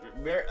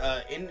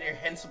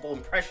indefensible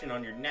impression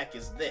on your neck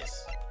is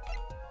this.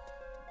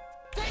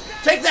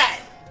 Take that!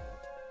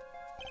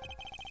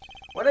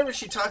 Whenever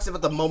she talks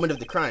about the moment of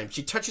the crime,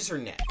 she touches her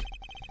neck.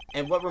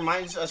 And what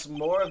reminds us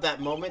more of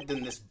that moment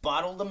than this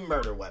bottle of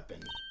murder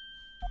weapon?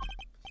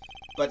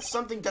 But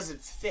something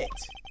doesn't fit.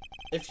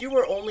 If you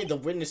were only the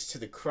witness to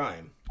the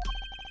crime,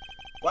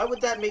 why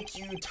would that make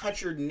you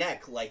touch your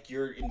neck like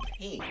you're in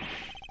pain?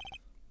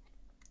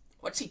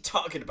 What's he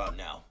talking about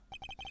now?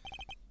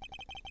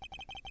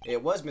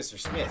 It was Mr.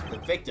 Smith, the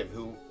victim,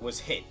 who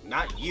was hit,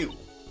 not you.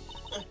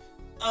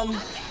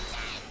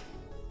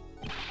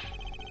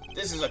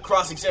 This is a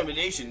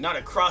cross-examination, not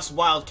a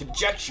cross-wild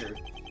conjecture.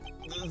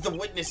 The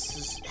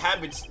witness's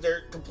habits,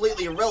 they're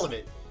completely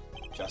irrelevant.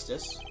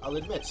 Justice, I'll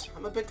admit,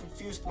 I'm a bit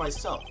confused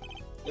myself.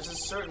 This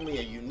is certainly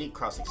a unique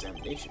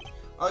cross-examination.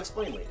 I'll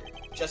explain later.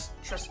 Just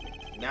trust me.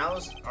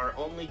 Now's our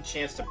only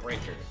chance to break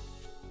her.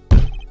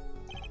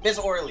 Miss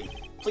Orley,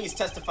 please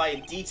testify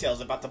in details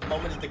about the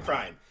moment of the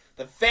crime.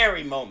 The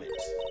very moment.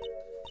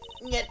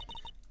 Yet,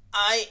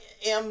 I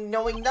am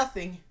knowing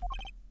nothing.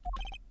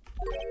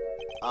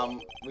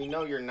 We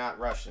know you're not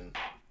Russian.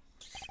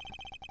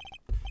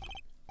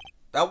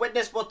 The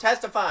witness will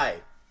testify.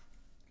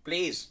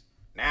 Please,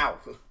 now.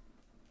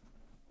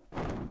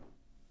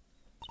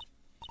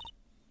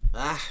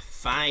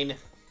 Fine.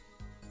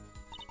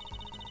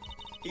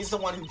 He's the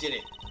one who did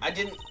it. I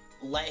didn't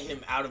let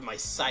him out of my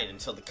sight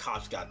until the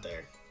cops got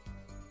there.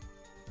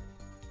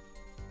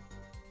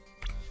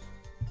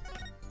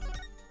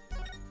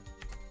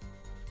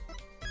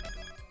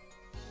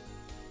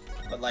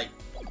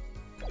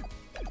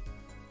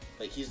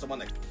 But he's the one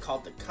that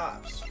called the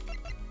cops.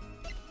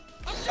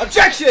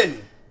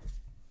 Objection!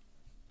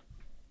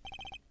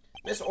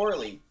 Miss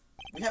Orley,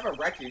 we have a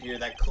record here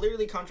that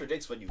clearly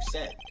contradicts what you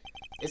said.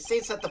 It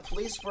states that the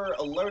police were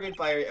alerted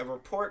by a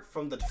report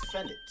from the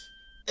defendant.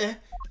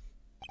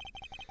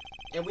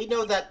 And we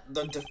know that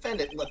the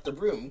defendant left the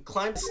room,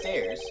 climbed the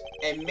stairs,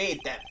 and made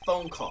that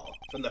phone call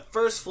from the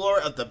first floor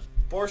of the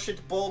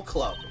Borscht Bull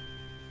Club.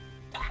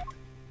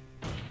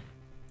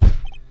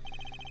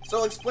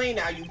 So explain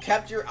how you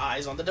kept your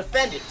eyes on the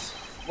defendant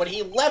when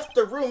he left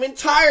the room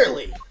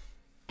entirely.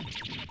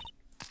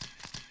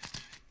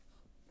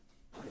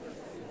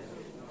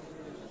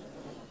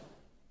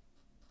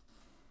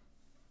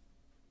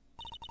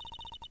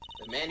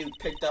 The man who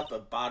picked up a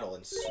bottle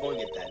and swung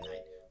it that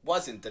night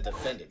wasn't the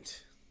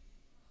defendant.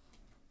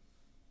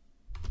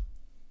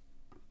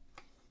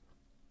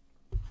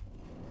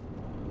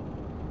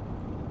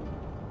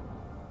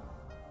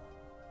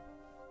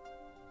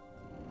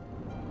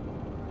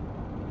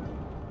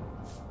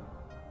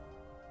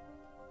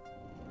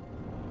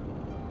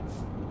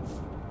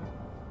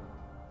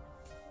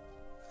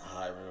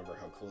 I remember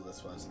how cool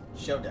this was.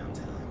 Showdown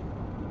time.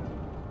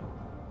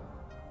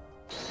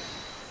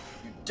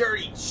 You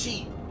dirty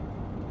cheat!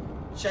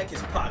 Check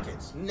his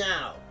pockets,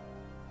 now!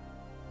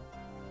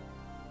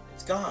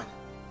 It's gone.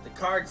 The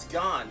card's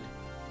gone.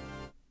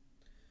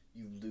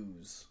 You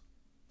lose.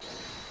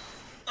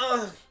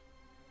 Ugh!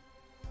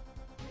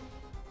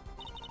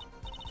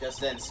 Just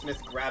then,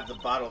 Smith grabbed the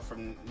bottle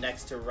from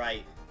next to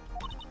right,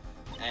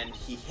 and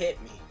he hit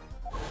me.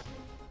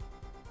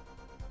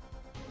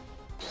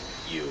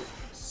 You,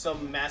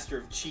 some master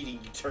of cheating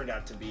you turned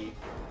out to be.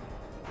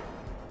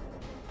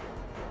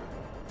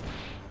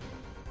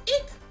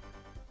 Eek!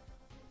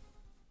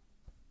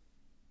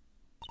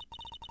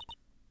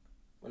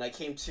 When I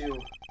came to,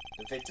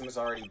 the victim was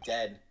already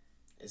dead.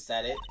 Is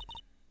that it?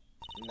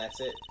 And that's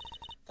it.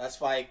 That's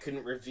why I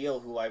couldn't reveal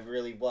who I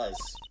really was.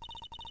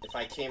 If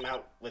I came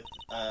out with,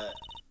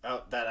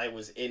 out that I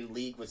was in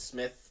league with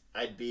Smith,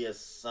 I'd be a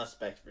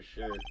suspect for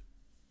sure.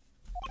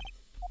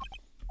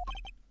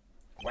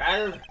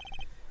 Well,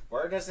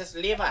 where does this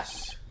leave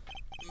us?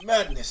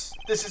 Madness.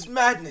 This is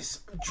madness.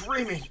 I'm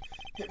dreaming.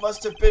 It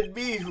must have been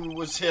me who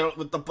was hit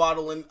with the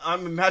bottle, and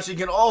I'm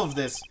imagining all of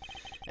this.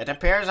 It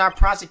appears our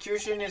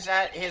prosecution is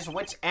at his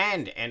wit's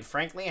end, and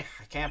frankly,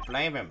 I can't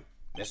blame him.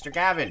 Mr.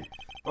 Gavin,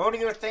 what do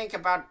you think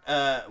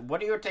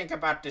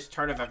about this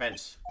turn of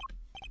events?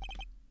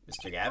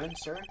 Mr. Gavin,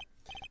 sir?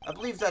 I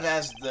believe that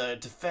as the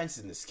defense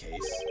in this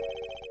case,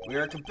 we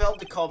are compelled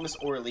to call Miss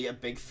Orley a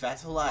big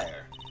fat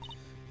liar.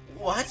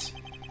 What?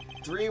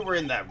 3 were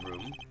in that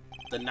room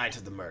the night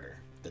of the murder.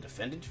 The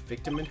defendant,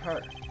 victim, and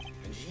her.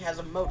 And she has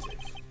a motive.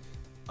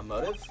 A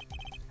motive?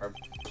 Her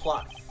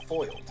plot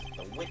foiled.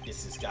 The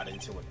witnesses got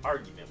into an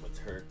argument with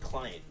her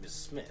client, Miss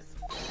Smith.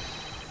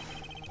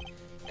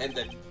 And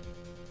the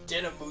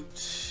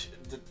denouement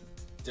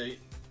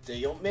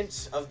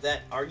of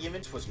that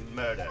argument was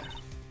murder.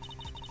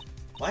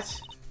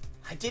 What?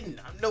 I didn't.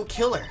 I'm no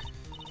killer.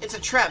 It's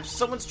a trap.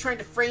 Someone's trying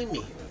to frame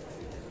me.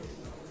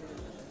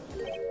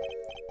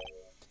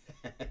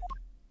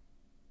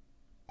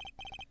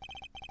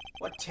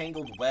 What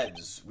tangled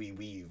webs we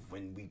weave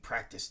when we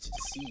practice to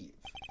deceive.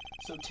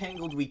 So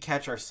tangled we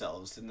catch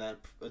ourselves in the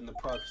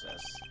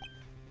process.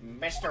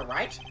 Mr.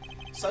 Wright?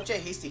 Such a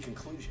hasty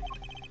conclusion.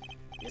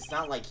 It's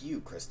not like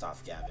you,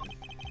 Christoph Gavin.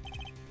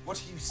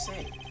 What do you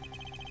say?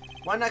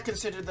 Why not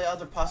consider the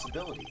other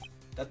possibility?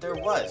 That there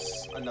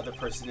was another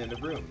person in the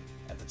room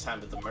at the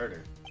time of the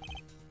murder.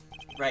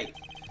 Right.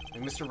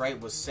 Like Mr. Wright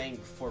was saying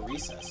before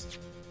recess,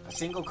 a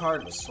single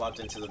card was swapped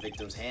into the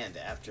victim's hand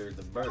after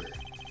the murder.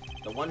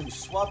 The one who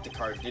swapped the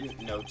card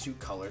didn't know two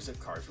colors of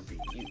cards were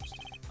being used.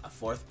 A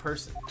fourth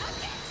person.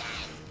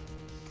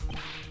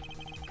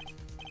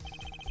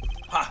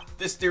 Ha!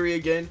 This theory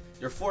again?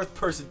 Your fourth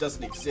person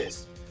doesn't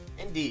exist.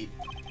 Indeed.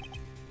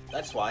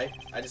 That's why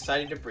I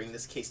decided to bring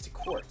this case to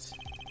court.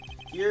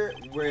 Here,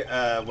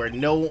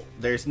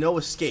 there's no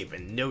escape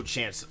and no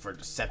chance for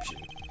deception.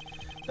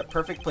 The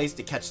perfect place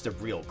to catch the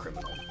real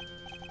criminal.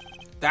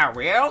 The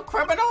real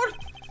criminal?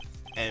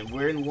 And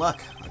we're in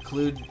luck. A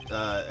clue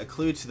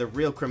to the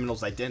real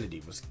criminal's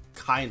identity was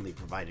kindly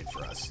provided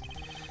for us.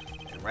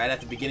 And right at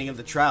the beginning of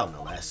the trial,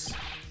 no less.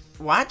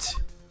 What?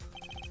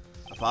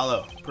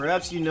 Apollo,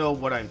 perhaps you know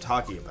what I'm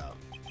talking about.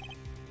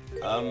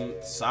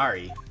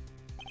 Sorry.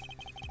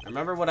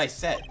 Remember what I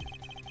said.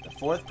 The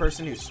fourth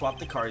person who swapped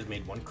the cards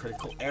made one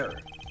critical error.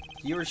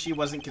 He or she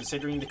wasn't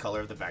considering the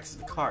color of the backs of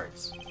the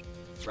cards.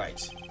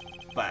 Right.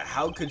 But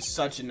how could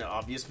such an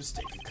obvious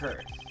mistake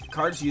occur? The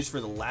cards used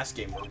for the last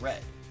game were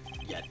red.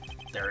 Yet,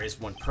 there is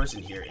one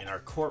person here in our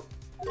court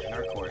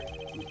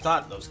who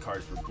thought those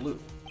cards were blue.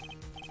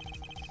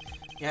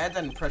 Yeah, I had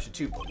that impression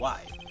too, but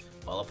why?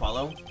 Well,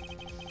 Apollo,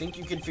 think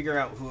you can figure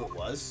out who it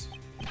was?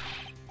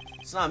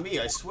 It's not me,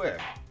 I swear.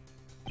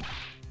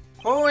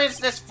 Who is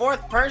this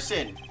fourth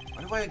person?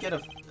 Why do I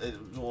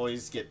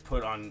always get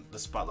put on the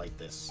spot like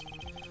this?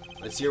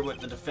 Let's hear what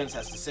the defense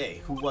has to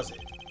say. Who was it?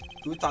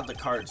 Who thought the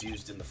cards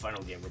used in the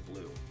final game were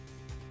blue?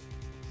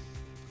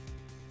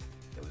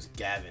 It was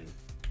Gavin.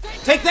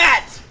 Take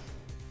that!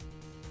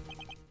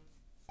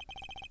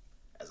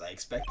 As I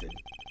expected.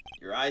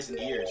 Your eyes and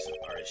ears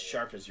are as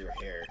sharp as your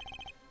hair.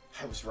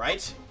 I was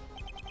right.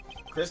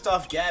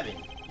 Christoph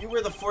Gavin, you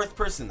were the fourth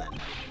person that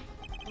night.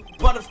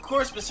 But of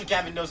course Mr.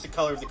 Gavin knows the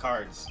color of the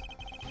cards.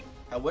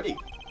 How would he?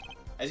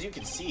 As you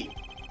can see,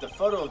 the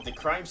photo of the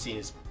crime scene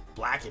is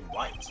black and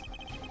white.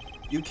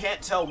 You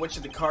can't tell which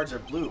of the cards are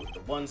blue,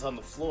 the ones on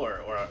the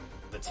floor or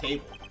the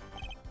table.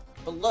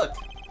 But look,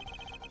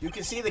 you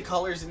can see the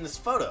colors in this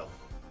photo.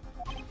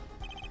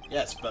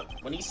 Yes, but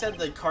when he said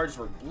the cards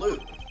were blue,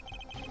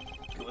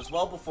 it was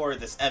well before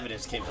this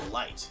evidence came to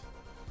light.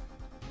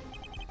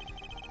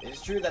 It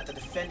is true that the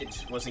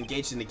defendant was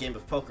engaged in a game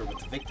of poker with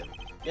the victim,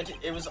 yet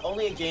it was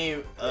only a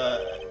game,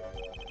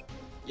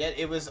 Yet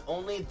it was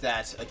only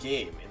that a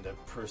game, in the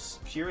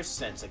purest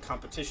sense, a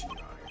competition,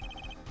 Your Honor.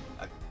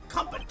 A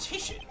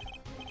competition?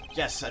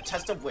 Yes, a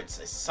test of wits,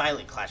 a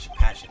silent clash of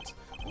passions.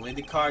 Only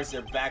the cards,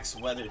 their backs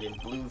weathered in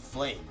blue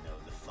flame, know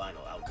the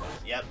final outcome.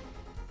 Yep,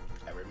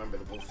 I remember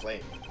the blue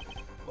flame.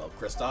 Well,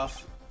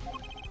 Christoph?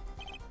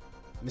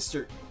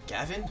 Mr.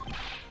 Gavin?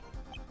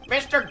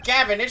 Mr.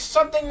 Gavin, is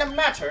something the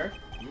matter?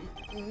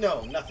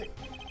 No, nothing.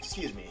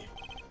 Excuse me.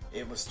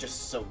 It was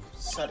just so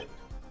sudden,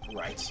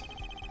 right?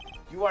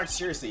 You aren't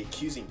seriously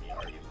accusing me,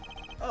 are you?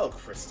 Oh,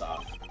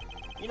 Christoph.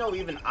 You know,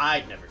 even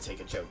I'd never take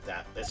a joke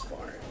this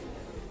far.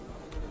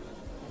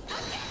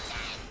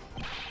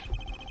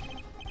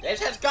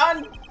 This has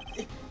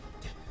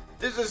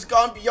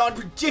gone beyond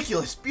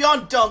ridiculous,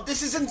 beyond dumb.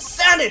 This is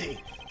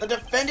insanity! The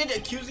defendant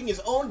accusing his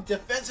own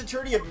defense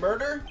attorney of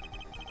murder?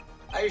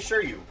 I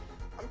assure you,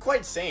 I'm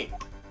quite sane.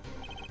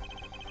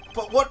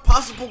 But what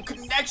possible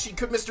connection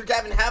could Mr.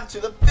 Gavin have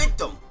to the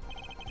victim?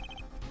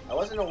 I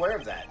wasn't aware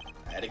of that.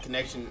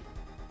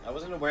 I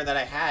wasn't aware that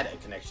I had a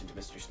connection to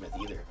Mr. Smith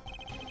either.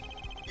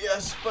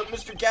 Yes, but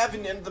Mr.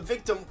 Gavin and the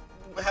victim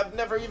have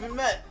never even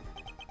met.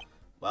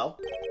 Well,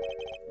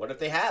 what if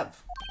they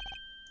have?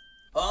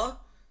 Huh?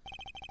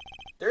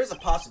 There is a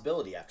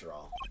possibility, after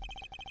all.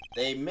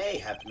 They may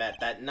have met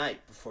that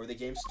night before the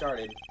game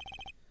started.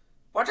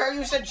 What are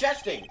you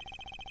suggesting?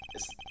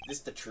 Is this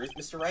the truth,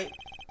 Mr. Wright?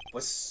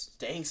 Was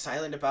staying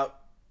silent about...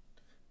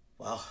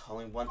 Well,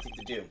 only one thing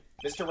to do.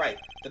 Mr. Wright,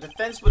 the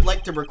defense would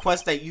like to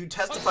request that you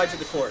testify to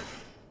the court.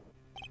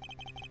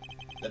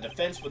 The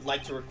defense would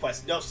like to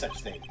request no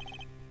such thing.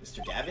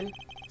 Mr. Gavin,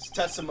 his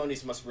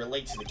testimonies must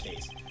relate to the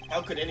case.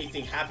 How could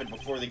anything happen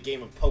before the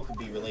game of poker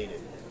be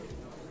related?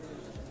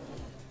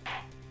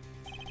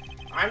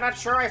 I'm not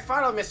sure I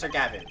follow, Mr.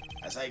 Gavin.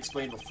 As I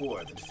explained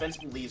before, the defense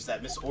believes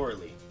that Miss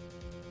Orley...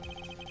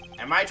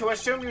 Am I to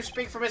assume you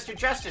speak for Mr.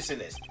 Justice in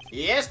this?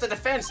 Yes, the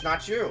defense,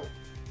 not you.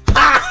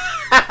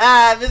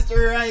 Ha!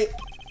 Mr. Wright!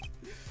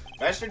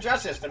 Mr.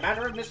 Justice, the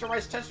matter of Mr.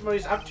 Wright's testimony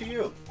is up to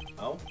you.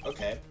 Oh,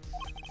 okay.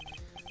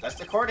 Does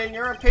the court, in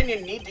your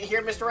opinion, need to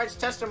hear Mr. Wright's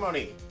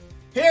testimony?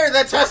 Hear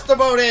the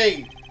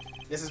testimony!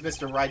 This is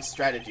Mr. Wright's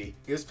strategy.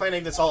 He was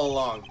planning this all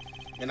along.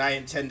 and I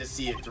intend to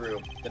see it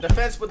through. The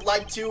defense would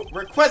like to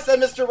request that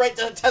Mr. Wright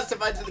to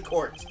testify to the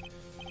court.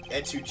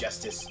 And to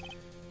justice.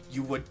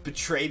 You would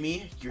betray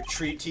me, your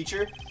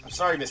teacher? I'm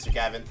sorry, Mr.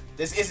 Gavin.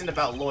 This isn't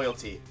about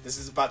loyalty. This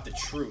is about the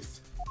truth.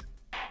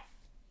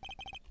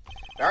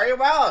 Very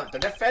well. The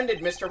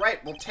defendant, Mr.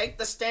 Wright, will take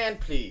the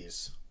stand,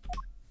 please.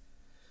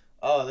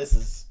 Oh, this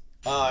is...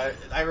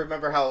 I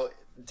remember how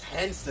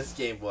tense this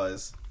game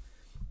was.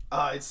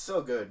 It's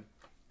so good.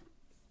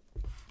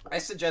 I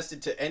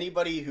suggested to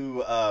anybody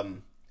who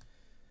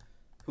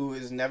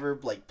has never,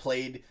 like,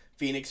 played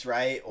Phoenix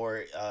Wright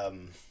or,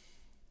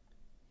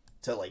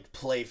 to, like,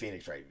 play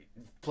Phoenix Wright.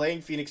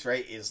 Playing Phoenix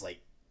Wright is, like,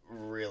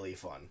 really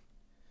fun.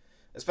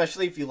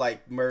 Especially if you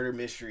like murder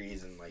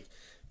mysteries and, like,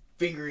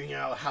 figuring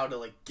out how to,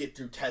 like, get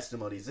through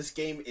testimonies. This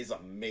game is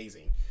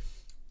amazing.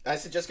 I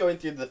suggest going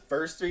through the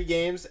first 3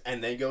 games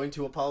and then going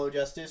to Apollo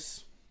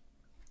Justice.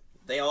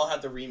 They all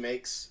have the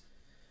remakes.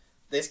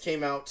 This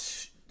came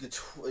out,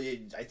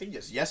 I think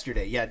just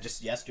yesterday. Yeah,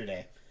 just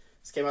yesterday.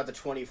 This came out the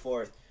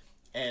 24th.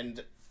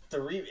 And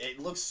it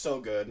looks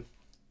so good.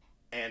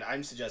 And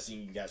I'm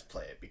suggesting you guys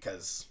play it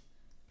because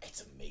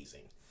it's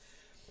amazing.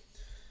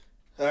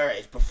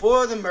 Alright,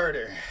 before the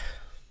murder.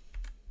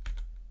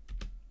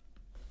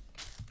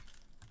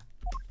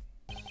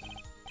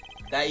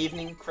 That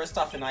evening,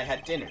 Kristoff and I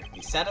had dinner.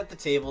 We sat at the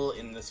table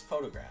in this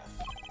photograph.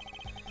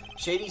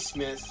 Shady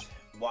Smith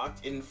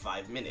walked in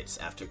 5 minutes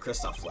after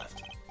Kristoff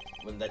left.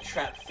 When the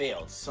trap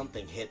failed,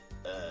 Smith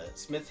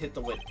hit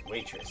the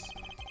waitress.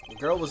 The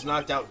girl was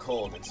knocked out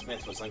cold and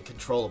Smith was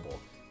uncontrollable.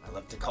 I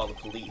left to call the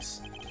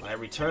police. When I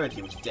returned,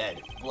 he was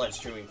dead, blood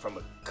streaming from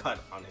a cut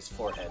on his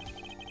forehead.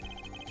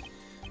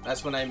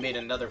 That's when I made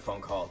another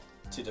phone call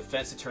to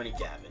defense attorney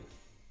Gavin.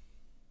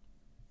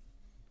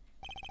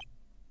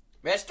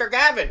 Mr.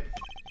 Gavin,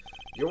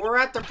 you were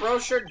at the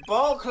Brochured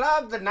Ball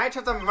Club the night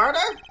of the murder?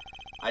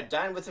 I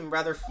dined with him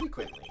rather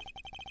frequently.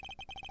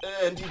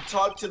 And he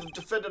talked to the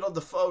defendant on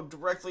the phone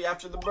directly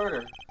after the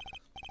murder.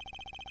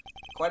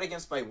 Quite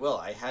against my will,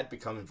 I had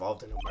become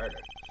involved in a murder.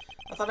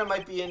 I thought I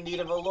might be in need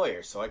of a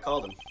lawyer, so I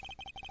called him.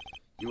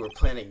 You were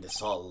planning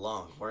this all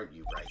along, weren't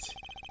you, Wright?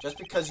 Just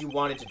because you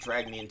wanted to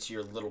drag me into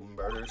your little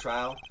murder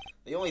trial,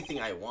 the only thing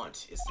I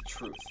want is the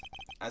truth,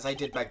 as I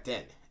did back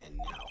then and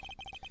now.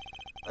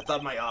 I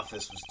thought my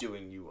office was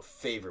doing you a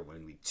favor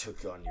when we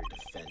took on your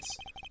defense.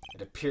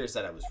 It appears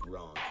that I was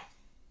wrong.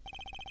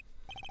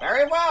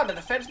 Very well, the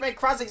defense may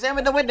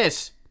cross-examine the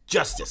witness.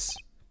 Justice.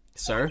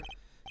 Sir?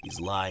 He's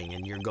lying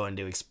and you're going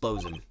to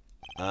expose him.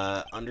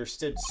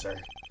 Understood, sir.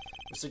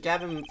 Mr.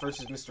 Gavin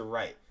versus Mr.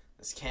 Wright.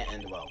 This can't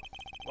end well.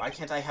 Why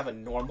can't I have a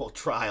normal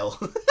trial?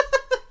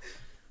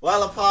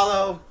 Well,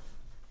 Apollo,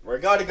 we're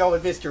going to go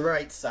with Mr.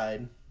 Wright's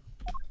side.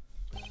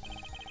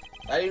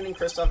 That evening,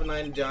 Kristoff and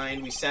I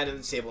dined. We sat at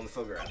the table in the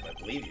photograph. I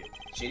believe you.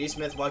 Shady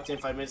Smith walked in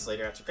 5 minutes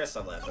later after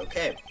Kristoff left.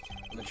 Okay.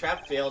 When the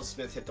trap failed,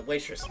 Smith hit the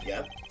waitress.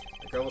 Yep.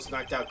 The girl was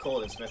knocked out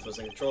cold and Smith was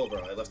uncontrollable.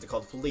 I left to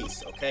call the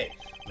police. Okay.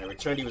 When I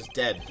returned, he was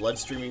dead. Blood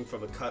streaming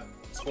from a cut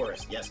in his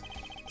forehead. Yes.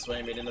 That's when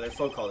I made another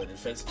phone call to the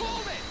defense attorney.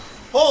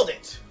 Hold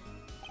it!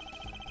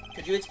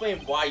 Could you explain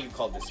why you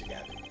called Mr.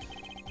 Gavin?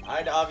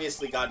 I'd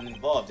obviously gotten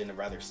involved in a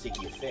rather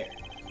sticky affair,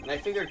 and I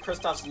figured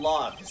Kristoff's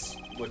law office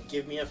would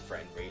give me a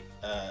friend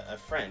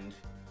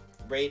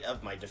rate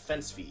of my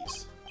defense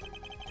fees.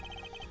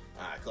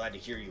 Glad to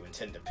hear you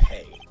intend to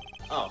pay.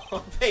 Oh,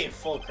 I'll pay in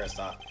full,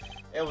 Kristoff.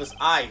 It was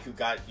I who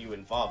got you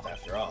involved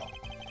after all.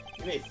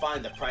 You may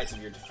find the price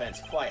of your defense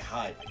quite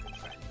high, my good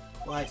friend.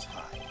 Quite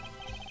high.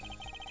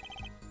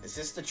 Is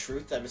this the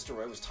truth that Mr.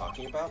 Wright was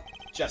talking about?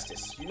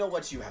 Justice, you know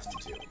what you have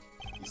to do.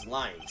 He's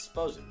lying.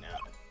 Expose him now.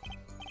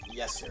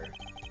 Yes, sir.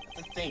 I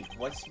have to think.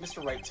 What's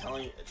Mr. Wright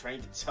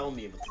trying to tell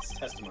me with this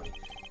testimony?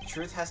 The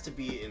truth has to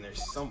be in there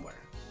somewhere.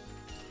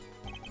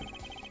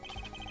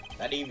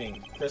 That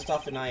evening,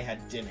 Kristoff and I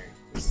had dinner.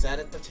 We sat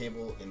at the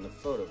table in the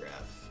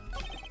photograph.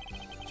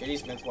 J.D.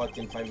 Smith walked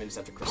in 5 minutes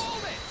after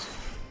Kristoff left.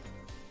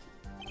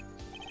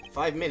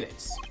 5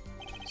 minutes.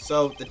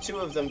 So, the two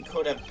of them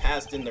could have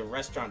passed in the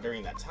restaurant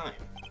during that time.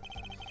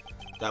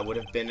 That would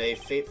have been a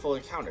fateful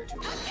encounter to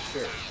me, I'm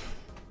sure.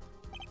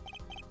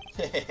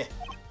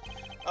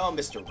 Oh,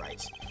 Mr.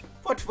 Wright,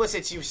 what was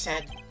it you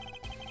said?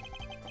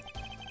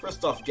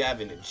 Kristoff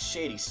Gavin and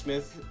Shady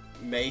Smith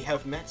may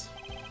have met.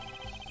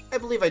 I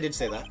believe I did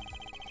say that.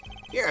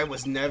 Here I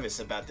was nervous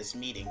about this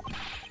meeting.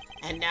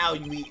 And now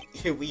we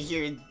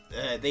hear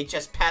they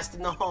just passed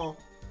in the hall.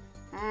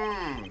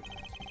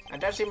 That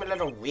does seem a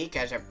little weak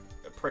as a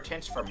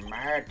pretense for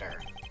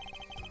murder.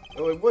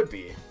 Oh, it would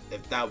be,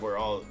 if that were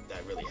all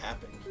that really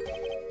happened.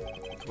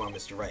 Come on,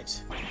 Mr.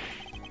 Wright.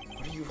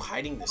 What are you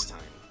hiding this time?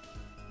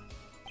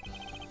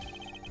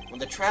 When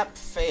the trap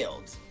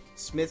failed,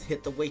 Smith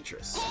hit the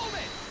waitress.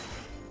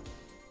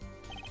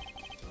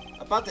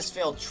 About this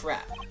failed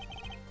trap.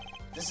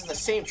 This is the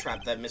same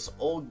trap that Miss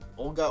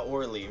Olga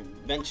Orley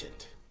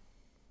mentioned.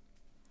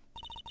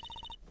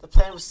 The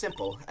plan was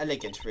simple,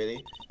 elegant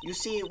really. You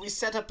see, we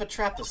set up a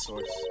trap of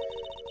sorts.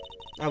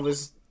 I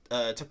was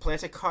to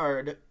plant a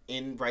card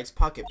in Wright's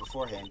pocket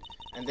beforehand,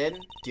 and then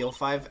deal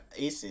 5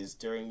 aces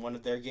during one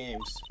of their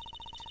games.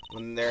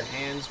 When their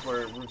hands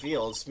were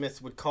revealed,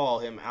 Smith would call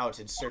him out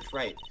and search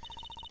right.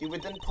 He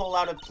would then pull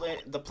out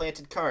the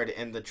planted card,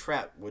 and the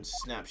trap would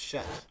snap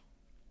shut.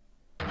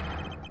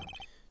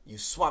 You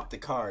swap the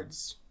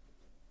cards.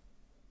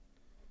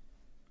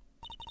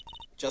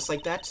 Just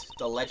like that,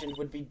 the legend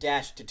would be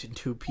dashed into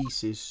 2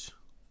 pieces.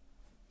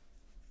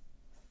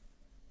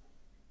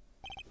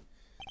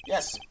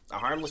 Yes, a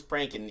harmless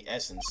prank in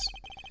essence.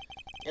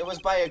 It was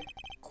by a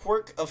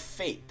quirk of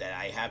fate that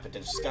I happened to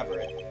discover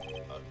it.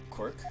 A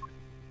quirk?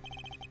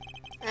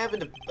 I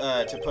happened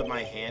to put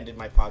my hand in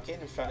my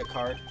pocket and found a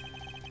card.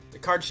 The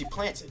card she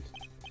planted.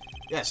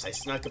 Yes, I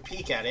snuck a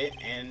peek at it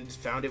and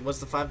found it was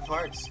the 5 of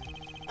hearts.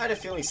 I had a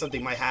feeling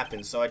something might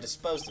happen, so I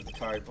disposed of the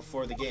card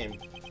before the game.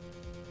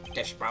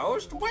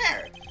 Disposed?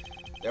 Where?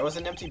 There was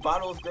an empty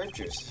bottle of grape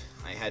juice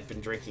I had been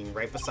drinking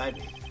right beside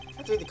me.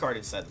 I threw the card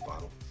inside the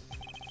bottle.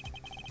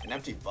 An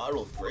empty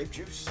bottle of grape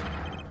juice?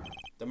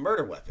 The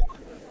murder weapon.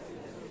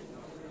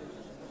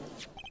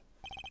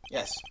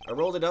 Yes, I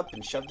rolled it up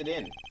and shoved it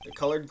in. The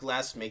colored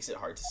glass makes it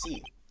hard to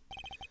see.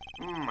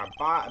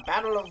 A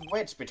battle of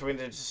wits between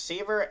the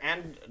deceiver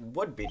and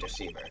would-be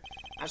deceiver.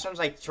 That sounds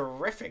like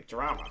terrific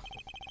drama.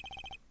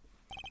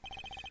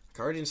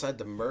 Card inside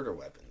the murder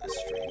weapon. That's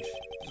strange.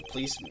 Did the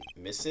police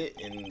miss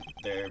it in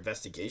their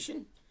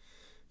investigation?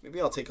 Maybe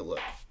I'll take a look.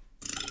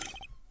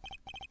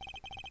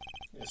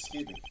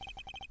 Excuse me.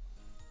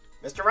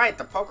 Mr. Wright,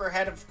 the poker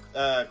head of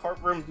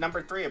courtroom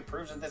number 3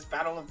 approves of this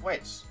battle of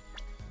wits.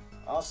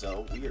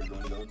 Also, we are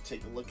going to go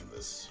take a look at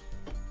this.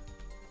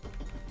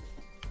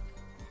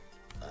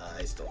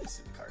 I still want to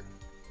see the card.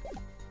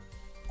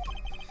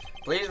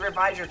 Please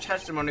revise your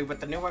testimony with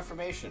the new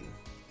information.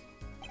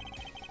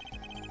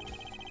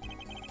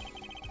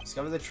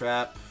 Discover the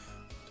trap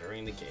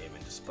during the game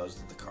and dispose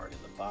of the card in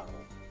the bottle.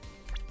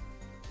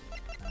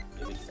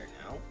 Maybe it's there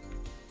now.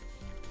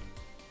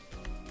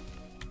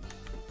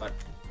 But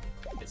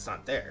it's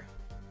not there.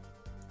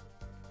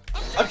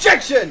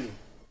 Objection!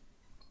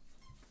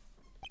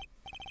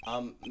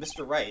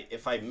 Mr. Wright,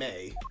 if I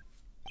may.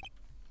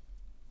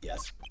 Yes.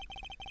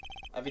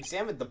 I've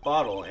examined the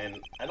bottle and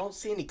I don't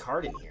see any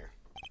card in here.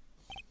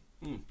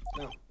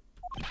 No.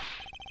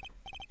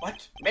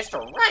 What? Mr.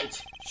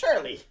 Wright!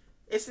 Surely,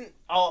 isn't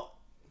all... ...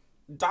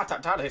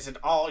 isn't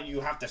all you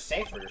have to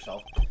say for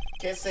yourself.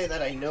 Can't say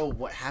that I know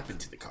what happened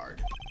to the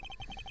card.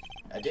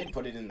 I did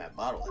put it in that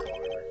bottle,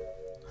 however.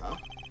 Huh?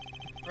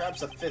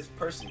 Perhaps a 5th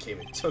person came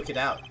and took it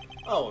out.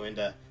 Oh, and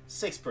a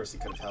 6th person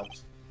could have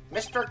helped.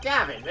 Mr.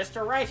 Gavin,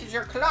 Mr. Wright is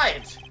your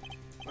client.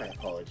 My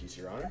apologies,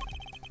 Your Honor.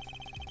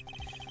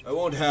 I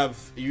won't have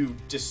you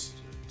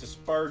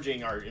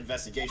disparaging our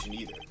investigation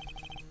either.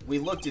 We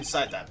looked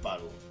inside that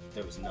bottle.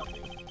 There was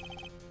nothing.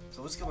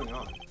 So what's going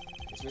on?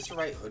 Is Mr.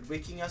 Wright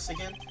hoodwinking us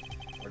again?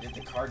 Or did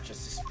the card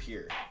just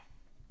disappear?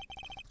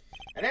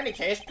 In any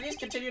case, please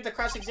continue the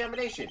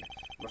cross-examination.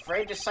 I'm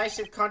afraid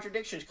decisive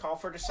contradictions call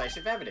for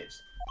decisive evidence.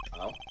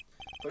 Oh?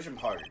 Push him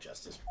harder,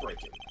 Justice.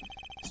 Break him.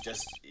 It's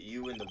just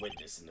you and the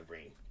witness in the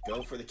ring.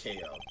 Go for the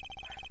KO.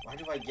 Why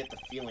do I get the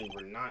feeling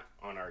we're not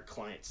on our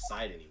client's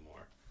side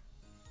anymore?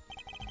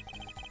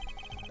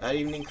 That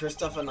evening,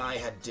 Christoph and I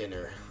had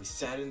dinner. We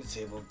sat in the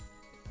table.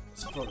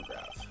 It's a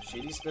photograph.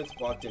 Shady Smith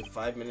walked in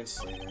 5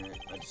 minutes later.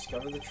 I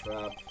discovered the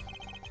trap.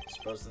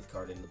 Disposed of the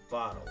card in the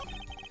bottle.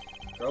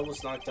 The girl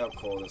was knocked out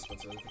cold and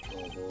Smith was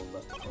uncontrollable and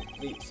left to call the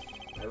police.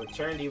 When I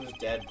returned, he was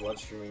dead, blood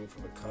streaming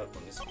from a cut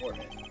on his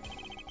forehead.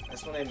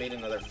 That's when I made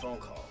another phone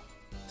call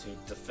to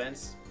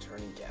Defense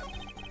Attorney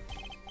Gavin.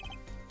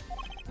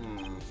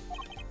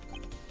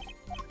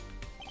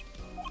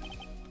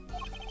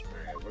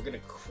 Alright, we're gonna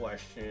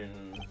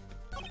question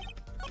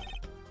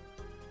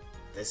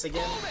this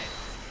again?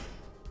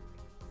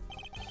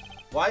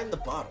 Why in the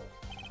bottle?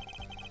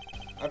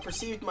 I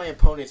perceived my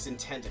opponent's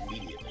intent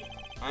immediately.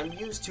 I'm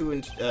used to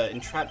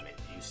entrapment,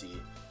 you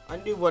see. I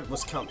knew what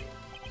was coming.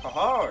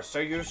 Oh, so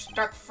you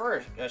struck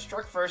first.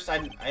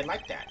 I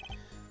like that.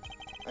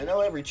 I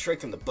know every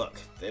trick in the book.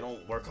 They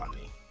don't work on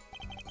me.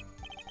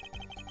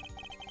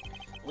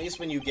 At least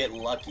when you get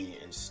lucky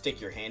and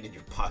stick your hand in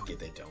your pocket,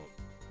 they don't.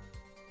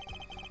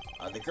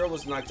 The girl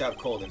was knocked out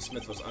cold and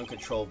Smith was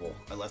uncontrollable.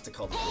 I left to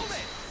call the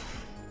police.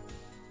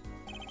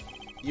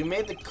 You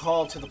made the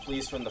call to the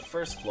police from the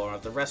 1st floor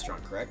of the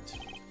restaurant, correct?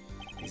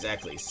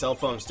 Exactly. Cell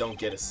phones don't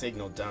get a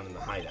signal down in the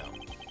hideout.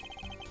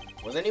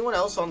 Was anyone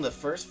else on the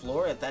 1st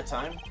floor at that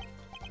time?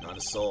 Not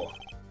a soul.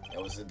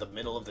 It was in the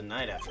middle of the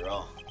night after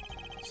all.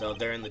 So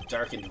there in the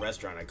darkened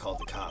restaurant, I called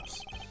the cops.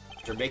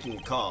 After making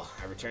the call,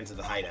 I returned to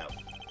the hideout.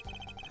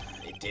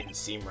 It didn't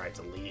seem right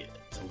to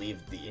leave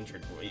the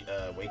injured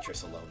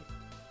waitress alone.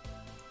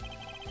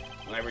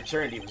 When I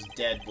returned, he was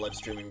dead, blood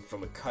streaming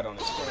from a cut on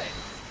his forehead.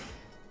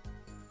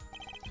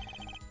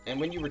 And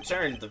when you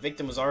returned, the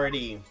victim was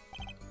already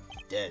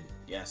dead,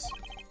 yes.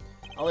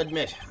 I'll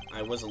admit,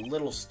 I was a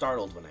little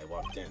startled when I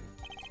walked in.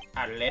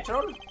 A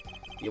little?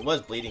 He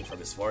was bleeding from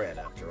his forehead,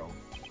 after all.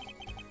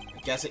 I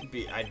guess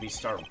I'd be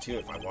startled too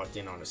if I walked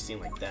in on a scene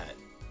like that.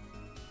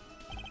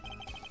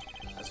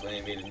 That's when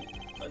I made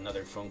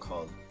another phone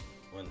call.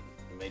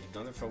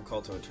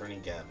 To Attorney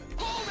Gavin.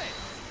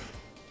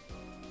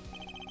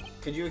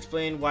 Could you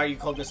explain why you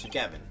called Mr.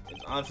 Gavin?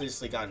 It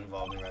obviously got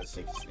involved in Red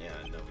Six. Yeah,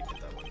 no, we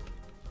did that one.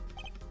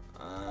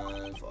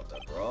 Fault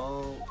up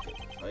brawl.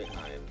 Fight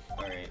hide.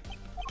 Alright.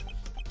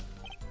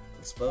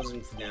 Expose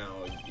him for now.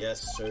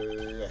 Yes,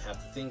 sir. I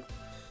have to think.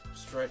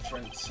 Stretch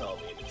trying to tell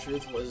me. The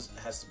truth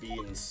has to be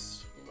in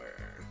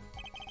somewhere.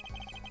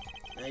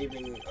 Not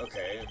even.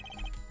 Okay.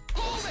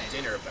 What's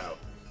dinner about?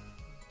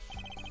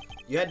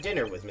 You had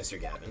dinner with Mr.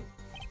 Gavin?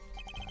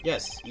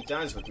 Yes, he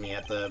dines with me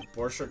at the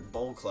Borshert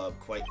Bowl Club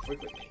quite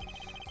frequently.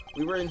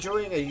 We were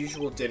enjoying a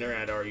usual dinner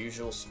at our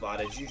usual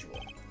spot as usual.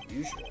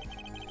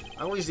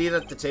 I always eat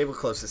at the table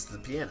closest to the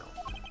piano.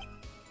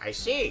 I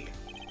see.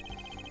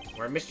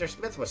 Where Mr.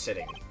 Smith was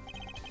sitting.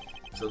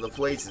 So the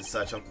plates and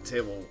such on the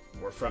table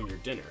were from your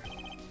dinner.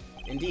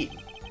 Indeed.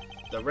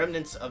 The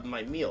remnants of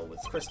my meal with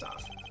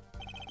Kristoff.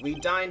 We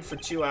dined for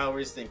 2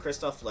 hours, then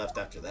Kristoff left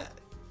after that.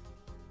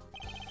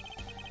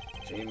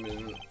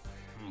 Jamin...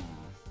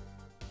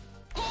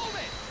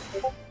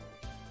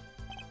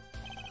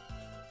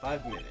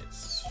 5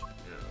 minutes.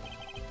 No.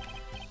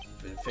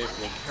 Been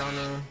faithful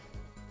encounter.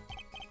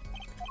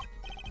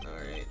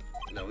 Alright.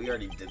 No, we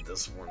already did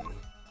this one.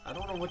 I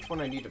don't know which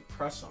one I need to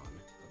press on.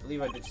 I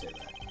believe I did say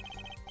that.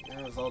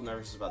 I was all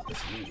nervous about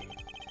this meeting.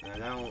 And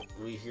now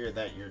we hear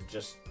that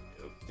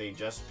they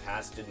just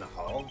passed in the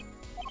hall?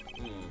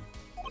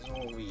 It's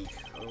all weak.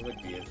 It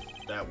would be if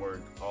that were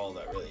all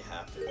that really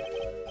happened.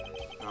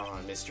 Oh,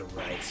 Mr.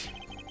 Wright.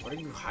 What are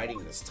you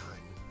hiding this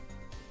time?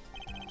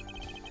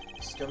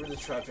 Discover the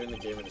trap during the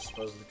game and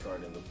dispose of the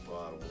card in the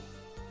bottle.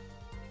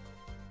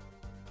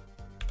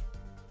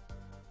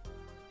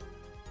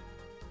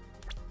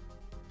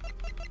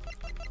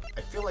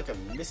 I feel like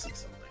I'm missing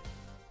something.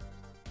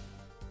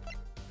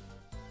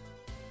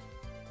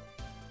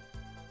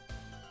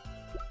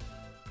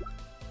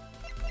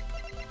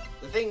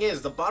 The thing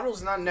is, the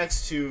bottle's not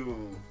next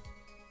to...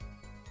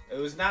 It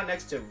was not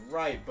next to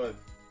Wright, but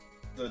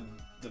the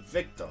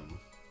victim.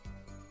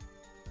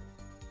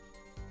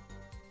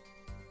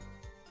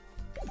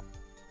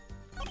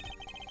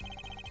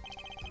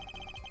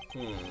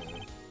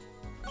 Alright.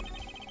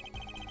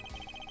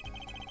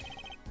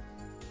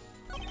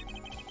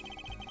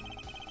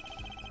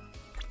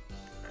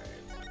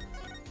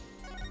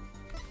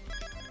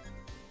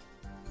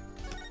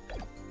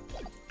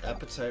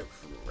 Appetite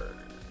for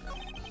murder.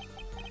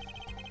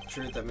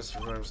 Truth that Mr.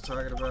 Vine was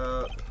talking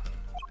about.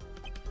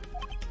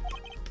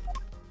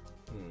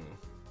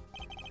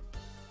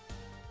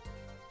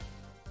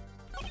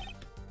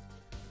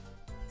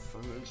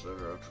 5 minutes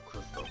later after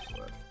Kristoff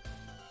left.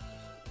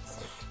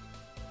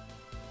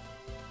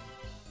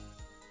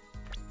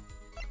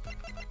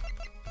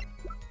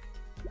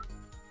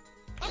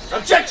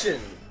 Objection!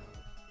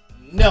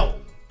 No!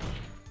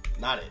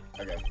 Not it.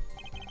 Okay.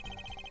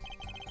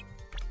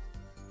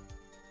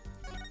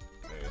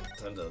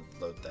 Time to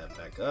load that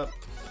back up.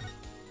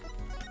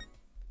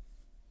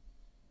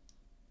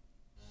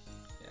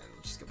 Yeah,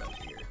 we'll just go back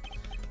to here.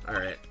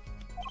 Alright.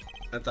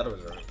 I thought it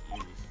was right.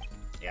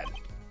 Yeah.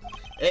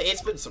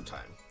 It's been some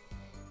time.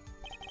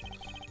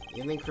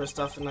 Evening,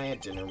 Kristoff and I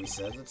had dinner. We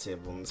sat at the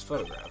table in this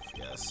photograph.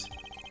 Yes.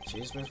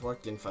 J. Smith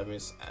walked in 5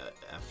 minutes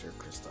after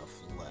Kristoff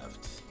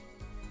left.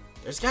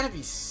 There's gotta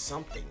be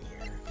something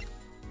here.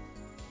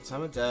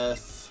 Time of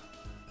death.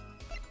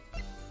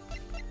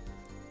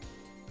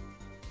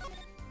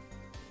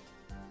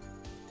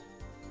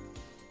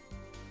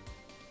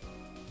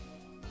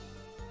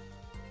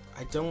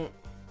 I don't...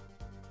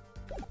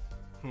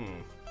 I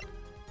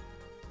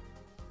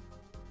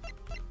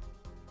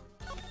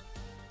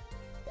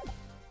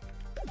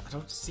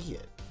don't see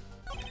it.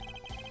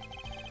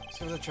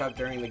 Discovered the trap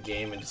during the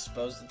game and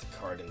disposed of the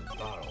card in the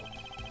bottle.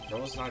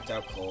 Girl was knocked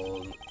out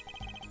cold.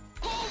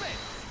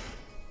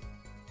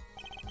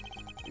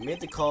 We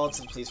made the call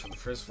to the police from the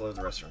first floor of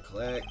the restaurant.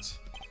 Collect.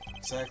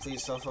 Exactly,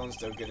 cell phones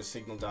don't get a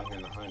signal down here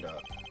in the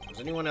hideout. Was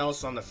anyone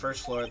else on the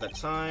first floor at that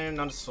time?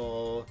 Not a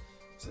soul.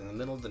 It's in the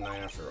middle of the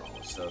night after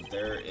all, so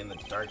they're in the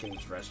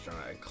darkened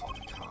restaurant. I called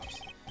the cops.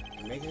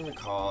 After making the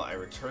call, I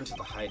returned to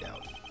the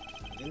hideout.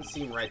 It didn't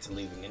seem right to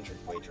leave an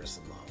injured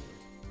waitress alone.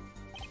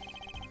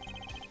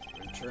 I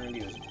returned,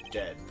 he was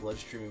dead, blood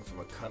streaming from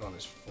a cut on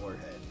his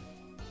forehead.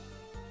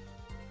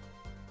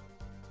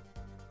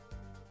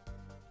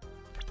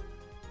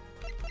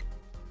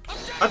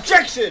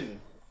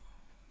 Objection!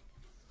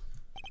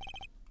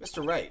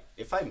 Mr. Wright,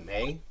 if I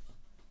may?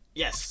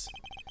 Yes.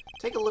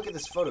 Take a look at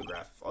this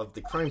photograph of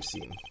the crime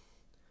scene.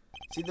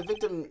 See the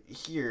victim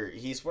here,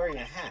 he's wearing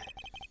a hat.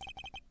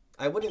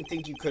 I wouldn't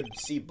think you could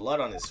see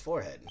blood on his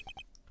forehead.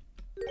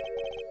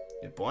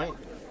 Good point.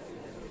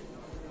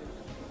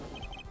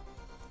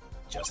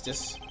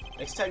 Justice,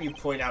 next time you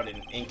point out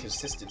an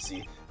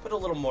inconsistency, put a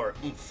little more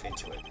oomph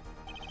into it.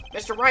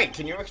 Mr. Wright,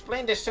 can you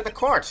explain this to the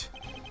court?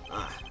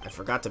 Ah, I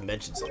forgot to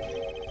mention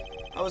something.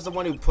 I was the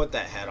one who put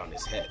that hat on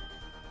his head.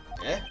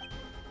 Eh?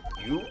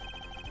 You?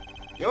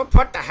 You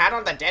put the hat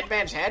on the dead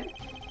man's head?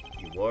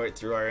 He wore it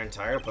through our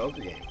entire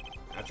poker game.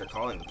 After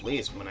calling the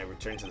police, when I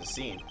returned to the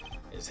scene,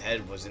 his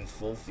head was in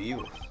full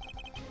view.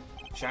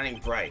 Shining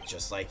bright,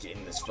 just like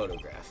in this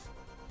photograph.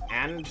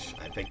 and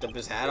I picked up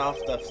his hat off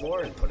the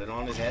floor and put it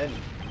on his head.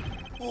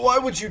 Why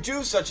would you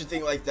do such a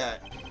thing like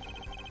that?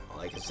 All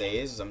I can say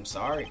is I'm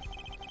sorry,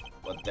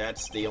 but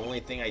that's the only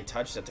thing I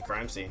touched at the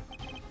crime scene.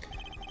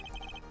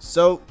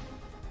 So,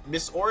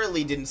 Miss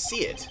Orley didn't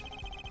see it.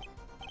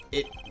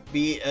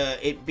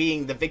 It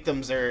being the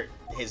victims or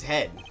his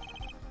head.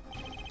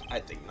 I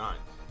think not.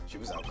 She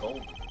was out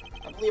cold.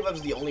 I believe I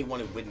was the only one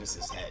who witnessed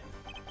his head.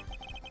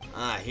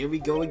 Ah, here we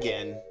go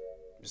again.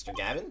 Mr.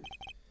 Gavin?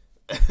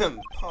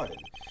 Pardon.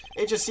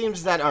 It just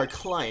seems that our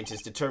client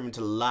is determined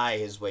to lie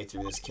his way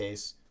through this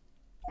case.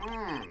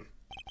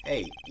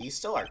 Hey, he's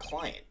still our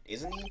client,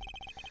 isn't he?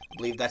 I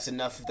believe that's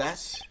enough of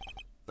that.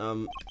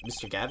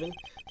 Mr. Gavin,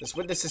 this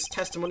witness's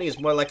testimony is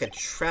more like a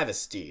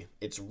travesty.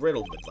 It's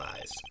riddled with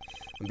lies.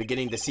 I'm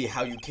beginning to see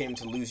how you came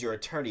to lose your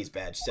attorney's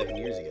badge 7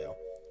 years ago.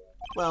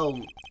 Well,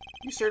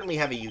 you certainly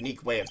have a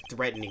unique way of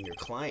threatening your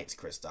clients,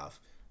 Kristoff.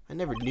 I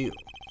never knew.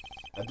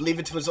 I believe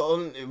it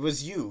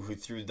was you who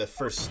threw the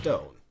first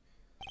stone.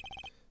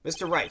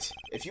 Mr. Wright,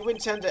 if you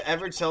intend to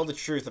ever tell the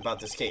truth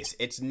about this case,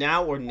 it's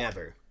now or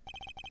never.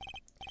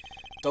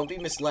 Don't be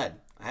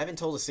misled. I haven't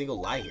told a single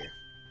lie here.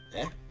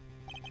 Eh?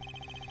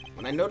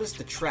 When I noticed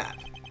the trap,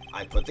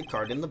 I put the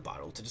card in the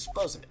bottle to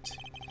dispose of it.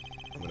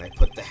 And when I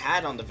put the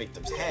hat on the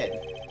victim's head,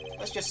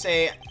 let's just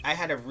say I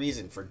had a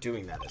reason for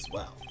doing that as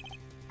well.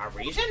 A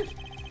reason?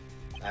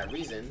 That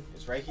reason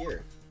is right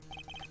here.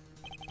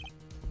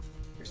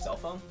 Your cell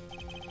phone?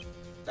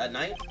 That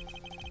night,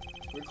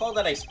 recall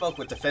that I spoke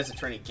with defense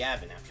attorney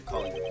Gavin after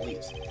calling the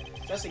police,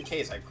 just in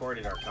case I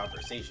recorded our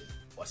conversation.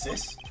 What's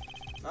this?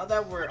 Now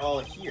that we're all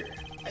here,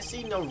 I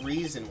see no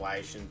reason why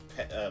I shouldn't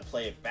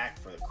play it back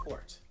for the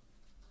court.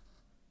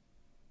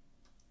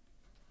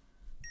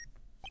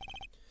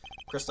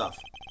 Kristoff,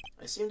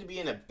 I seem to be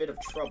in a bit of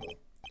trouble.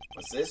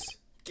 What's this?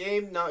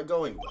 Game not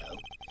going well.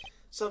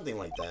 Something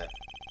like that.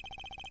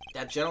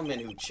 That gentleman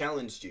who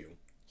challenged you,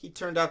 he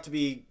turned out to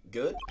be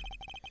good?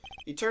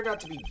 He turned out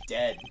to be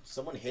dead.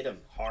 Someone hit him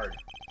hard.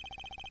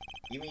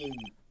 You mean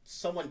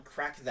someone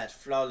cracked that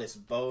flawless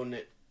bone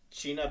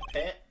china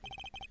pet?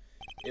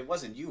 It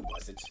wasn't you,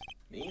 was it?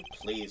 Me?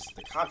 Please,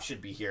 the cops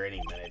should be here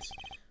any minute.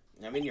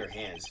 I'm in your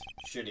hands,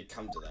 should it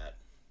come to that.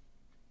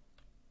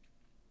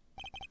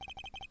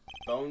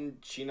 Bone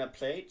china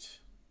plate?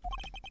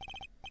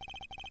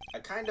 A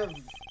kind of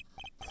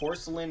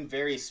porcelain,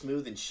 very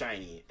smooth and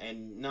shiny,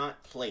 and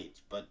not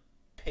plate, but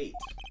pate.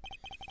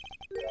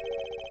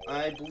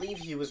 I believe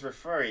he was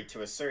referring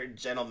to a certain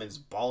gentleman's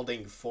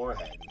balding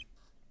forehead.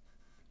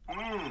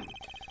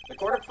 The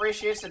court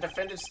appreciates the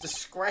defendant's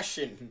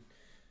discretion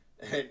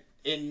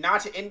in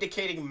not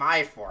indicating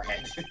my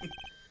forehead.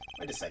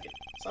 Wait a second.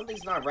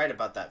 Something's not right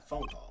about that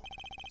phone call.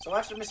 So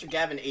after Mr.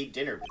 Gavin ate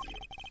dinner with you,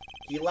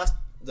 he left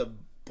the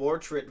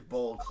Portrait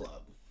Bowl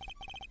Club.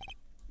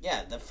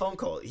 Yeah, the phone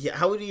call.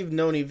 How would he have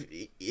known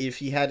if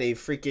he had a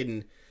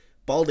freaking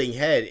balding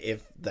head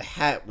if the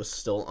hat was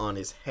still on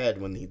his head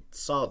when he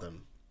saw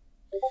them?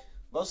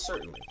 Most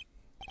certainly.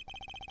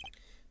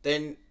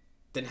 Then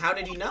how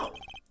did he know?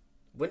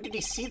 When did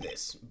he see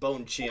this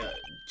bone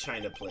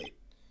china plate?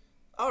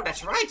 Oh,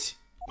 that's right.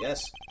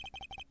 Yes.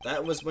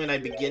 That was when I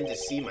began to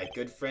see my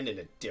good friend in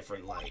a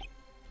different light.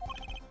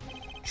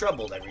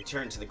 Troubled, I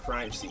returned to the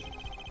crime scene.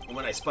 And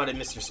when I spotted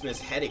Mr.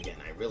 Smith's head again,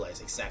 I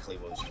realized exactly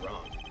what was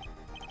wrong.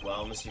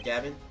 Well, Mr.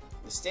 Gavin,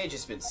 the stage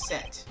has been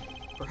set.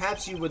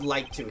 Perhaps you would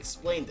like to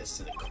explain this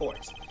to the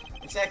court.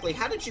 Exactly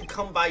how did you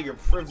come by your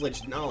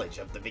privileged knowledge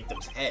of the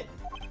victim's head?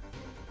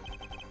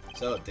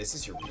 So, this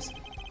is your reason.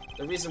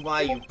 The reason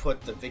why you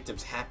put the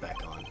victim's hat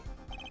back on.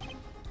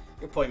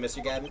 Your point,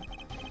 Mr. Gavin?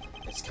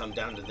 It's come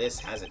down to this,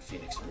 has it,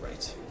 Phoenix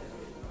Wright?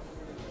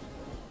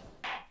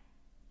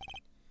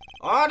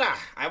 Order!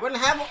 I will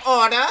have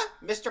order,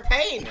 Mr.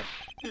 Payne!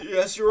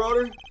 Yes, Your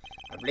Honor?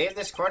 I believe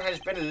this court has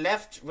been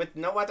left with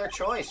no other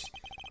choice.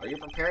 Are you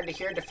prepared to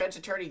hear defense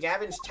attorney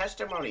Gavin's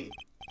testimony?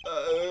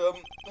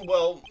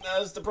 Well,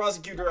 as the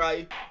prosecutor,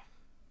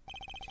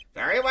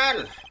 Very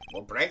well.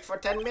 We'll break for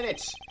 10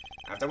 minutes,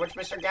 after which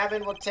Mr.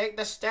 Gavin will take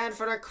the stand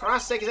for a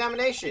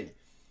cross-examination.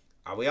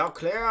 Are we all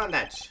clear on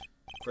that?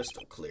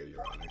 Crystal clear,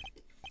 Your Honor.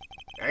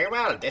 Very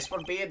well. This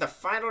will be the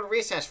final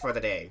recess for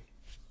the day.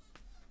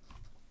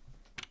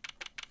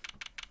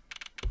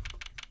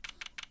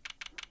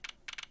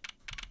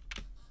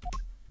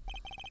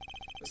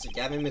 Mr.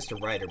 Gavin and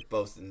Mr. Wright are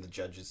both in the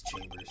judge's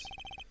chambers.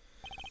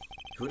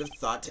 Who'd have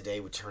thought today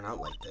would turn out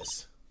like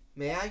this?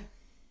 May I?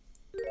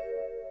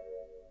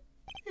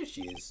 Here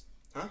she is.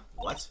 Huh?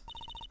 What?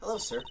 Hello,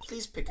 sir.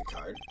 Please pick a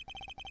card.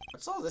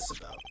 What's all this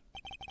about?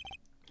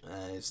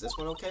 Is this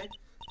one okay?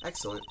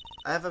 Excellent.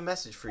 I have a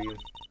message for you.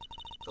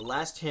 The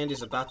last hand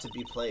is about to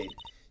be played.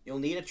 You'll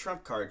need a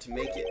trump card to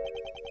make it.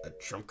 A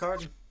trump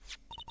card?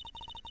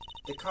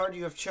 The card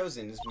you have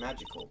chosen is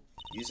magical.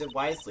 Use it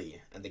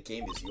wisely, and the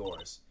game is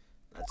yours.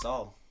 That's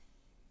all.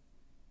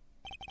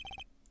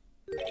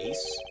 An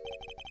ace?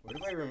 Where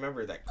do I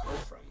remember that card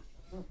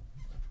from?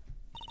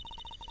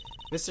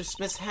 Mr.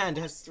 Smith's hand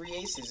has 3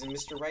 aces and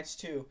Mr. Wright's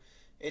 2.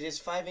 It is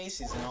 5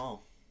 aces in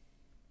all.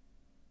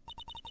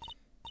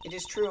 It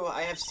is true,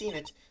 I have seen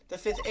it. The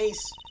fifth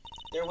ace.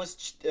 There was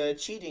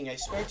cheating, I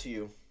swear to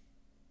you.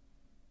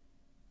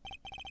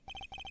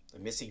 The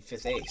missing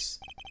fifth ace.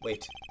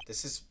 Wait,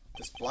 this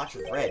blotch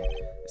of red.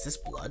 Is this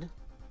blood?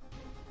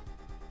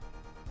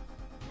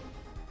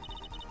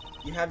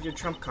 You have your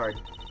trump card.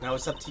 Now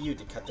it's up to you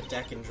to cut the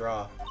deck and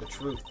draw the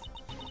truth.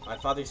 My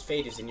father's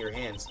fate is in your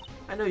hands.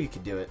 I know you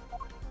can do it.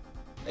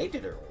 They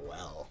did her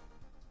well.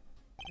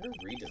 Her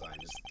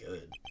redesign is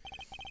good.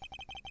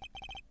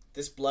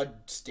 This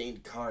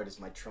blood-stained card is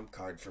my trump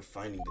card for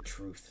finding the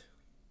truth.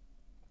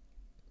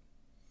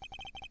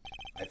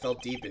 I fell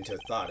deep into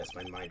thought as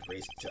my mind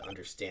raced to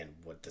understand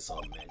what this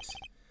all meant.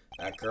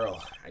 That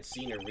girl, I'd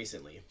seen her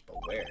recently, but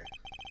where?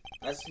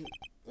 That's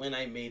when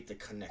I made the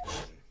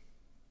connection.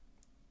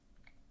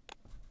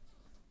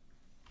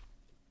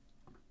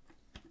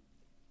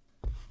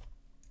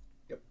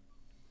 Yep.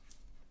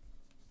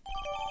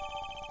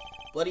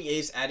 Bloody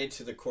ace added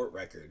to the court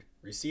record.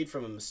 Received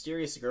from a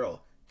mysterious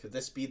girl. Could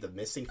this be the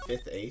missing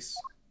fifth ace?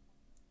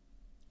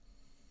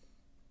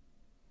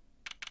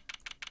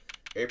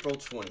 April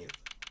 20th,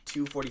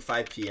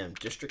 2:45 p.m.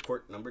 District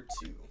Court number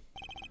 2.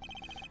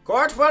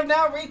 Court will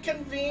now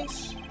reconvene.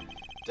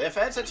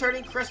 Defense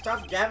Attorney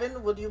Christoph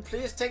Gavin, would you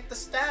please take the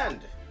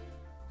stand?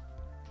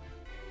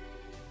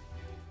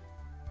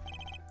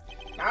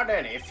 Now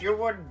then, if you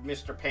would,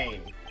 Mr.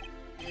 Payne.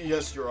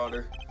 Yes, Your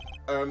Honor.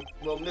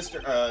 Will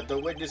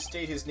the witness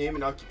state his name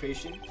and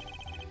occupation?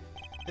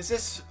 Is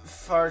this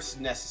farce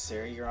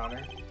necessary, Your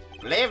Honor?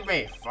 Believe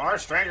me, far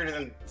stranger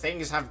than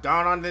things have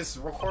gone on this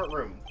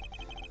courtroom.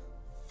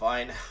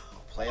 Fine,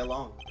 I'll play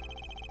along.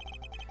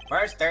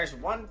 First, there's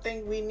one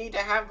thing we need to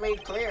have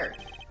made clear.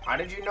 How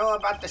did you know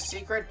about the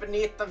secret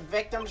beneath the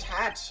victim's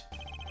hat?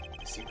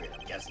 The secret,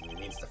 I'm guessing,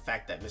 means the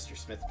fact that Mr.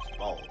 Smith was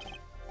bald.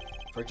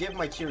 Forgive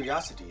my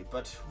curiosity,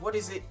 but what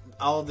is it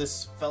about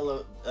this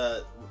fellow's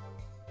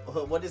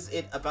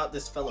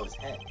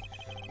head?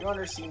 Your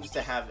Honor seems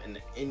to have an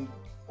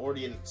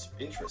inordinate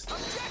interest.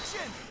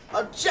 Objection!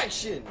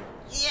 Objection!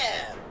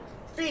 Yeah!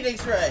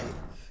 Phoenix Wright!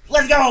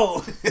 Let's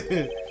go!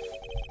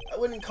 I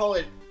wouldn't call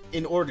it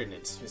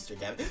inordinate, Mr.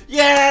 Gavin.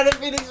 Yeah, the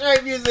Phoenix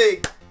Wright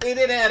music! They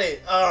did add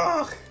it!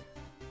 Ugh!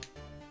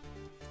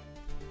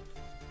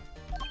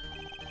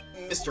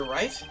 Mr.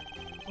 Wright?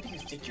 What do you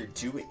think you're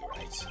doing,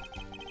 Wright?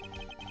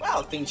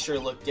 Well, things sure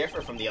look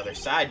different from the other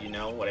side, you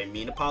know what I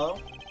mean,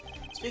 Apollo?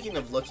 Speaking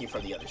of looking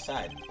from the other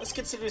side, let's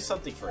consider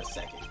something for a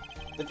second.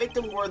 The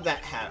victim wore that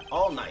hat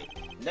all night,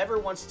 never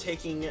once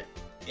taking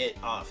it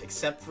off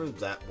except for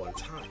that one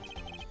time.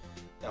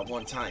 That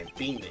one time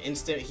being the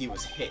instant he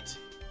was hit.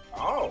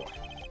 Oh.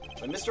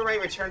 When Mr.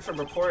 Wright returned from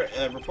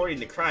reporting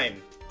the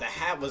crime, the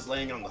hat was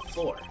laying on the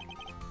floor.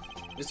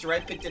 Mr.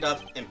 Wright picked it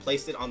up and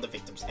placed it on the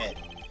victim's head.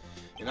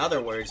 In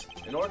other words,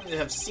 in order to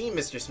have seen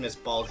Mr. Smith's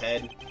bald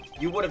head,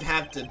 you would have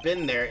had to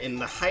been there in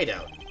the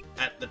hideout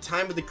at the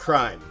time of the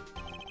crime.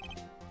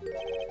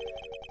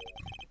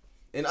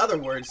 In other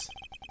words,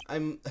 I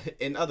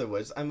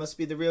must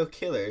be the real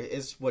killer,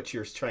 is what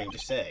you're trying to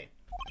say.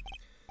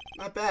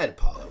 Not bad,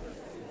 Apollo.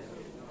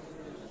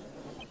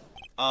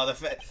 Oh, the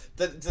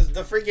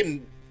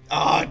freaking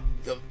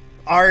the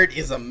art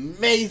is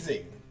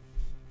amazing.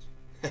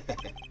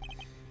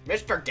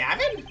 Mr.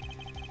 Gavin?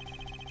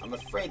 I'm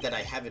afraid that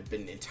I haven't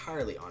been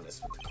entirely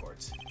honest with the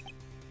court.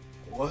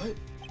 What?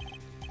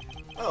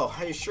 Oh,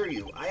 I assure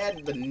you, I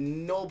had the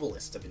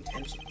noblest of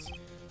intentions.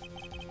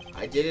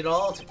 I did it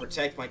all to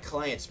protect my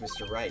clients,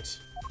 Mr. Wright.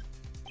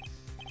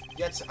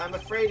 Yet, I'm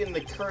afraid in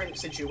the current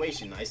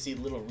situation, I see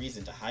little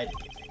reason to hide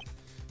anything.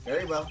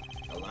 Very well,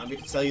 allow me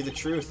to tell you the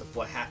truth of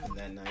what happened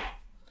that night.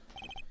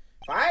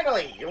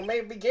 Finally, you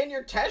may begin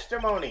your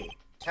testimony.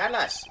 Tell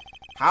us,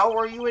 how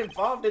were you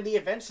involved in the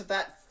events of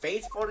that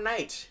fateful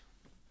night?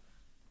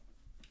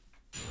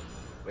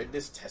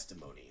 Witness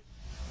testimony.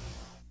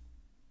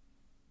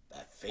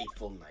 That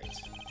fateful night.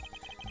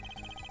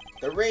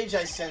 The rage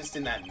I sensed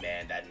in that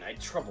man that night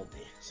troubled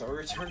me, so I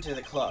returned to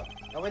the club.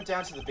 I went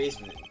down to the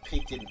basement and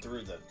peeked in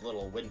through the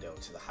little window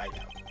to the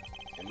hideout.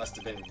 It must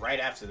have been right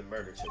after the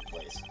murder took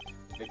place.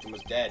 The victim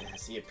was dead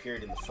as he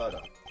appeared in the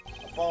photo.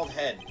 A bald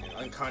head, an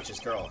unconscious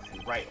girl,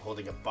 and Wright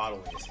holding a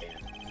bottle in his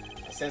hand.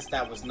 I sensed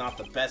that was not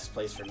the best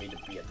place for me to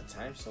be at the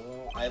time,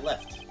 so I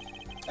left.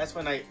 That's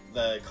when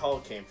the call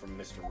came from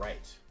Mr.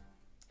 Wright.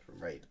 From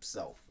Wright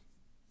himself.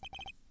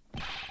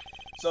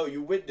 So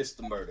you witnessed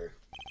the murder.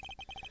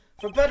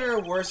 For better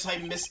or worse, I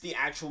missed the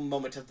actual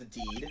moment of the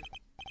deed.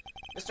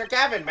 Mr.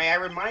 Gavin, may I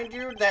remind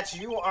you that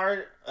you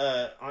are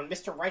on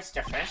Mr. Wright's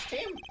defense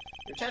team?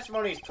 Your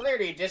testimony is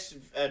clearly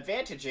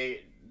disadvantage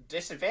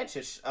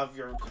of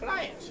your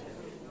client.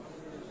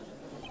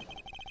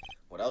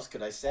 What else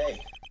could I say?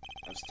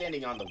 I'm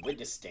standing on the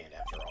witness stand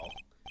after all.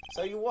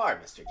 So you are,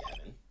 Mr.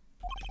 Gavin.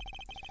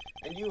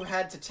 And you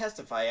had to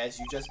testify as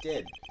you just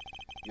did.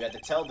 You had to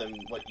tell them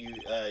what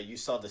you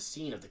saw the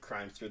scene of the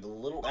crime through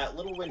that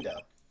little window.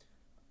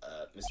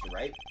 Mr.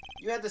 Wright,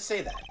 you had to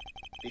say that,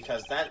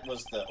 because that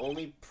was the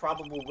only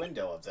probable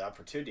window of the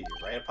opportunity,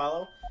 right,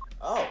 Apollo?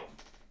 Oh.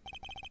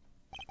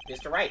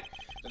 Mr. Wright,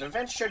 the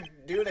defense should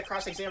do the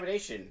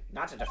cross-examination,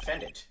 not the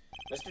defendant.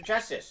 Mr.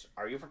 Justice,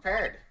 are you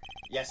prepared?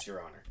 Yes,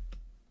 Your Honor.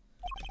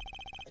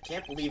 I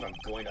can't believe I'm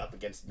going up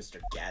against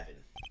Mr. Gavin.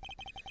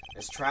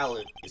 This trial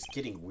is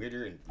getting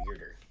weirder and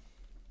weirder.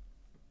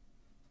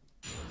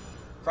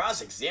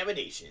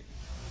 Cross-examination.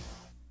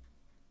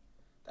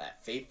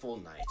 That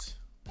fateful night.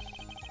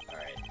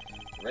 Alright.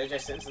 The rage I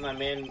sensed in that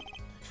man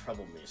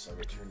troubled me, so I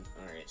returned.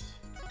 Alright.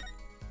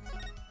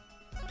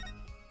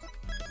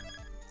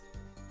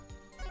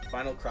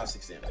 Final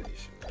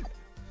cross-examination.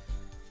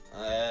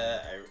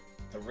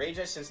 The rage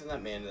I sensed in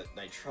that man that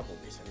night troubled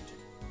me, so I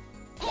returned.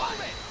 Why?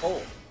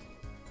 Oh!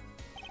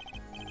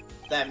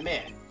 That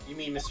man. You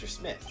mean Mr.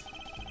 Smith.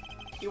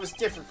 He was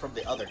different from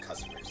the other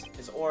customers.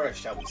 His aura,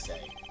 shall we say.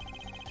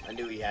 I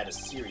knew he had a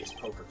serious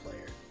poker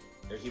player.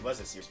 Or he was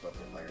a serious poker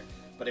player,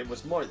 but it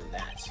was more than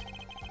that.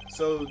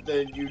 So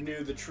then you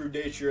knew the true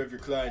nature of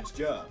your client's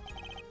job?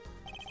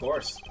 Of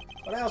course.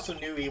 But I also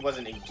knew he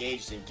wasn't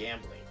engaged in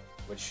gambling,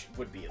 which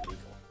would be illegal.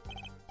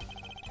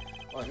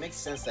 Well, it makes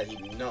sense that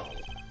he'd know.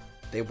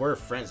 They were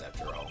friends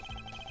after all.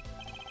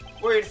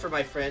 Worried for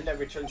my friend, I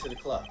returned to the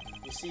club.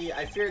 You see,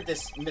 I feared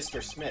this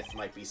Mr. Smith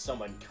might be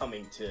someone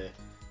coming to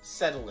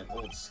settle an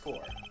old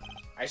score.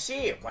 I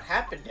see. What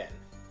happened then?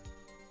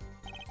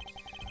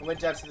 I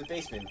went down to the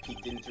basement and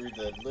peeked in through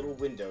the little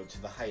window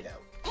to the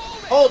hideout.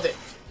 Hold it!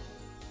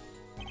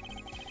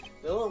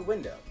 The little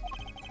window?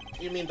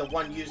 You mean the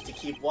one used to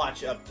keep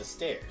watch up the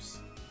stairs?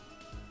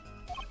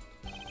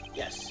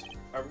 Yes,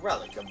 a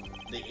relic of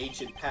the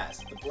ancient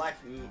past. The black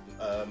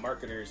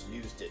marketers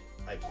used it,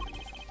 I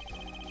believe.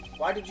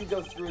 Why did you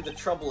go through the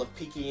trouble of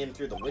peeking in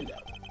through the window?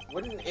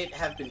 Wouldn't it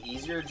have been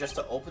easier just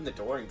to open the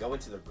door and go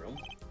into the room?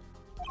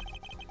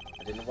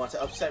 I didn't want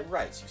to upset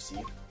Wright, you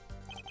see.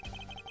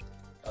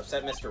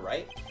 Upset Mr.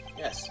 Wright?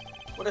 Yes.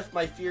 What if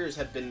my fears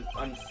had been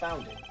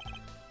unfounded?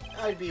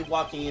 I'd be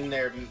walking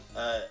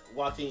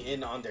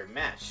in on their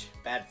match.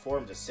 Bad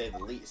form, to say the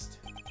least.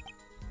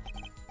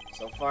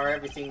 So far,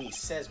 everything he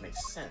says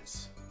makes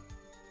sense.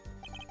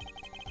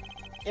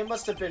 It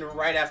must have been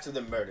right after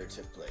the murder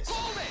took place.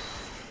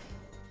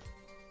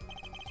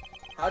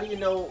 How do you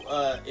know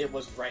it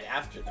was right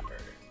after the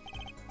murder?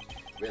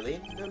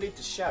 Really? No need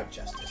to shout,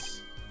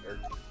 Justice.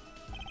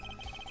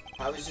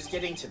 I was just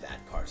getting to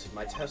that part in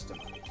my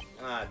testimony.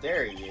 Ah,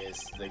 there he is,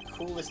 the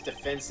coolest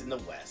defense in the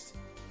West.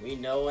 We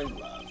know and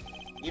love.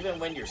 Even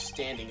when you're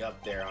standing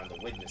up there on the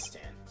witness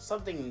stand,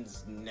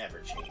 something's never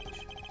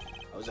changed.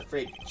 I was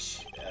afraid you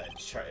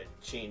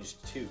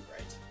changed too,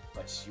 right?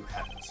 But you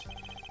haven't.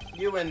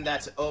 You and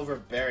that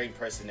overbearing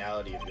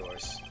personality of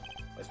yours.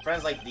 With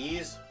friends like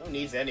these, who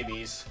needs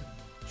enemies?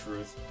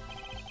 Truth.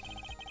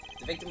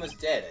 The victim was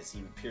dead as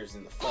he appears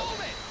in the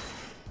photo.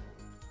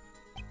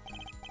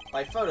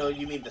 By photo,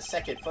 you mean the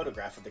second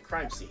photograph of the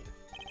crime scene.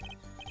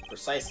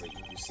 Precisely.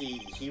 You see,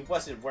 he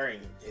wasn't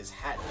wearing his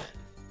hat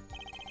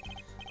then.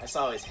 I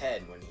saw his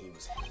head when he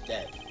was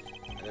dead,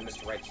 and then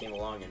Mr. Wright came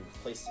along and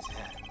replaced his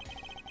hat.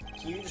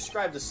 Can you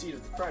describe the scene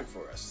of the crime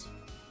for us?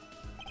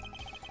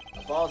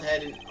 A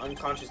bald-headed,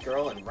 unconscious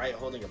girl and Wright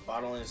holding a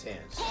bottle in his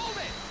hands.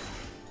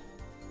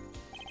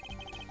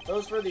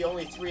 Those were the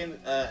only three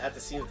at the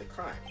scene of the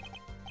crime.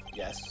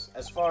 Yes,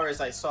 as far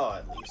as I saw,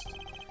 at least.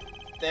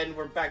 Then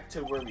we're back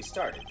to where we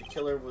started. The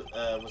killer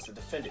was the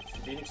defendant,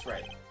 Phoenix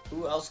Wright.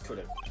 Who else could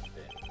have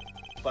been?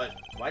 But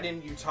why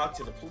didn't you talk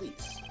to the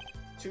police?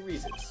 2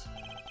 reasons.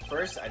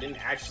 First, I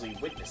didn't actually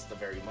witness the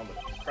very moment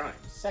of the crime.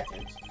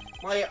 Second,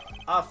 my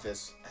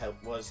office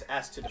was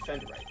asked to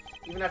defend Wright.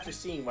 Even after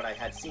seeing what I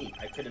had seen,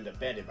 I couldn't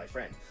abandon my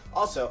friend.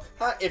 Also,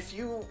 if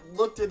you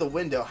look through the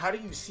window, how do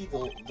you see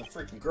the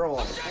freaking girl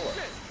on the floor?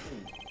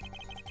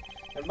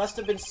 There must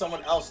have been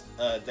someone else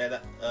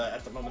there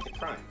at the moment of the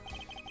crime.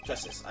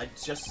 Justice, I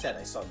just said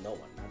I saw no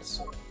one, not a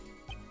soul.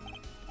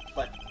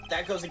 But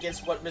that goes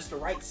against what Mr.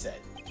 Wright said.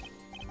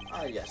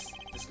 Ah, yes,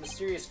 this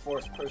mysterious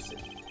fourth person,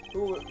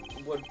 who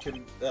would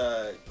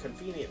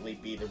conveniently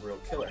be the real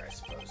killer, I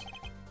suppose.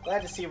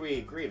 Glad to see we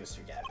agree,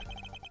 Mr. Gavin.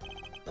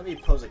 Let me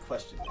pose a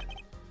question then.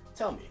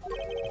 Tell me,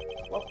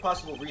 what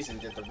possible reason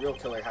did the real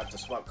killer have to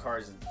swap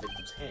cards in the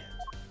victim's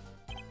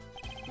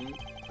hand?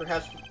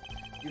 Perhaps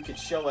you could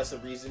show us a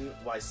reason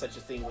why such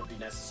a thing would be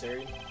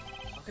necessary?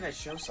 How can I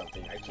show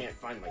something I can't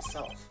find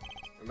myself?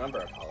 Remember,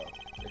 Apollo,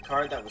 the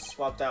card that was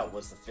swapped out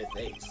was the 5th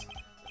ace.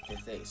 The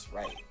 5th ace,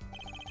 right.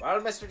 Well,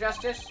 Mr.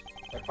 Justice,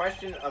 the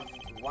question of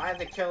why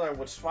the killer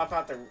would swap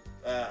out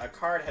a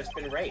card has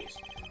been raised.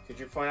 Could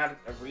you point out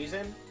a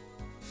reason?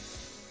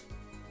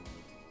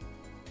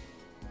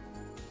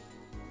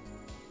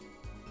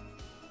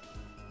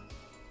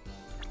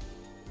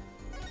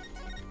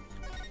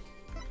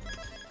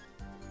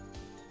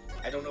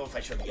 I don't know if I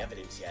showed the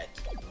evidence yet.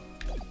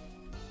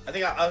 I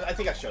think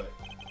I showed it.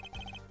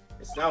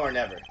 It's now or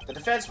never. The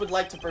defense would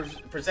like to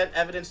present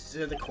evidence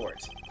to the court.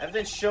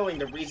 Evidence showing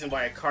the reason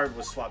why a card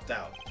was swapped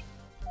out.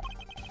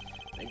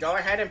 Then go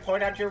ahead and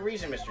point out your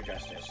reason, Mr.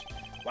 Justice.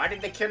 Why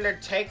did the killer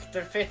take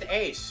the 5th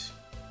ace?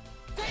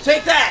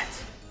 Take that!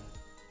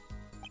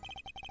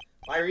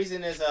 My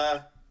reason is,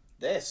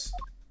 this.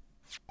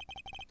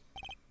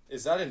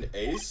 Is that an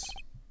ace?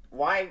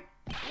 Why,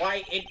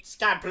 it's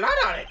got blood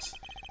on it!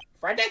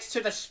 Right next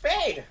to the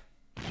spade.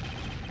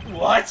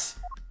 What?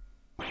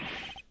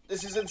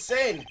 This is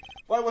insane.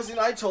 Why wasn't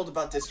I told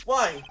about this?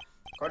 Why?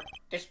 Could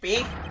this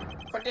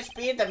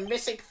be the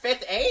missing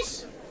fifth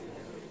ace?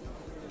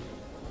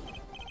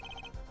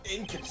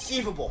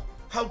 Inconceivable.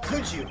 How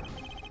could you?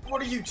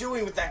 What are you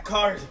doing with that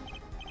card?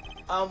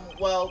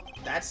 Well,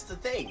 that's the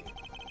thing.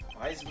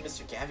 Why is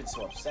Mr. Gavin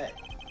so upset?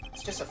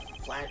 It's just a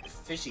flat,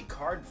 fishy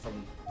card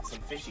from some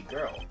fishy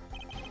girl.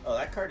 Oh,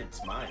 that card,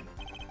 it's mine.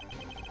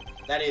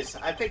 That is,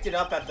 I picked it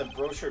up at the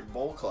Brochure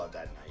Bowl Club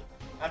that night,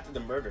 after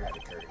the murder had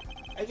occurred.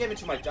 I gave it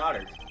to my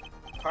daughter.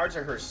 Cards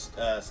are her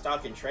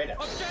stock and trade.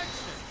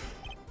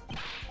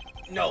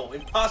 No,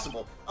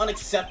 impossible.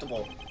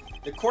 Unacceptable.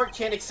 The court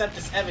can't accept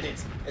this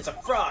evidence. It's a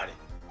fraud.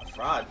 A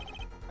fraud?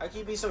 How can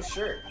you be so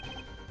sure?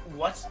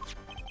 What?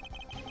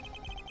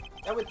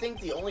 I would think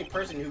the only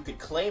person who could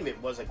claim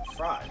it was a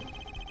fraud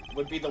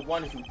would be the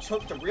one who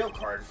took the real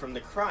card from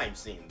the crime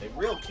scene, the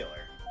real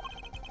killer.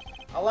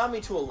 Allow me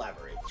to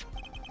elaborate.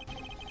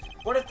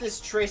 What if this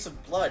trace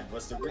of blood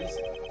was the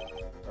reason?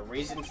 The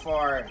reason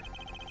for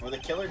the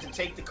killer to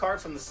take the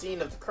card from the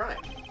scene of the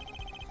crime?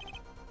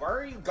 Where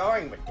are you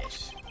going with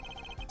this?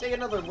 Take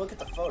another look at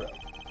the photo,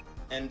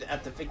 and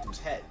at the victim's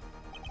head.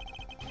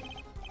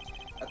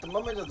 At the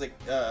moment of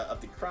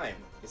the crime,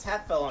 his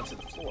hat fell onto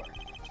the floor,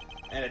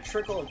 and a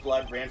trickle of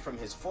blood ran from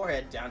his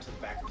forehead down to the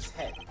back of his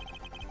head.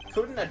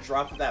 Couldn't a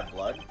drop of that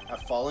blood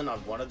have fallen on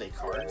one of the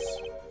cards?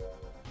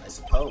 I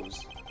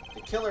suppose.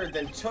 The killer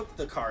then took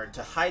the card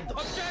to hide the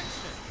blood.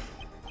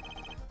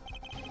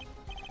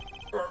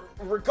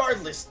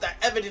 Regardless, that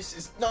evidence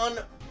is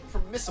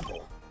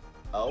non-permissible.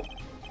 Oh?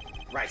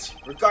 Right.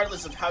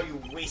 Regardless of how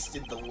you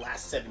wasted the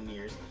last 7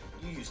 years,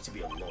 you used to be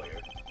a lawyer.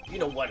 You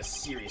know what a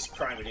serious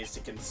crime it is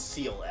to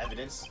conceal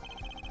evidence.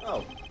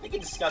 Oh, we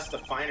can discuss the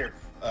finer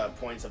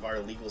points of our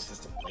legal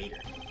system later.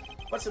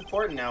 What's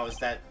important now is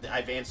that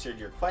I've answered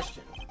your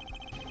question.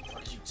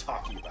 What are you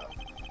talking about?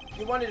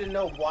 You wanted to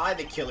know why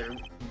the killer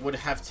would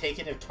have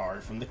taken a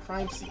card from the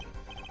crime scene.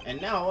 And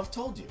now I've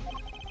told you.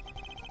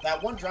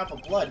 That one drop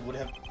of blood would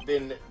have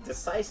been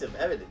decisive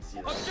evidence,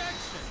 you know.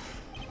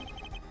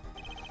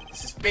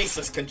 This is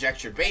baseless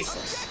conjecture,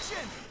 baseless.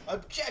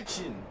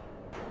 Objection!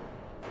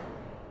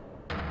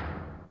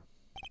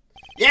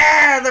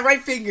 Yeah, the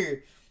right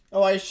finger!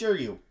 Oh, I assure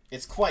you,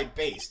 it's quite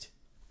based.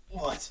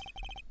 What?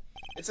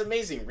 It's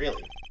amazing,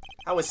 really,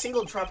 how a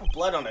single drop of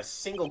blood on a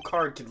single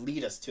card could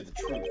lead us to the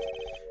truth.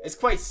 It's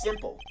quite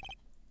simple.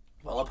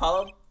 Well,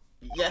 Apollo?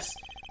 Yes,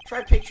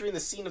 try picturing the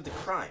scene of the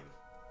crime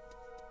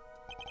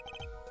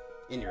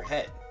in your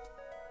head.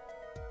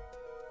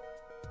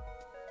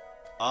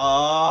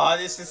 Oh,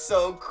 this is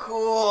so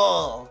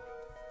cool!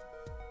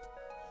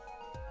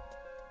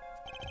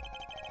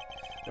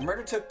 The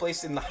murder took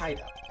place in the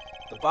hideout.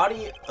 The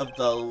body of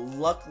the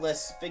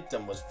luckless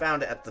victim was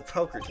found at the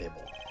poker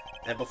table,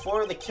 and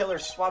before the killer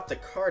swapped the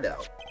card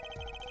out,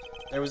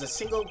 there was a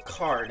single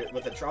card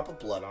with a drop of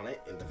blood on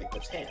it in the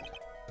victim's hand.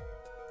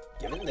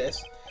 Given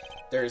this,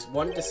 there is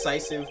one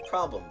decisive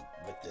problem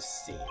with this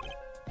scene.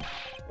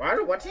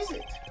 What is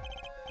it?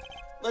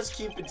 Let's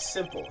keep it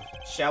simple,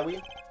 shall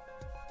we?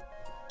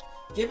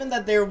 Given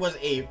that there was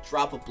a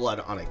drop of blood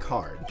on a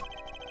card,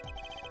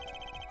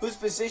 whose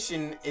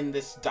position in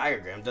this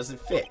diagram doesn't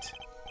fit?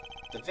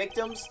 The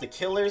victims, the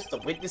killers, the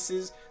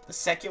witnesses, the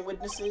second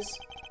witnesses?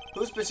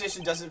 Whose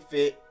position doesn't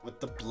fit with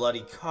the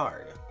bloody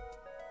card?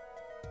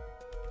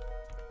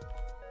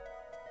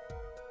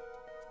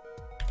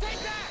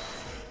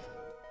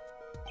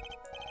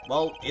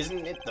 Well,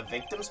 isn't it the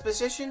victim's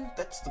position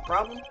that's the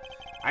problem?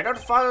 I don't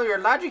follow your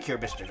logic here,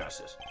 Mr.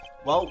 Justice.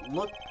 Well,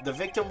 look, the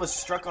victim was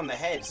struck on the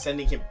head,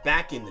 sending him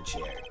back in the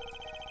chair.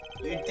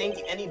 You'd think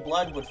any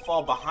blood would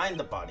fall behind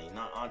the body,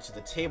 not onto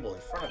the table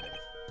in front of him.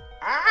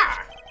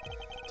 Ah!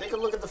 Take a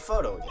look at the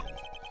photo again.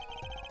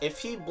 If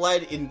he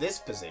bled in this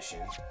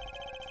position,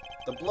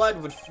 the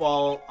blood would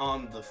fall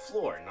on the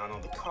floor, not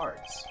on the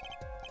cards.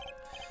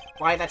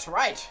 Why, that's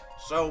right.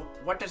 So,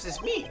 what does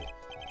this mean?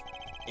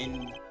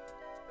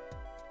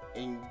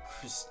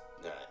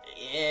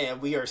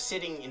 We are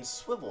sitting in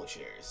swivel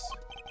chairs.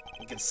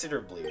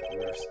 Considerably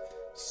worse.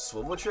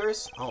 Swivel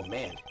chairs? Oh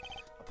man.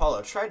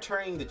 Apollo, try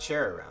turning the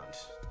chair around.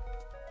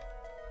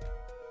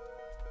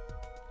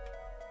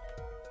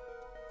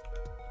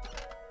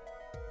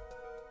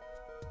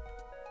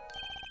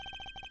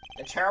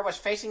 The chair was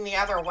facing the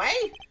other way?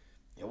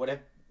 It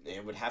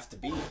would have to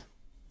be.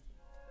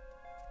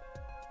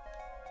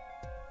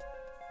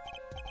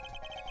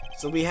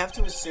 So we have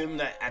to assume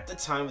that at the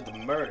time of the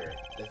murder,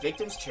 the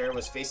victim's chair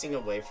was facing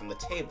away from the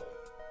table.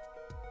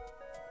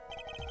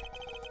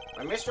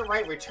 When Mr.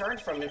 Wright returned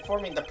from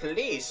informing the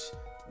police,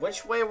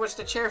 which way was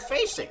the chair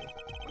facing?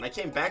 When I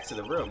came back to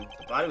the room,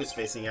 the body was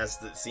facing as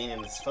seen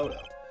in this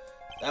photo.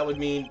 That would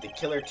mean the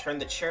killer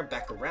turned the chair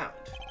back around.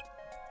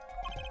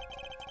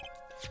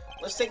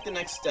 Let's take the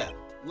next step.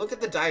 Look at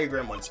the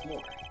diagram once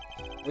more.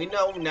 We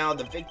know now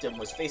the victim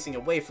was facing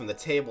away from the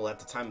table at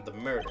the time of the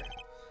murder.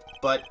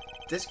 But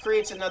this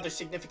creates another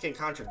significant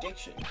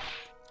contradiction.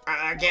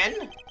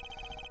 Again?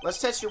 Let's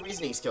test your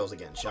reasoning skills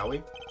again, shall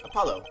we?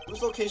 Apollo,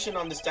 whose location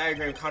on this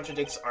diagram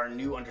contradicts our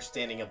new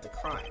understanding of the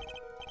crime?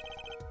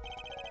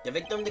 The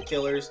victim, the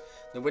killers,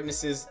 the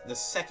witnesses, the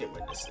second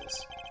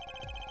witnesses.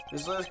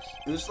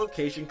 Whose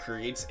location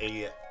creates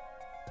a...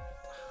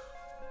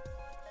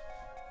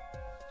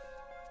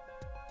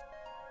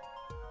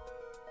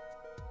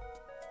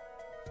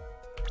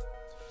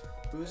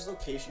 Whose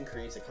location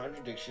creates a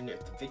contradiction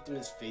if the victim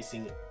is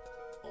facing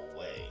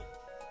away?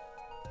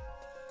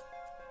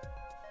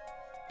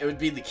 It would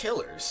be the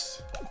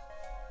killers.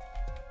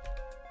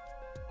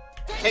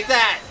 Take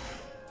that!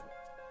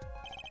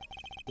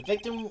 The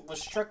victim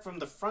was struck from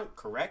the front,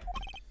 correct?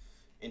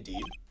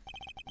 Indeed.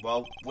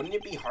 Well, wouldn't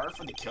it be hard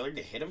for the killer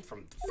to hit him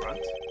from the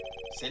front?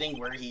 Sitting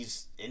where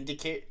his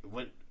indicator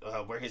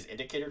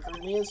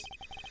currently is?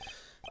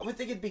 I would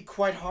think it'd be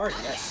quite hard,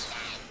 yes.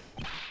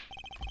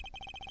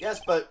 Yes,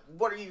 but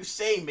what are you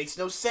saying makes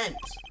no sense.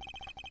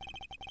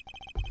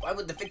 Why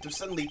would the victim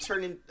suddenly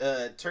turn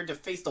to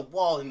face the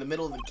wall in the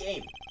middle of the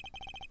game?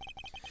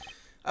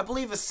 I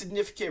believe a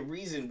significant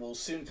reason will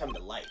soon come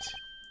to light.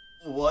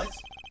 What?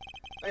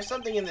 There's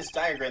something in this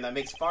diagram that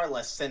makes far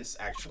less sense,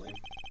 actually.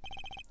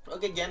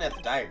 Look again at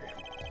the diagram.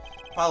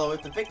 Apollo,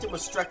 if the victim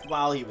was struck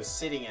while he was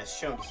sitting as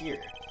shown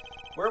here,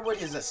 where would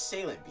his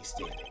assailant be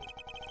standing?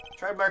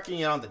 Try marking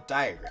it on the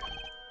diagram.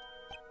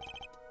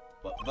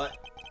 But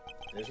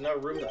there's no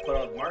room to put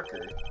a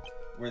marker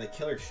where the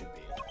killer should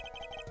be.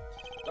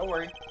 Don't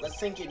worry, let's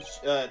think it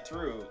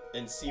through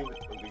and see what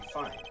we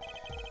find.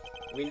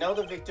 We know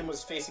the victim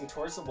was facing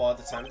towards the wall at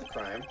the time of the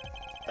crime.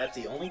 That's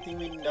the only thing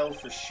we know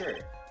for sure.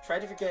 Try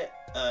to forget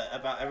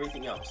about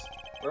everything else.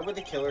 Where would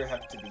the killer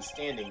have to be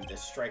standing to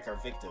strike our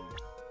victim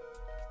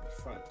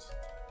in front?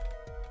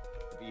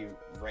 Be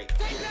right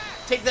here.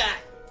 Take that!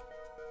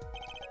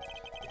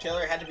 The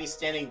killer had to be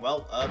standing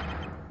well up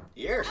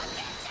here.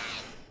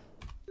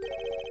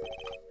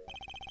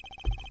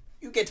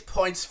 You get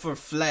points for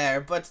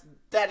flair, but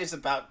that is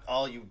about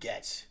all you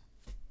get.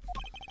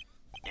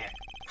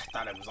 I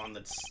thought I was on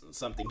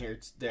something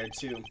there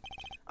too.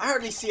 I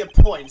hardly see a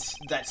point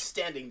that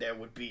standing there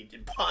would be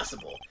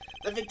impossible.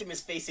 The victim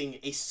is facing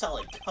a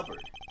solid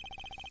cupboard.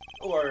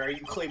 Or are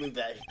you claiming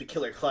that the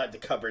killer climbed the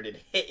cupboard and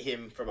hit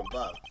him from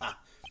above? Ha!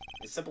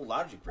 It's simple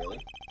logic, really.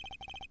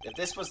 If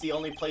this was the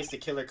only place the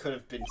killer could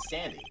have been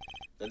standing,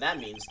 then that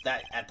means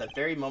that at the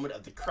very moment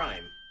of the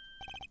crime...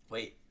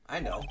 Wait, I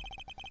know.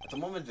 At the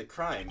moment of the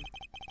crime,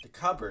 the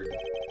cupboard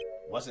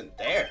wasn't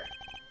there.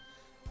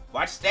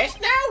 What's this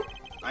now?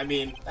 I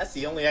mean, that's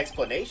the only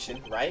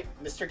explanation, right,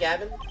 Mr.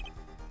 Gavin?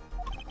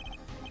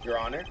 Your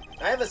Honor,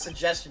 I have a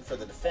suggestion for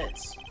the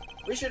defense.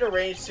 We should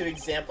arrange to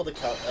examine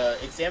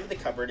the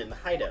cupboard in the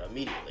hideout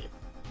immediately.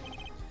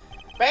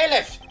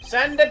 Bailiff,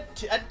 send a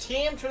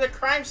team to the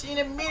crime scene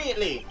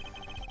immediately.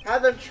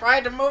 Have them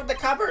try to move the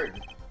cupboard.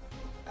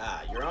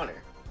 Ah, Your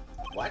Honor.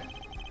 What?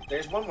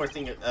 There's one more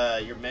thing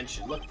your men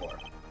should look for.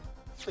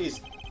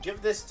 Please,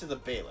 give this to the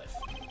bailiff.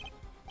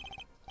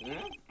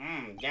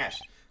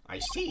 Yes, I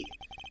see.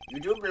 You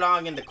do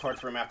belong in the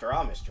courtroom after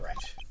all, Mr.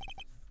 Wright.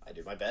 I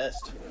do my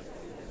best.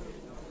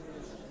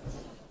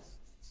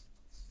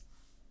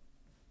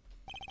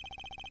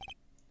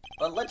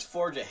 But let's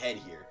forge ahead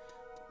here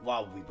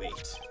while we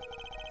wait.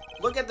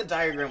 Look at the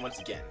diagram once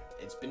again.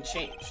 It's been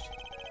changed.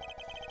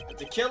 If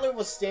the killer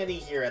was standing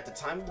here at the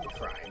time of the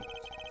crime,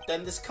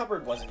 then this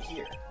cupboard wasn't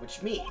here,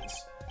 which means,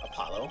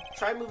 Apollo,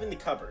 try moving the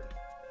cupboard.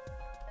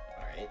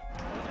 Alright,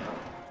 now.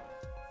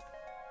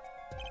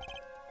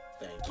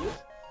 Thank you.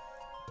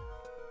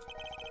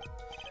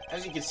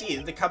 As you can see,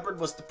 the cupboard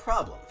was the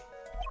problem.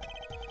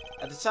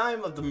 At the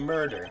time of the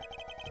murder,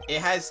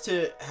 it has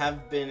to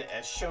have been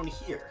as shown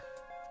here.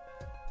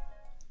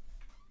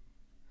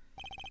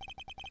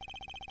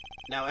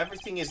 Now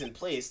everything is in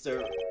place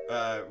to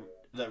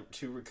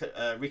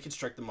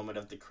reconstruct the moment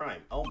of the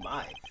crime. Oh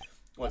my.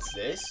 What's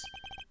this?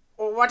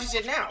 Well, what is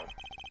it now?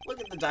 Look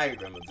at the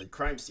diagram of the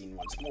crime scene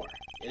once more.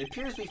 It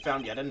appears we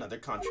found yet another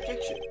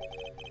contradiction.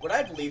 What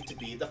I believe to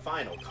be the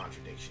final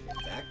contradiction, in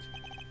fact.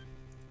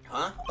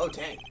 Huh? Oh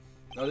dang.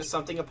 Notice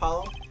something,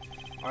 Apollo?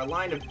 Our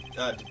line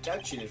of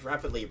deduction is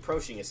rapidly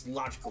approaching its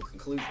logical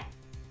conclusion.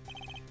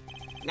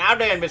 Now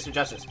then, Mr.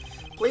 Justice,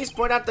 please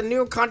point out the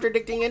new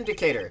contradicting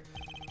indicator.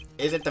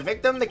 Is it the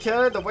victim, the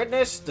killer, the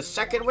witness, the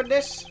second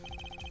witness?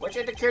 Which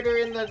indicator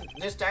in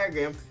this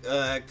diagram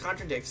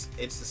contradicts?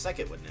 It's the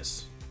second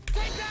witness.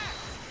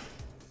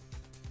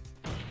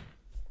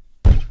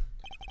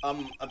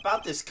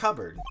 About this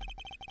cupboard.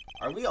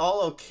 Are we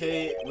all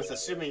okay with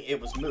assuming it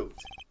was moved?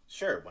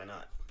 Sure, why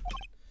not?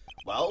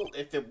 Well,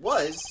 if it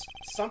was,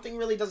 something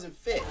really doesn't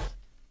fit.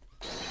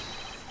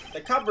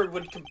 The cupboard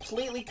would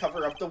completely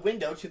cover up the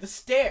window to the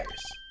stairs.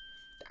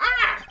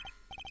 Ah!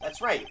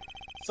 That's right.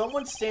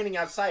 Someone standing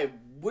outside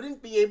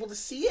wouldn't be able to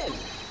see in.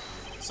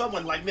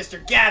 Someone like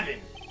Mr. Gavin.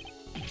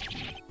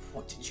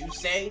 What did you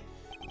say?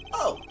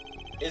 Oh,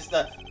 is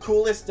the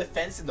coolest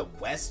defense in the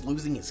West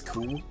losing his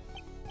cool?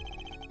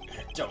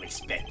 Don't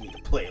expect me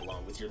to play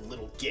along with your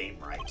little game,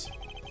 right?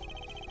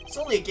 It's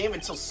only a game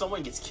until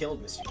someone gets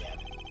killed, Mr. Gavin.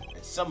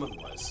 and someone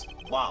was,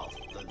 while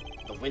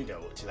the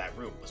window to that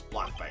room was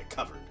blocked by a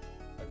cupboard.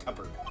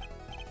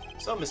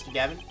 So, Mr.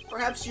 Gavin,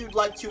 perhaps you'd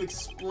like to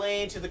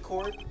explain to the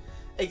court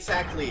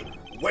exactly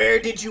where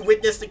did you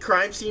witness the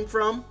crime scene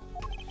from?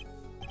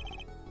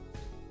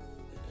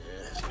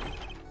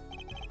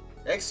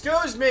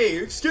 Excuse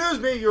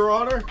me, Your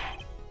Honor.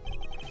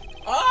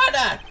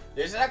 Order!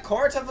 This is a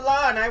court of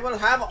law, and I will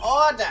have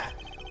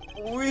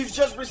order. We've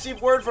just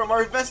received word from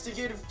our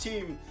investigative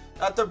team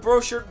at the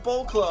Brochure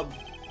Bowl Club.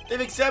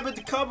 They've examined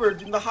the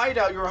cupboard in the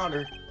hideout, Your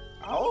Honor.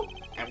 Oh?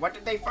 And what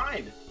did they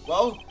find?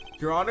 Well,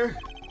 Your Honor,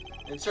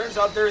 it turns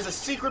out there is a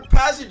secret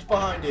passage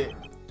behind it.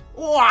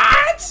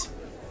 What?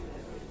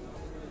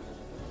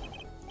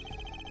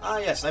 Ah,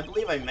 yes, I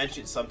believe I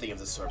mentioned something of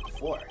the sort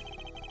before.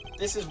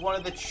 This is one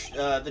of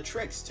the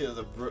tricks to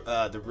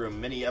the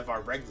room many of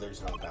our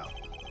regulars know about.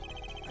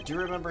 I do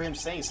remember him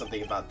saying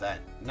something about that,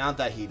 now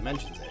that he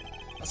mentions it.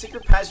 A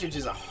secret passage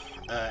is a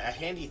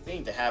handy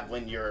thing to have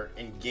when you're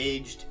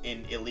engaged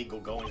in illegal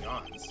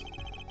going-ons.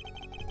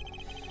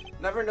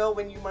 Never know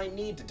when you might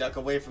need to duck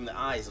away from the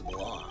eyes of the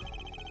law.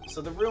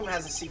 So the room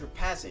has a secret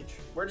passage.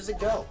 Where does it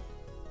go?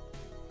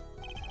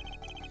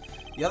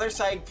 The other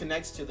side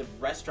connects to the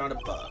restaurant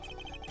above.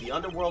 The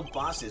underworld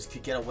bosses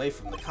could get away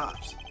from the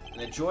cops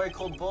and enjoy a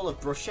cold bowl of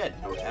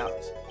brochette, no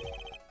doubt.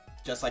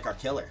 Just like our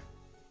killer.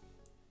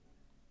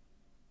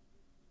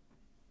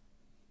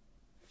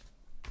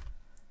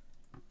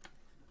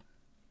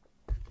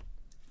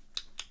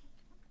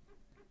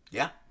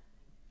 Yeah?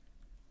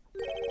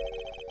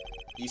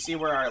 You see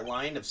where our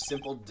line of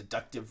simple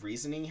deductive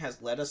reasoning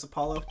has led us,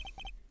 Apollo?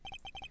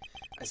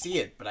 I see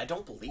it, but I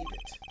don't believe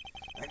it.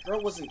 That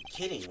girl wasn't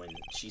kidding when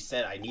she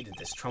said I needed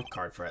this trump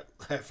card for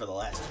the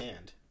last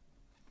hand.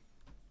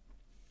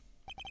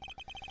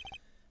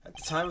 At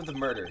the time of the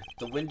murder,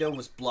 the window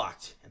was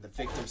blocked, and the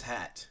victim's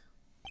hat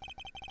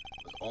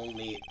was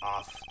only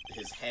off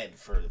his head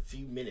for a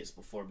few minutes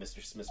before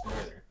Mr. Smith's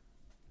murder.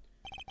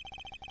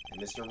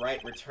 And Mr.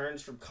 Wright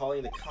returns from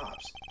calling the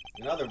cops.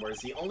 In other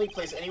words, the only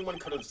place anyone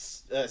could have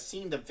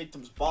seen the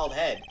victim's bald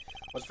head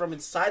was from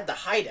inside the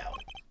hideout.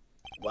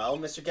 Well,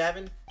 Mr.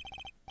 Gavin,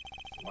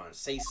 I want to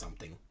say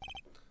something.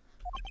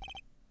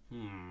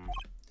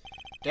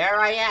 Dare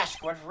I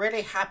ask what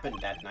really happened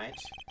that night?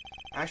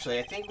 Actually,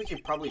 I think we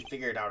could probably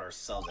figure it out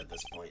ourselves at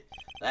this point.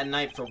 That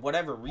night, for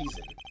whatever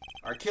reason,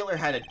 our killer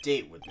had a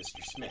date with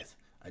Mr. Smith.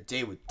 A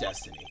date with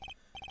destiny.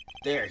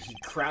 There, he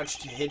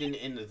crouched hidden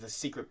in the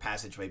secret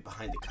passageway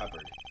behind the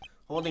cupboard,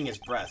 holding his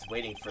breath,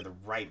 waiting for the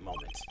right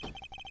moment.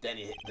 Then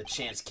the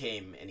chance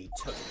came, and he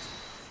took it.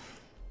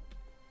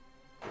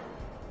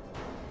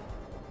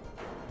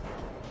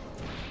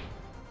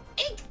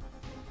 Eek!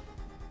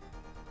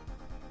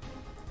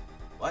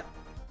 What?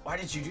 Why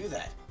did you do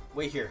that?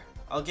 Wait here.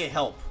 I'll get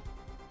help.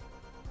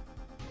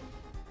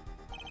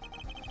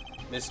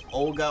 Miss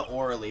Olga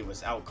Orley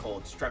was out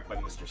cold, struck by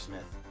Mr.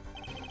 Smith.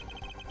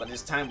 But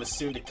his time was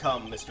soon to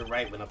come. Mr.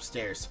 Wright went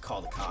upstairs to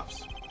call the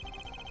cops,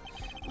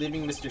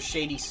 leaving Mr.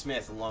 Shady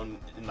Smith alone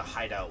in the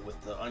hideout with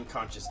the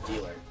unconscious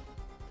dealer.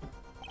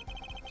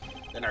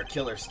 Then our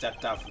killer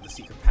stepped out from the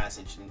secret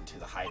passage into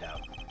the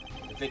hideout.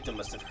 The victim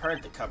must have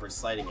heard the cupboard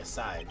sliding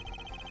aside.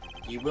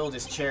 He wheeled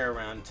his chair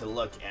around to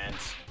look, and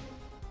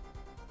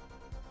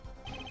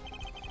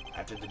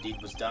after the deed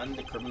was done,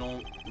 the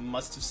criminal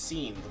must have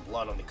seen the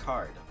blood on the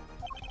card.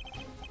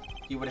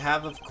 He would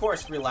have, of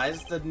course,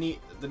 realized the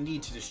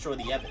need to destroy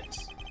the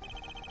evidence.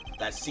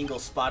 That single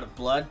spot of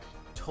blood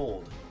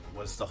told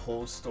was the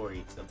whole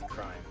story of the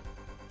crime.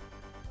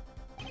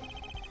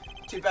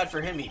 Too bad for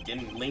him he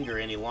didn't linger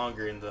any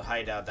longer in the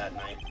hideout that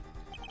night.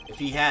 If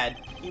he had,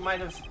 he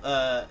might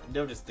have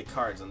noticed the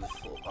cards on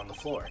the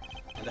floor,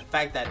 and the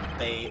fact that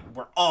they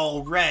were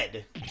all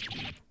red.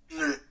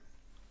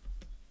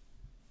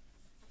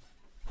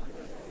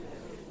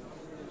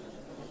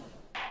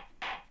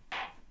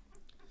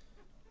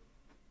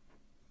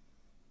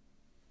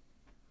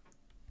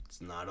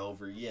 Not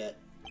over yet.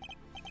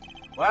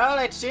 Well,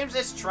 it seems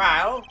this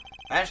trial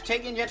has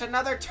taken yet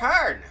another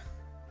turn.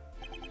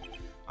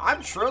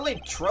 I'm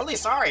truly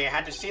sorry I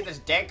had to see this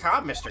day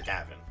come, Mr.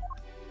 Gavin.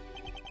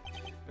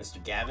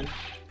 Mr. Gavin?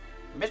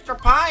 Mr.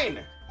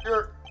 Pine!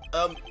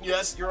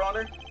 Yes, Your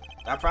Honor?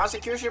 The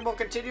prosecution will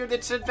continue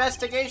its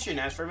investigation.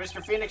 As for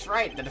Mr. Phoenix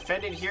Wright, the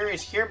defendant here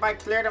is hereby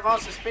cleared of all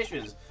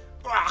suspicions.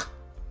 Ugh.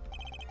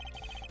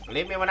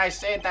 Believe me when I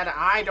say that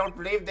I don't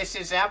believe this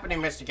is happening,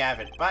 Mr.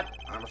 Gavin, but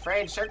I'm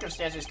afraid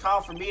circumstances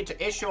call for me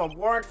to issue a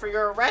warrant for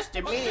your arrest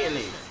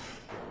immediately.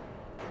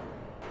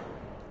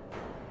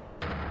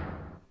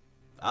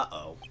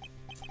 Uh-oh.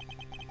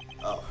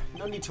 Oh,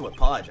 no need to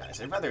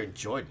apologize. I rather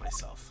enjoyed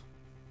myself.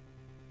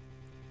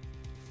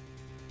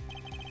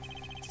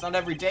 It's not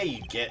every day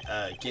you get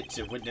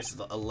to witness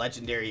a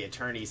legendary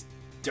attorney's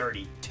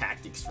dirty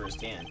tactics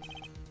firsthand.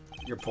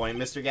 Your point,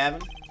 Mr.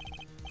 Gavin?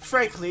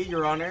 Frankly,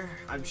 Your Honor,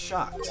 I'm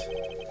shocked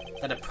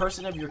that a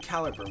person of your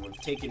caliber would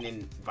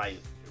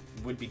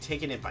be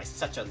taken in by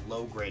such a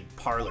low-grade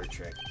parlor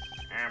trick.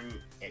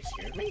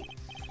 Excuse me?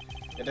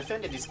 The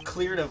defendant is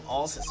cleared of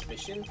all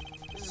suspicion?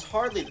 This is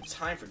hardly the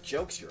time for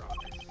jokes, Your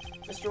Honor.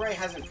 Mr. Wright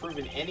hasn't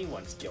proven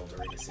anyone's guilt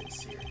or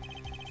innocence here.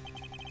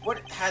 What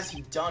has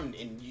he done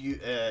in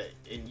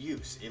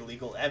use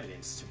illegal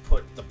evidence to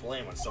put the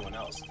blame on someone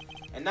else?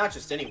 And not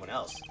just anyone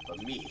else, but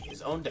me,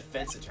 his own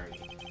defense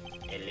attorney.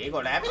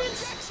 Illegal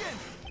evidence? Objection!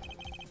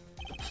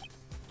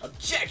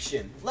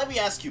 Objection! Let me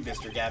ask you,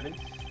 Mr. Gavin.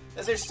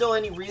 Is there still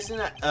any reason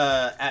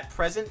at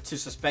present to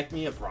suspect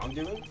me of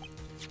wrongdoing?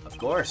 Of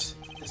course.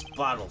 This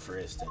bottle, for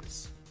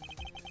instance.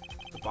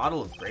 The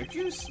bottle of grape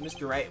juice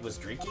Mr. Wright was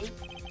drinking?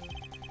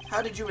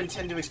 How did you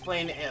intend to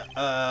explain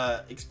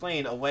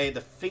away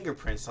the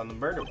fingerprints on the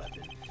murder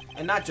weapon?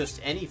 And not just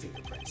any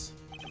fingerprints.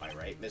 Am I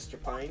right,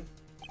 Mr. Pine?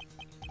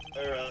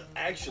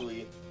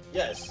 Actually,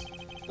 yes.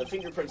 The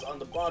fingerprints on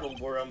the bottle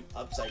were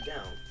upside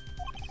down.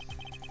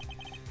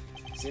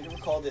 I seem to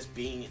recall this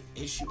being an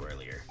issue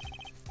earlier.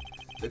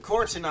 The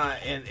courts in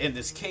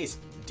this case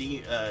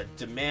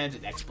demand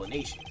an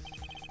explanation.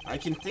 I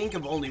can think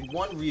of only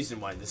one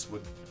reason why this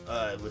would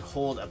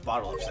hold a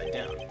bottle upside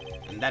down,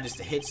 and that is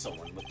to hit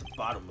someone with the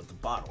bottom of the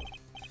bottle.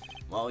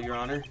 Well, Your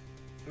Honor.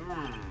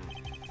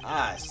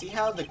 See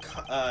how the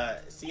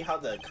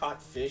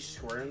caught fish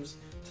squirms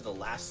to the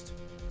last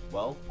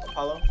well,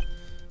 Apollo?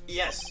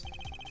 Yes.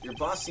 Your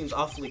boss seems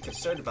awfully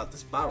concerned about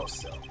this bottle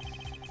still.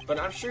 But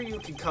I'm sure you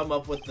can come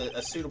up with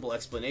a suitable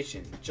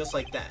explanation, just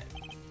like that.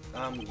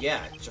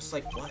 Yeah, just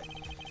like what?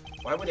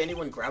 Why would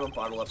anyone grab a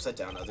bottle upside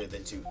down other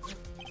than to...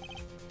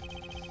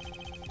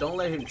 Don't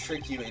let him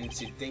trick you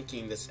into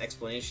thinking this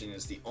explanation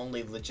is the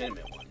only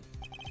legitimate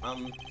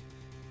one.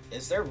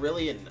 Is there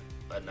really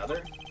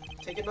another?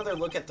 Take another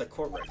look at the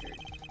court record.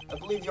 I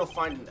believe you'll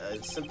find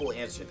a simple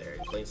answer there in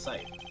plain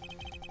sight.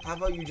 How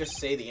about you just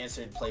say the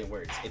answer in plain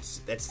words?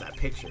 That's that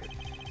picture.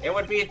 It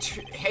would be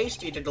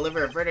hasty to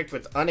deliver a verdict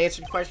with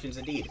unanswered questions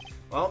indeed.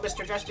 Well,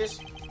 Mr. Justice?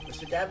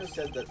 Mr. Gavin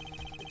said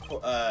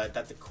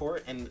that the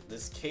court in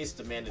this case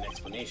demand an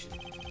explanation.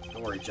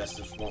 Don't worry,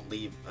 Justice won't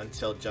leave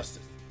until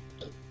justice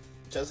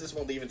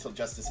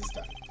is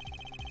done.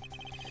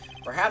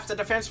 Perhaps the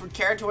defense would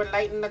care to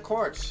enlighten the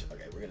courts.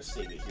 Okay, we're gonna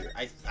save it here.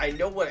 I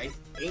know what I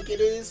think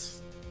it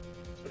is.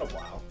 It's been a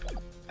while.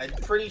 I'm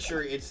pretty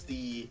sure it's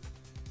the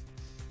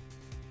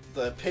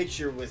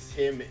picture with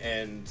him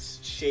and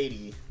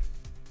Shady.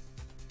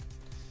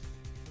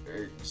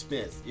 Or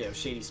Smith. Yeah,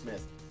 Shady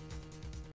Smith.